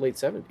the late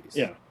 70s.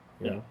 yeah,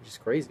 you know, which is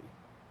crazy.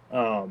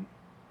 And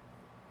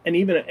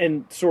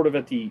sort of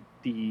at the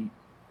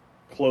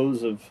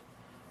close of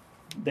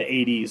the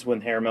 80s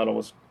when hair metal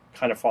was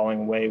kind of falling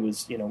away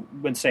was, you know,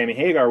 when Sammy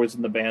Hagar was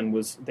in the band,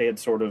 they had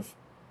sort of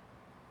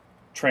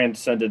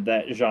transcended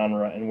that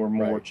genre and were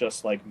more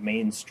just like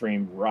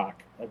mainstream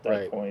rock at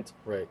that point.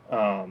 Right.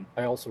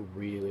 I also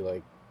really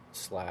like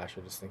Slash.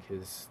 I just think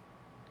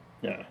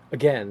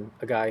again,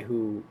 a guy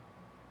who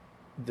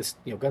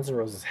Guns N'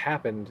 Roses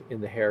happened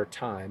in the hair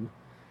time,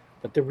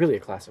 but they're really a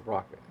classic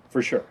rock band.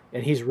 For sure.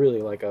 And he's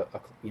really like a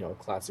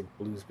classic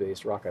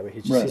blues-based rock guy. But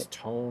his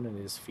tone and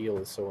his feel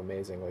is so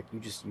amazing. Like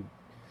you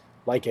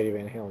like Eddie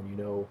Van Halen, you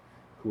know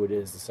who it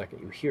is the second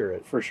you hear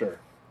it. For sure.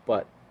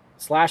 But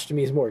Slash to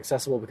me is more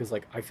accessible because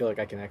like I feel like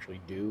I can actually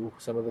do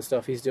some of the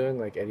stuff he's doing.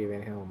 Like Eddie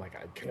Van Halen, I'm like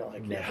I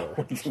could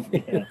never.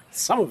 Yeah.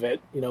 Some of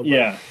it, But,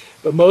 yeah.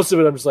 But most of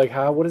it, I'm just like,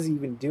 what is he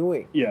even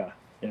doing? Yeah.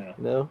 Yeah.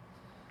 No.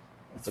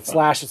 But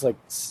Slash is like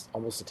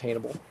almost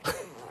attainable.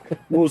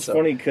 Well, it's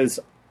funny because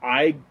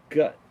I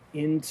got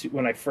into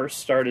when I first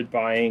started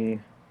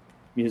buying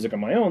music on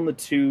my own.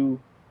 Because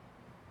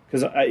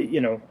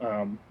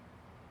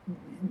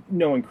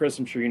knowing Chris,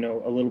 I'm sure you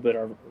know a little bit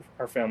of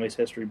our family's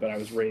history, but I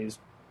was raised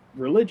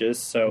religious,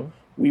 so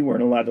we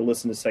weren't allowed to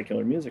listen to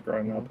secular music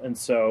growing up, and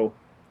so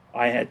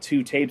I had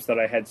 2 tapes that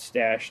I had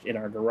stashed in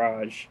our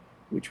garage,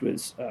 which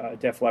was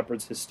Def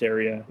Leppard's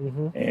Hysteria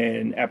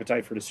and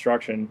Appetite for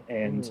Destruction,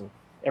 and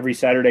every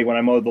Saturday when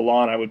I mowed the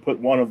lawn, I would put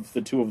one of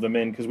the 2 of them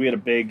in because we had a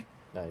big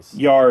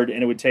yard,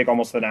 and it would take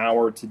almost an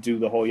hour to do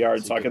the whole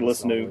yard, so I could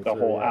listen to the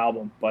whole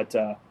album. But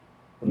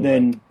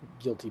then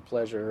guilty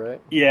pleasure,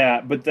 right?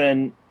 Yeah, but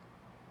then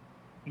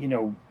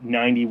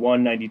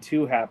 91,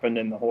 92 happened,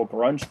 and the whole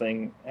grunge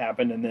thing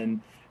happened, and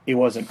then it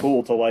wasn't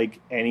cool to like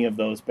any of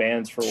those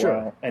bands for a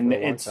while. And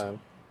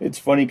it's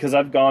funny because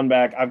I've gone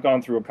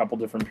through a couple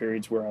different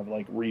periods where I've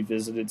like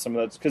revisited some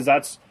of that, because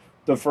that's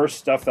the first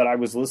stuff that I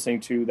was listening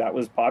to that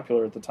was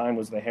popular at the time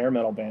was the hair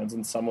metal bands,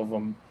 and some of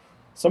them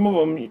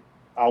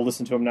I'll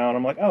listen to them now and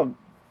I'm like, oh,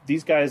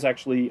 these guys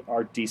actually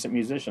are decent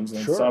musicians,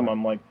 and some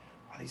I'm like,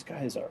 oh, these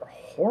guys are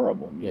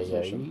horrible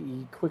musicians. Yeah.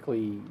 You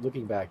quickly,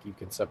 looking back, you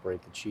can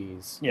separate the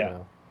cheese. Yeah.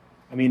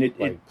 I mean,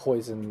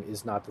 Poison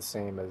is not the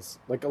same as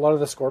like a lot of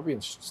the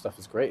Scorpions stuff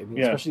is great. I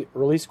mean, especially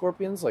early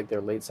Scorpions, like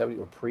their late 70s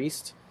or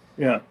Priest.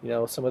 Yeah.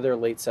 Some of their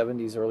late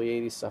 70s, early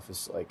 80s stuff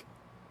is like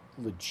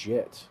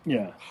legit.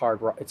 Yeah.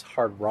 Hard rock. It's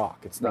hard rock.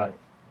 It's not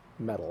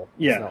metal.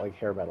 Yeah. It's not like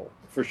hair metal.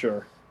 For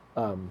sure.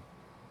 I've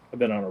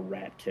been on a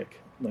Rat kick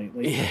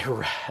lately. Yeah,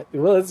 Rat.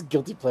 Well, it's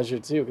guilty pleasure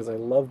too because I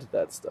loved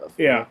that stuff.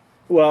 Yeah.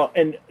 Well,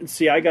 and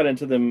see, I got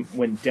into them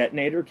when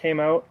Detonator came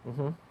out,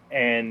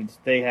 and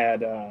they had.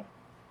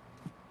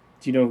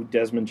 Do you know who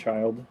Desmond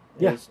Child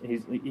is? Yeah.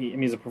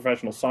 He's a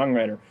professional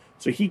songwriter,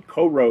 so he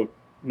co-wrote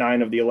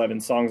 9 of the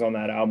 11 songs on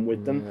that album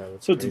with them. Yeah,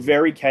 so it's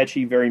very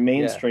catchy, very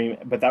mainstream.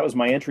 But that was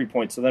my entry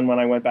point. So then when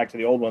I went back to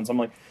the old ones, I'm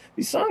like,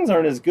 these songs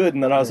aren't as good.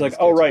 And then I was like,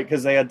 oh right,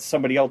 because they had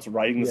somebody else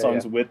writing the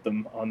songs with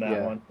them on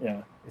that one.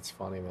 Yeah. It's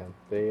funny, man.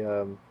 They,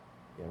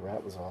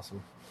 Rat was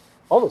awesome.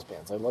 All those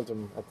bands, I loved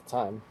them at the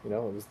time. It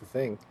was the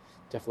thing.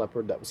 Def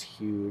Leppard, that was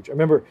huge. I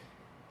remember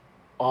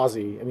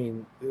Ozzy. I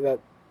mean,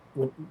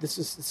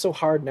 it's so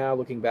hard now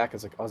looking back.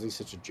 It's like Ozzy's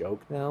such a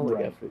joke now.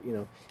 Like after,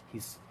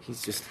 he's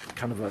just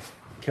kind of a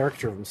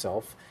character of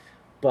himself,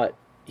 but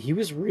he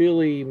was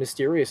really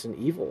mysterious and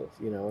evil.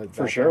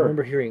 For sure. I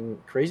remember hearing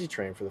Crazy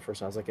Train for the first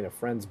time. I was like in a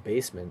friend's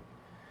basement.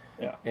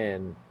 Yeah,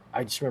 and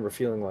I just remember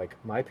feeling like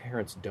my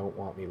parents don't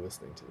want me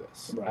listening to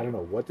this. Right. I don't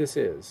know what this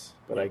is,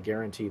 but I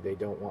guarantee they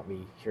don't want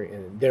me hearing it.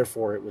 And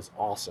therefore, it was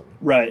awesome.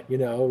 Right. It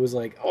was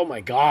like, oh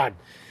my God,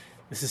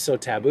 this is so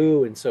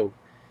taboo and so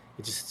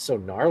it's just so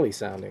gnarly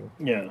sounding.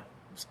 Yeah. It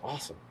was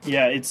awesome.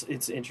 Yeah, it's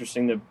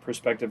interesting, the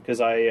perspective, because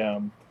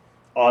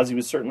Ozzy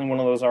was certainly one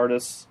of those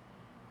artists.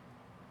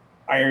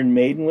 Iron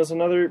Maiden was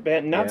another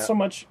band, not so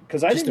much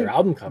because I didn't their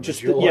album covers.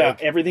 Just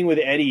everything with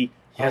Eddie.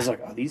 I was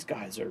like, oh, these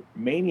guys are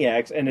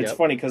maniacs, and it's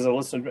funny because I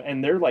listened,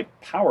 and they're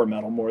like power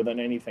metal more than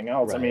anything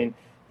else. Right. I mean,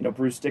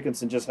 Bruce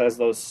Dickinson just has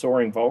those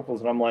soaring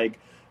vocals, and I'm like,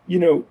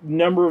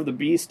 Number of the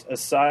Beast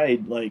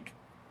aside, like,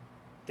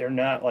 they're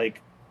not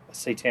like a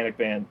satanic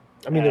band.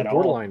 I mean, they're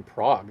borderline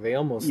prog. They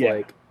almost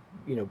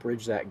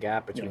bridge that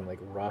gap between like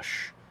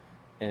Rush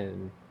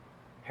and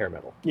hair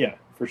metal. Yeah,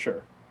 for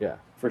sure. Yeah,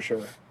 for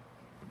sure.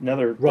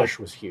 Another Rush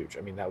was huge.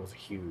 I mean, that was a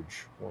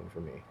huge one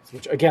for me.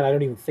 Which again, I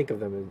don't even think of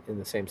them in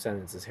the same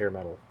sentence as hair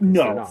metal.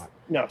 No,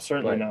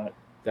 certainly not.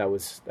 That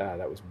was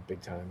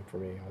big time for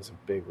me. I was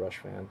a big Rush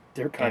fan.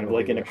 They're kind of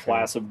like in a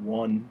class of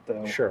one,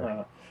 though.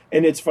 Sure.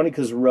 And it's funny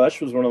because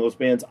Rush was one of those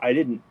bands I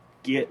didn't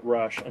get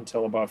Rush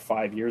until about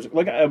 5 years ago.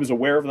 Like, I was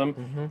aware of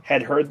them,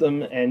 had heard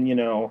them,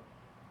 and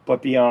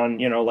but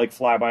beyond like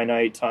Fly By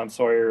Night, Tom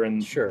Sawyer,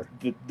 and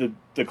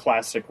the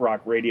classic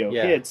rock radio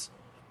hits.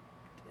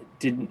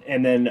 Didn't,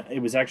 and then it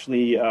was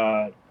actually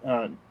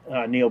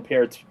Neil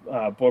Peart's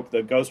book,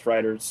 The Ghost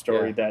Rider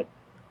story, that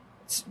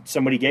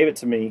somebody gave it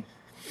to me,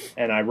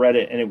 and I read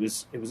it, and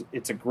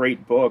it's a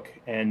great book,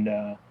 and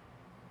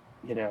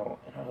and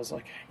I was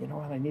like, you know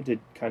what, I need to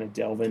kind of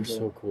delve They're into.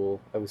 so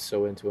cool. I was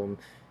so into them,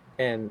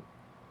 and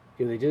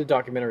they did a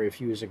documentary a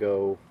few years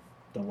ago.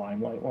 The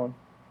Limelight one.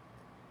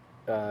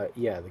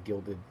 Yeah, the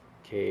Gilded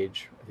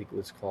Cage, I think it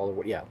was called, or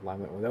what? Yeah,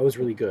 Limelight one. That was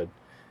really good.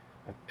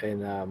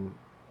 And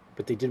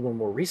but they did one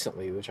more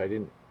recently, which I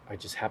didn't. I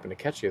just happened to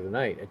catch the other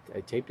night.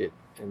 I taped it,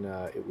 and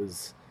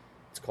it's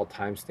called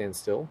Time Stand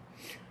Still,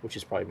 which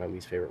is probably my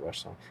least favorite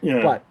Rush song.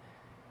 Yeah. But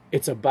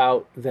it's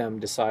about them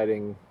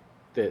deciding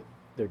that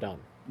they're done.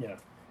 Yeah.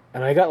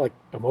 And I got like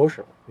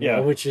emotional, Yeah.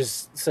 which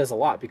says a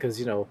lot because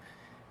I'm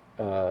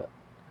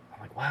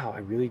like, wow, I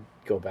really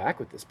go back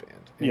with this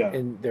band, and, Yeah.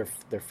 and their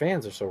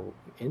fans are so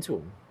into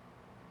them.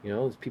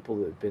 There's people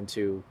that have been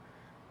to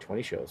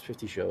 20 shows,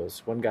 50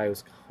 shows. One guy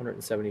was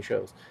 170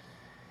 shows,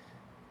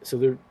 so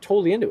they're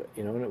totally into it.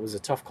 And it was a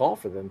tough call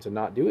for them to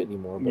not do it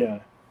anymore. But Yeah.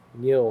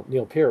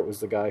 Neil Peart was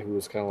the guy who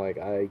was kind of like,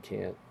 I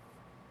can't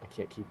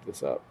keep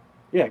this up.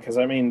 Yeah, because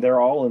I mean, they're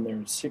all in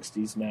their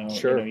 60s now.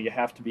 Sure. You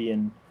have to be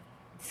in,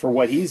 for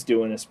what he's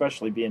doing,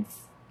 especially be in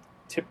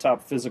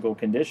tip-top physical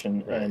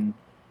condition, Right. and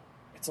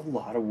it's a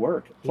lot of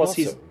work. He Plus,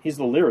 also- he's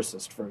the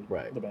lyricist for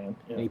Right. the band.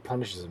 Yeah. And he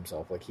punishes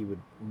himself. Like he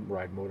would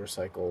ride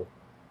motorcycle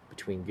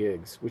between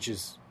gigs, which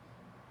is,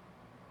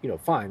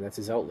 fine. That's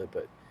his outlet.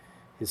 But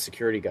his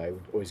security guy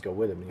would always go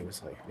with him, and he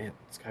was like, "Man,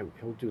 this guy,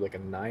 he'll do like a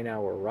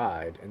 9-hour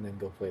ride and then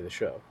go play the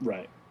show.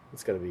 Right.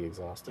 It's got to be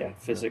exhausting." Yeah,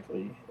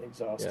 physically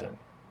exhausting.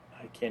 Yeah.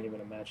 I can't even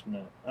imagine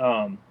that.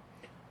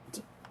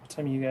 What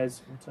time are you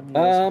guys? I don't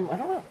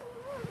know.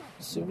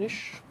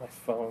 Soonish. My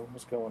phone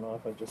was going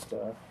off. I just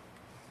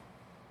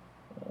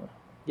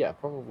Yeah,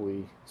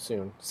 probably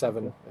soon.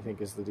 7, I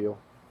think, is the deal.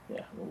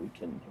 yeah. Well, we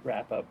can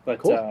wrap up. But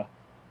Cool.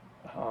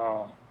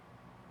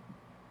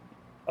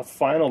 a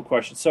final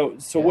question. So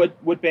Yeah.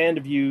 what band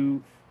have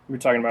you? We were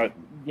talking about.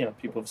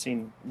 People have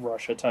seen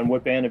Rush a ton.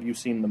 What band have you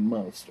seen the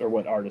most, or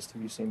what artist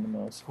have you seen the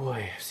most?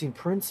 Boy, I've seen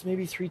Prince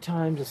maybe 3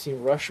 times. I've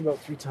seen Rush about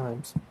 3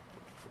 times.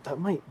 That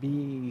might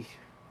be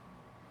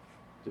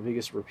the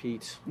biggest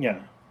repeat.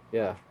 Yeah.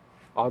 Yeah.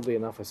 Oddly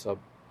enough,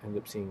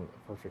 ended up seeing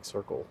A Perfect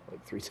Circle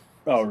like 3 times.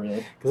 Oh,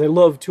 really? Because I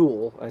love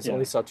Tool. I Yeah.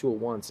 only saw Tool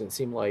once, and it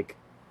seemed like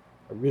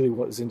I really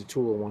was into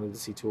Tool and wanted to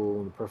see Tool,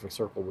 and The Perfect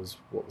Circle was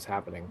what was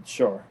happening.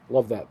 Sure.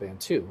 Love that band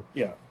too.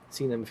 Yeah.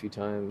 Seen them a few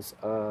times.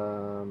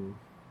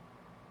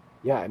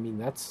 Yeah, I mean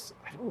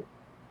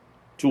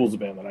Tool's a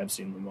band that I've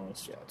seen the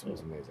most. Yeah,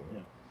 Tool's amazing.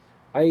 Yeah.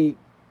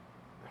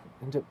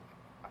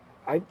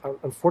 I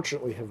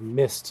unfortunately have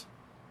missed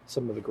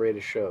some of the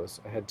greatest shows.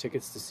 I had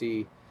tickets to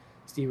see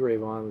Stevie Ray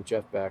Vaughan with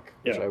Jeff Beck,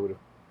 which Yeah. I would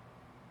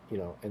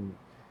have, and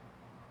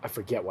I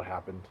forget what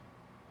happened,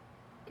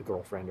 a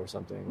girlfriend or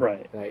something.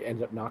 Right. And I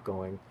ended up not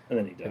going, And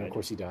then he died. and of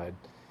course he died.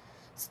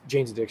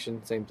 Jane's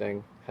Addiction, same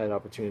thing. Had an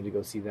opportunity to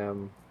go see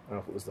them. I don't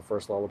know if it was the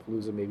first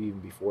Lollapalooza, maybe even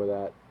before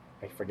that.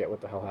 I forget what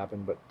the hell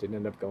happened, but didn't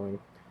end up going.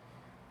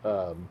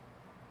 A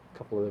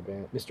couple other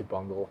bands, Mr.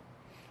 Bungle.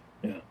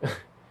 Yeah.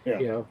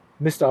 Yeah.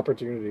 Missed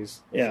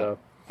opportunities. Yeah. So,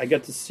 I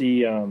got to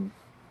see. Who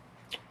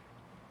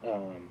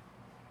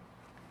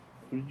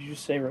did you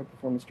say right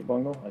before Mr.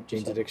 Bungle?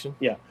 Jane's Addiction.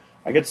 Yeah,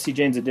 I got to see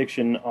Jane's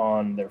Addiction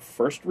on their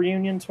first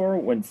reunion tour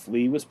when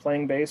Flea was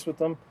playing bass with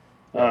them,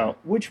 Yeah.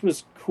 which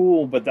was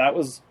cool. But that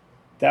was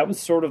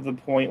sort of the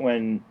point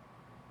when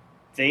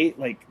they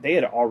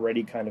had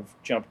already kind of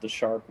jumped the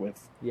shark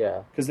with,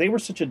 Yeah. because they were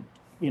such a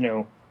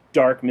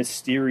dark,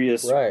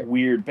 mysterious, Right.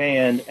 weird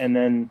band, and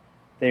then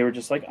they were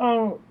just like,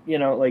 oh,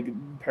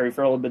 like Perry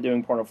Farrell had been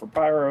doing Porno for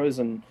Pyros,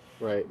 and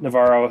Right.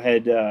 Navarro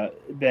had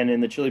been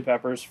in the Chili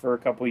Peppers for a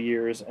couple of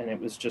years, and it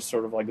was just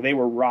sort of like they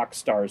were rock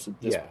stars at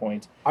this Yeah.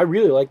 point. I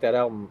really like that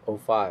album,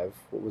 05.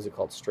 What was it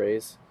called?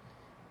 Strays?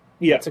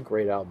 Yeah. It's a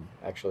great album,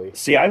 actually.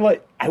 See, I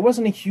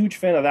wasn't a huge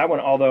fan of that one,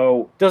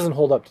 although Doesn't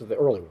hold up to the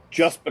early ones.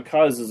 Just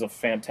Because is a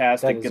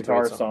fantastic That is a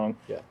guitar great song.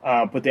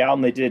 Yeah. But the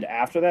album they did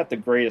after that, The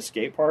Great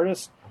Escape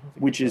Artist, I don't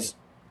think which it's is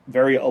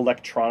very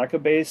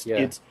electronica based,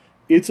 Yeah.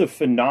 it's a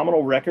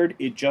phenomenal record.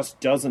 It just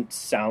doesn't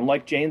sound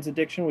like Jane's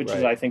Addiction, which is,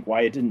 Right. I think,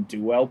 why it didn't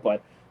do well.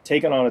 But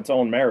taken on its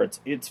own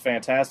merits, it's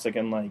fantastic.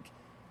 And I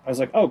was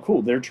like, oh,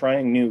 cool, they're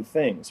trying new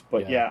things.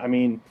 But Yeah. I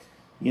mean,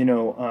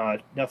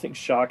 Nothing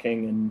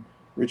Shocking and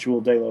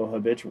Ritual de lo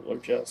Habitual are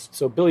just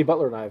So Billy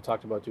Butler and I have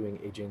talked about doing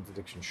a Jane's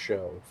Addiction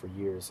show for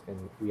years,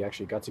 and we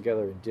actually got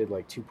together and did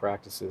like 2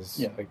 practices.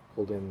 Yeah. I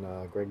pulled in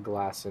Greg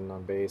Glasson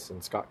on bass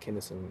and Scott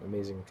Kinnison,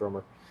 amazing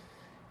drummer,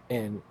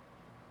 and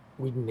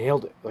we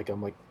nailed it. Like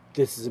I'm like,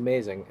 this is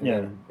amazing. And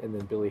Yeah.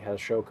 then Billy had a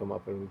show come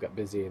up, and we got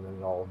busy, and then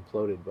it all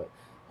imploded. But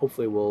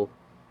hopefully we'll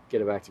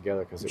get it back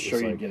together because I'm it sure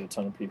was you like get a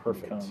ton of people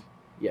perfect. to come.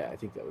 Yeah, I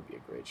think that would be a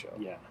great show.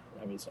 Yeah,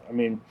 I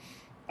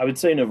would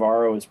say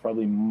Navarro is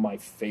probably my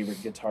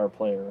favorite guitar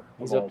player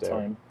He's of all up there.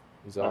 time.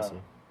 He's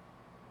awesome.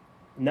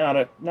 Not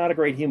a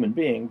great human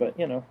being, but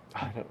I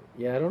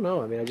don't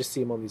know. I mean, I just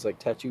see him on these like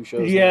tattoo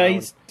shows. yeah, now,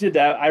 he did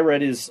that. I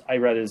read his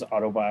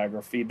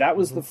autobiography. That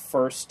was Mhm. the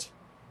first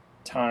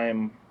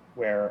time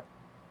where,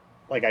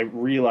 I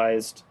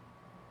realized,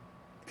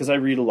 because I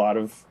read a lot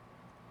of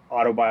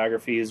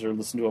autobiographies or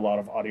listen to a lot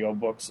of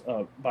audiobooks,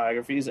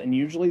 biographies, and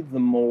usually the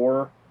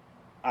more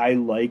I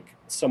like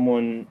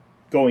someone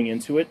going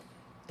into it,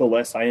 the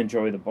less I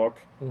enjoy the book,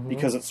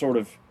 because it sort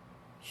of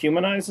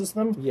humanizes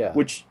them. Yeah.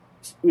 Which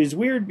is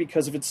weird,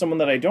 because if it's someone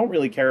that I don't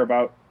really care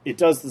about, it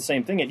does the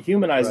same thing. It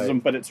humanizes them,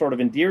 but it sort of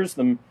endears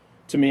them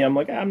to me. I'm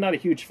like, I'm not a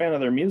huge fan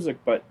of their music,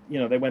 but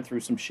they went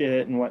through some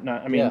shit and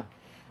whatnot. I mean,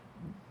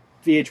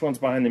 VH1's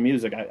behind the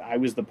music. I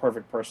was the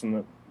perfect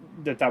person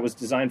that was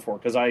designed for,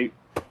 because I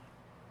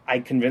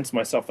convinced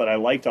myself that I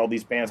liked all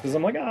these bands, because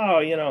I'm like,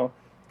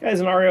 guys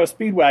in REO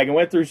Speedwagon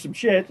went through some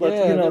shit.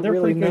 They're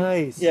really pretty good.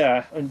 nice.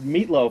 Yeah, and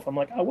Meatloaf. I'm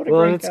like, oh, what a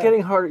well, great and it's guy.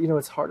 getting harder.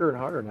 It's harder and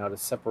harder now to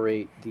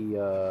separate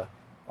the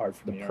Art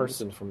from the the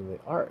person from the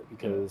art,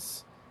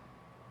 because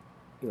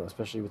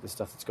especially with the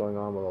stuff that's going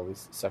on with all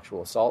these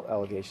sexual assault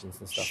allegations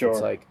and stuff. Sure.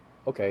 It's like,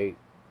 okay,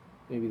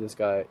 maybe this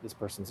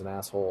person's an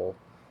asshole.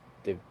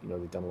 They've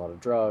done a lot of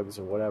drugs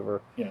or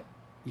whatever. Yeah.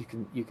 You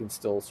can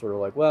still sort of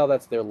like, well,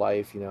 that's their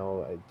life.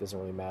 It doesn't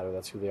really matter.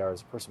 That's who they are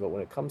as a person. But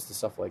when it comes to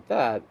stuff like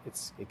that,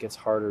 it gets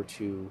harder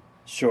to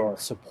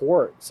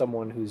support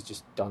someone who's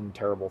just done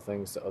terrible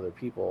things to other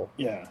people.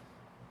 Yeah.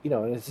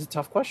 And it's a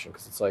tough question,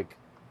 because it's like,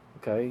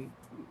 okay,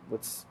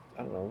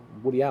 I don't know,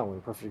 Woody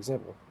Allen, perfect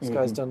example. This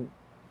guy's done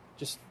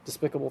just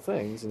despicable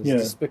things, and he's a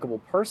despicable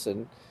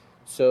person.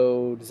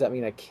 So does that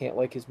mean I can't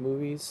like his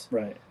movies?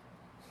 Right.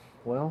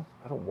 Well,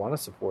 I don't want to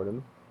support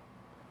him.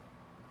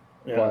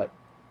 Yeah. But,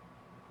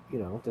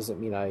 it doesn't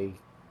mean I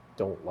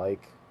don't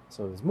like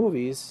some of his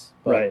movies.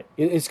 But Right.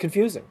 It's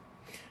confusing.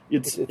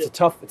 It's a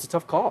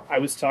tough call. I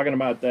was talking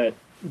about that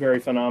very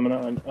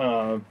phenomenon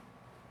a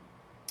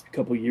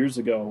couple years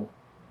ago.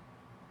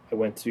 I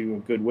went to a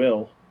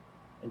Goodwill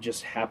and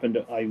just happened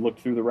to, I looked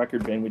through the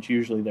record bin, which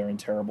usually they're in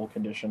terrible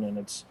condition, and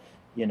it's,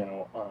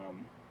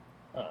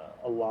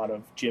 a lot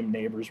of Jim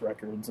Neighbors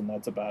records, and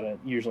that's about it.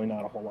 Usually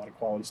not a whole lot of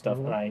quality stuff.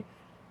 And I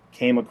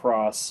came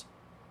across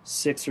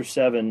 6 or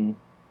 7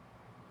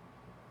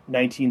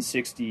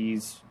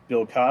 1960s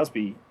Bill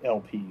Cosby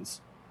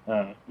LPs,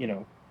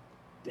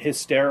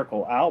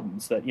 hysterical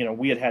albums that,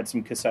 we had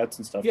some cassettes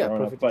and stuff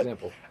growing up, but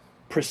example.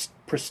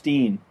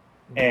 Pristine.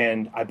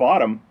 And I bought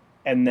them,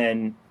 and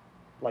then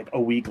like a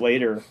week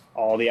later,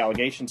 all the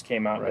allegations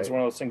came out. Right. It's one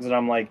of those things that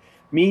I'm like,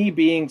 me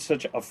being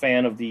such a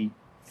fan of the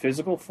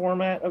physical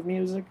format of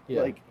music,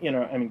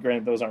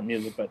 granted those aren't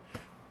music, but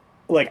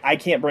like I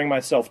can't bring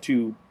myself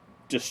to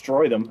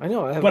destroy them. I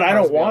know, but I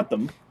don't want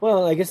them.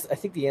 Well, I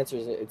think the answer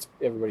is it's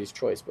everybody's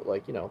choice, but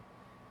like,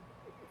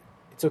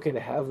 it's okay to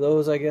have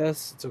those, I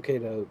guess. It's okay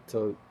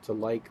to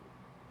like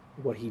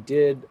what he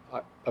did.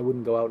 I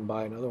wouldn't go out and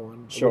buy another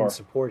one. Sure. I wouldn't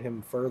support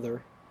him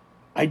further.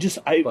 I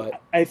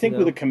think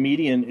with a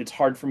comedian, it's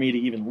hard for me to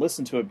even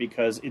listen to it,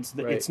 because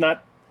it's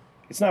not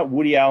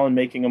Woody Allen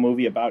making a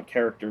movie about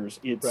characters.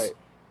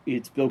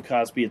 It's Bill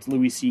Cosby, it's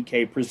Louis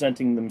C.K.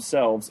 presenting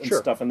themselves and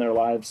stuff in their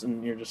lives,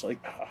 and you're just like,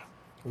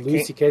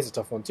 Louis C.K. is a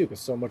tough one too, because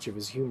so much of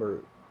his humor,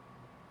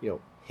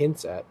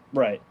 hints at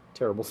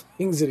terrible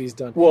things that he's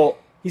done. Well,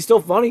 he's still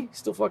funny,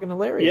 still fucking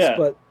hilarious. Yeah.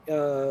 But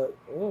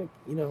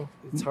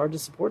it's hard to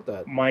support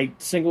that. My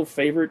single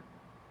favorite,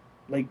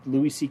 like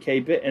Louis C.K.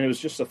 bit, and it was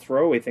just a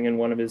throwaway thing in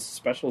one of his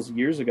specials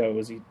years ago,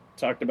 was he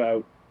talked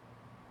about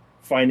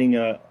finding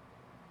a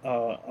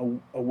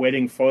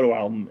wedding photo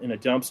album in a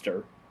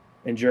dumpster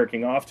and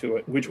jerking off to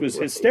it, which was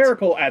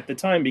hysterical at the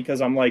time,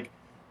 because I'm like,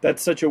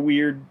 that's such a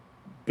weird,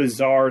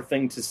 bizarre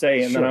thing to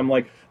say. And then I'm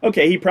like,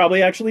 okay, he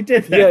probably actually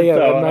did that. Yeah,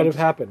 that might have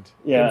happened.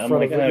 Yeah,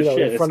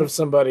 in front of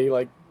somebody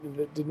like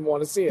that didn't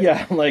want to see it.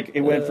 Yeah, like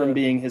it went from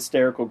being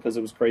hysterical because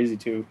it was crazy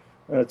to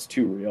that's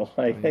too real.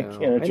 I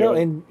can't enjoy. I know,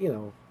 and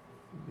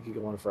we could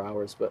go on for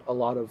hours, but a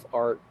lot of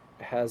art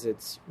has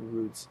its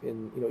roots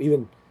in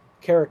even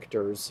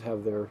characters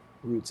have their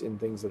roots in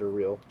things that are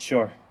real.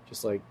 Sure.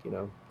 Just like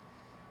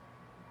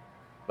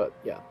But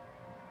yeah,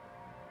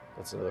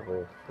 that's another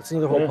whole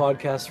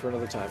podcast for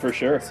another time. For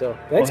sure. So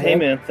thanks, hey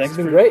man, thanks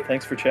for great.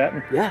 Thanks for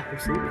chatting. Yeah,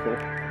 absolutely. Cool.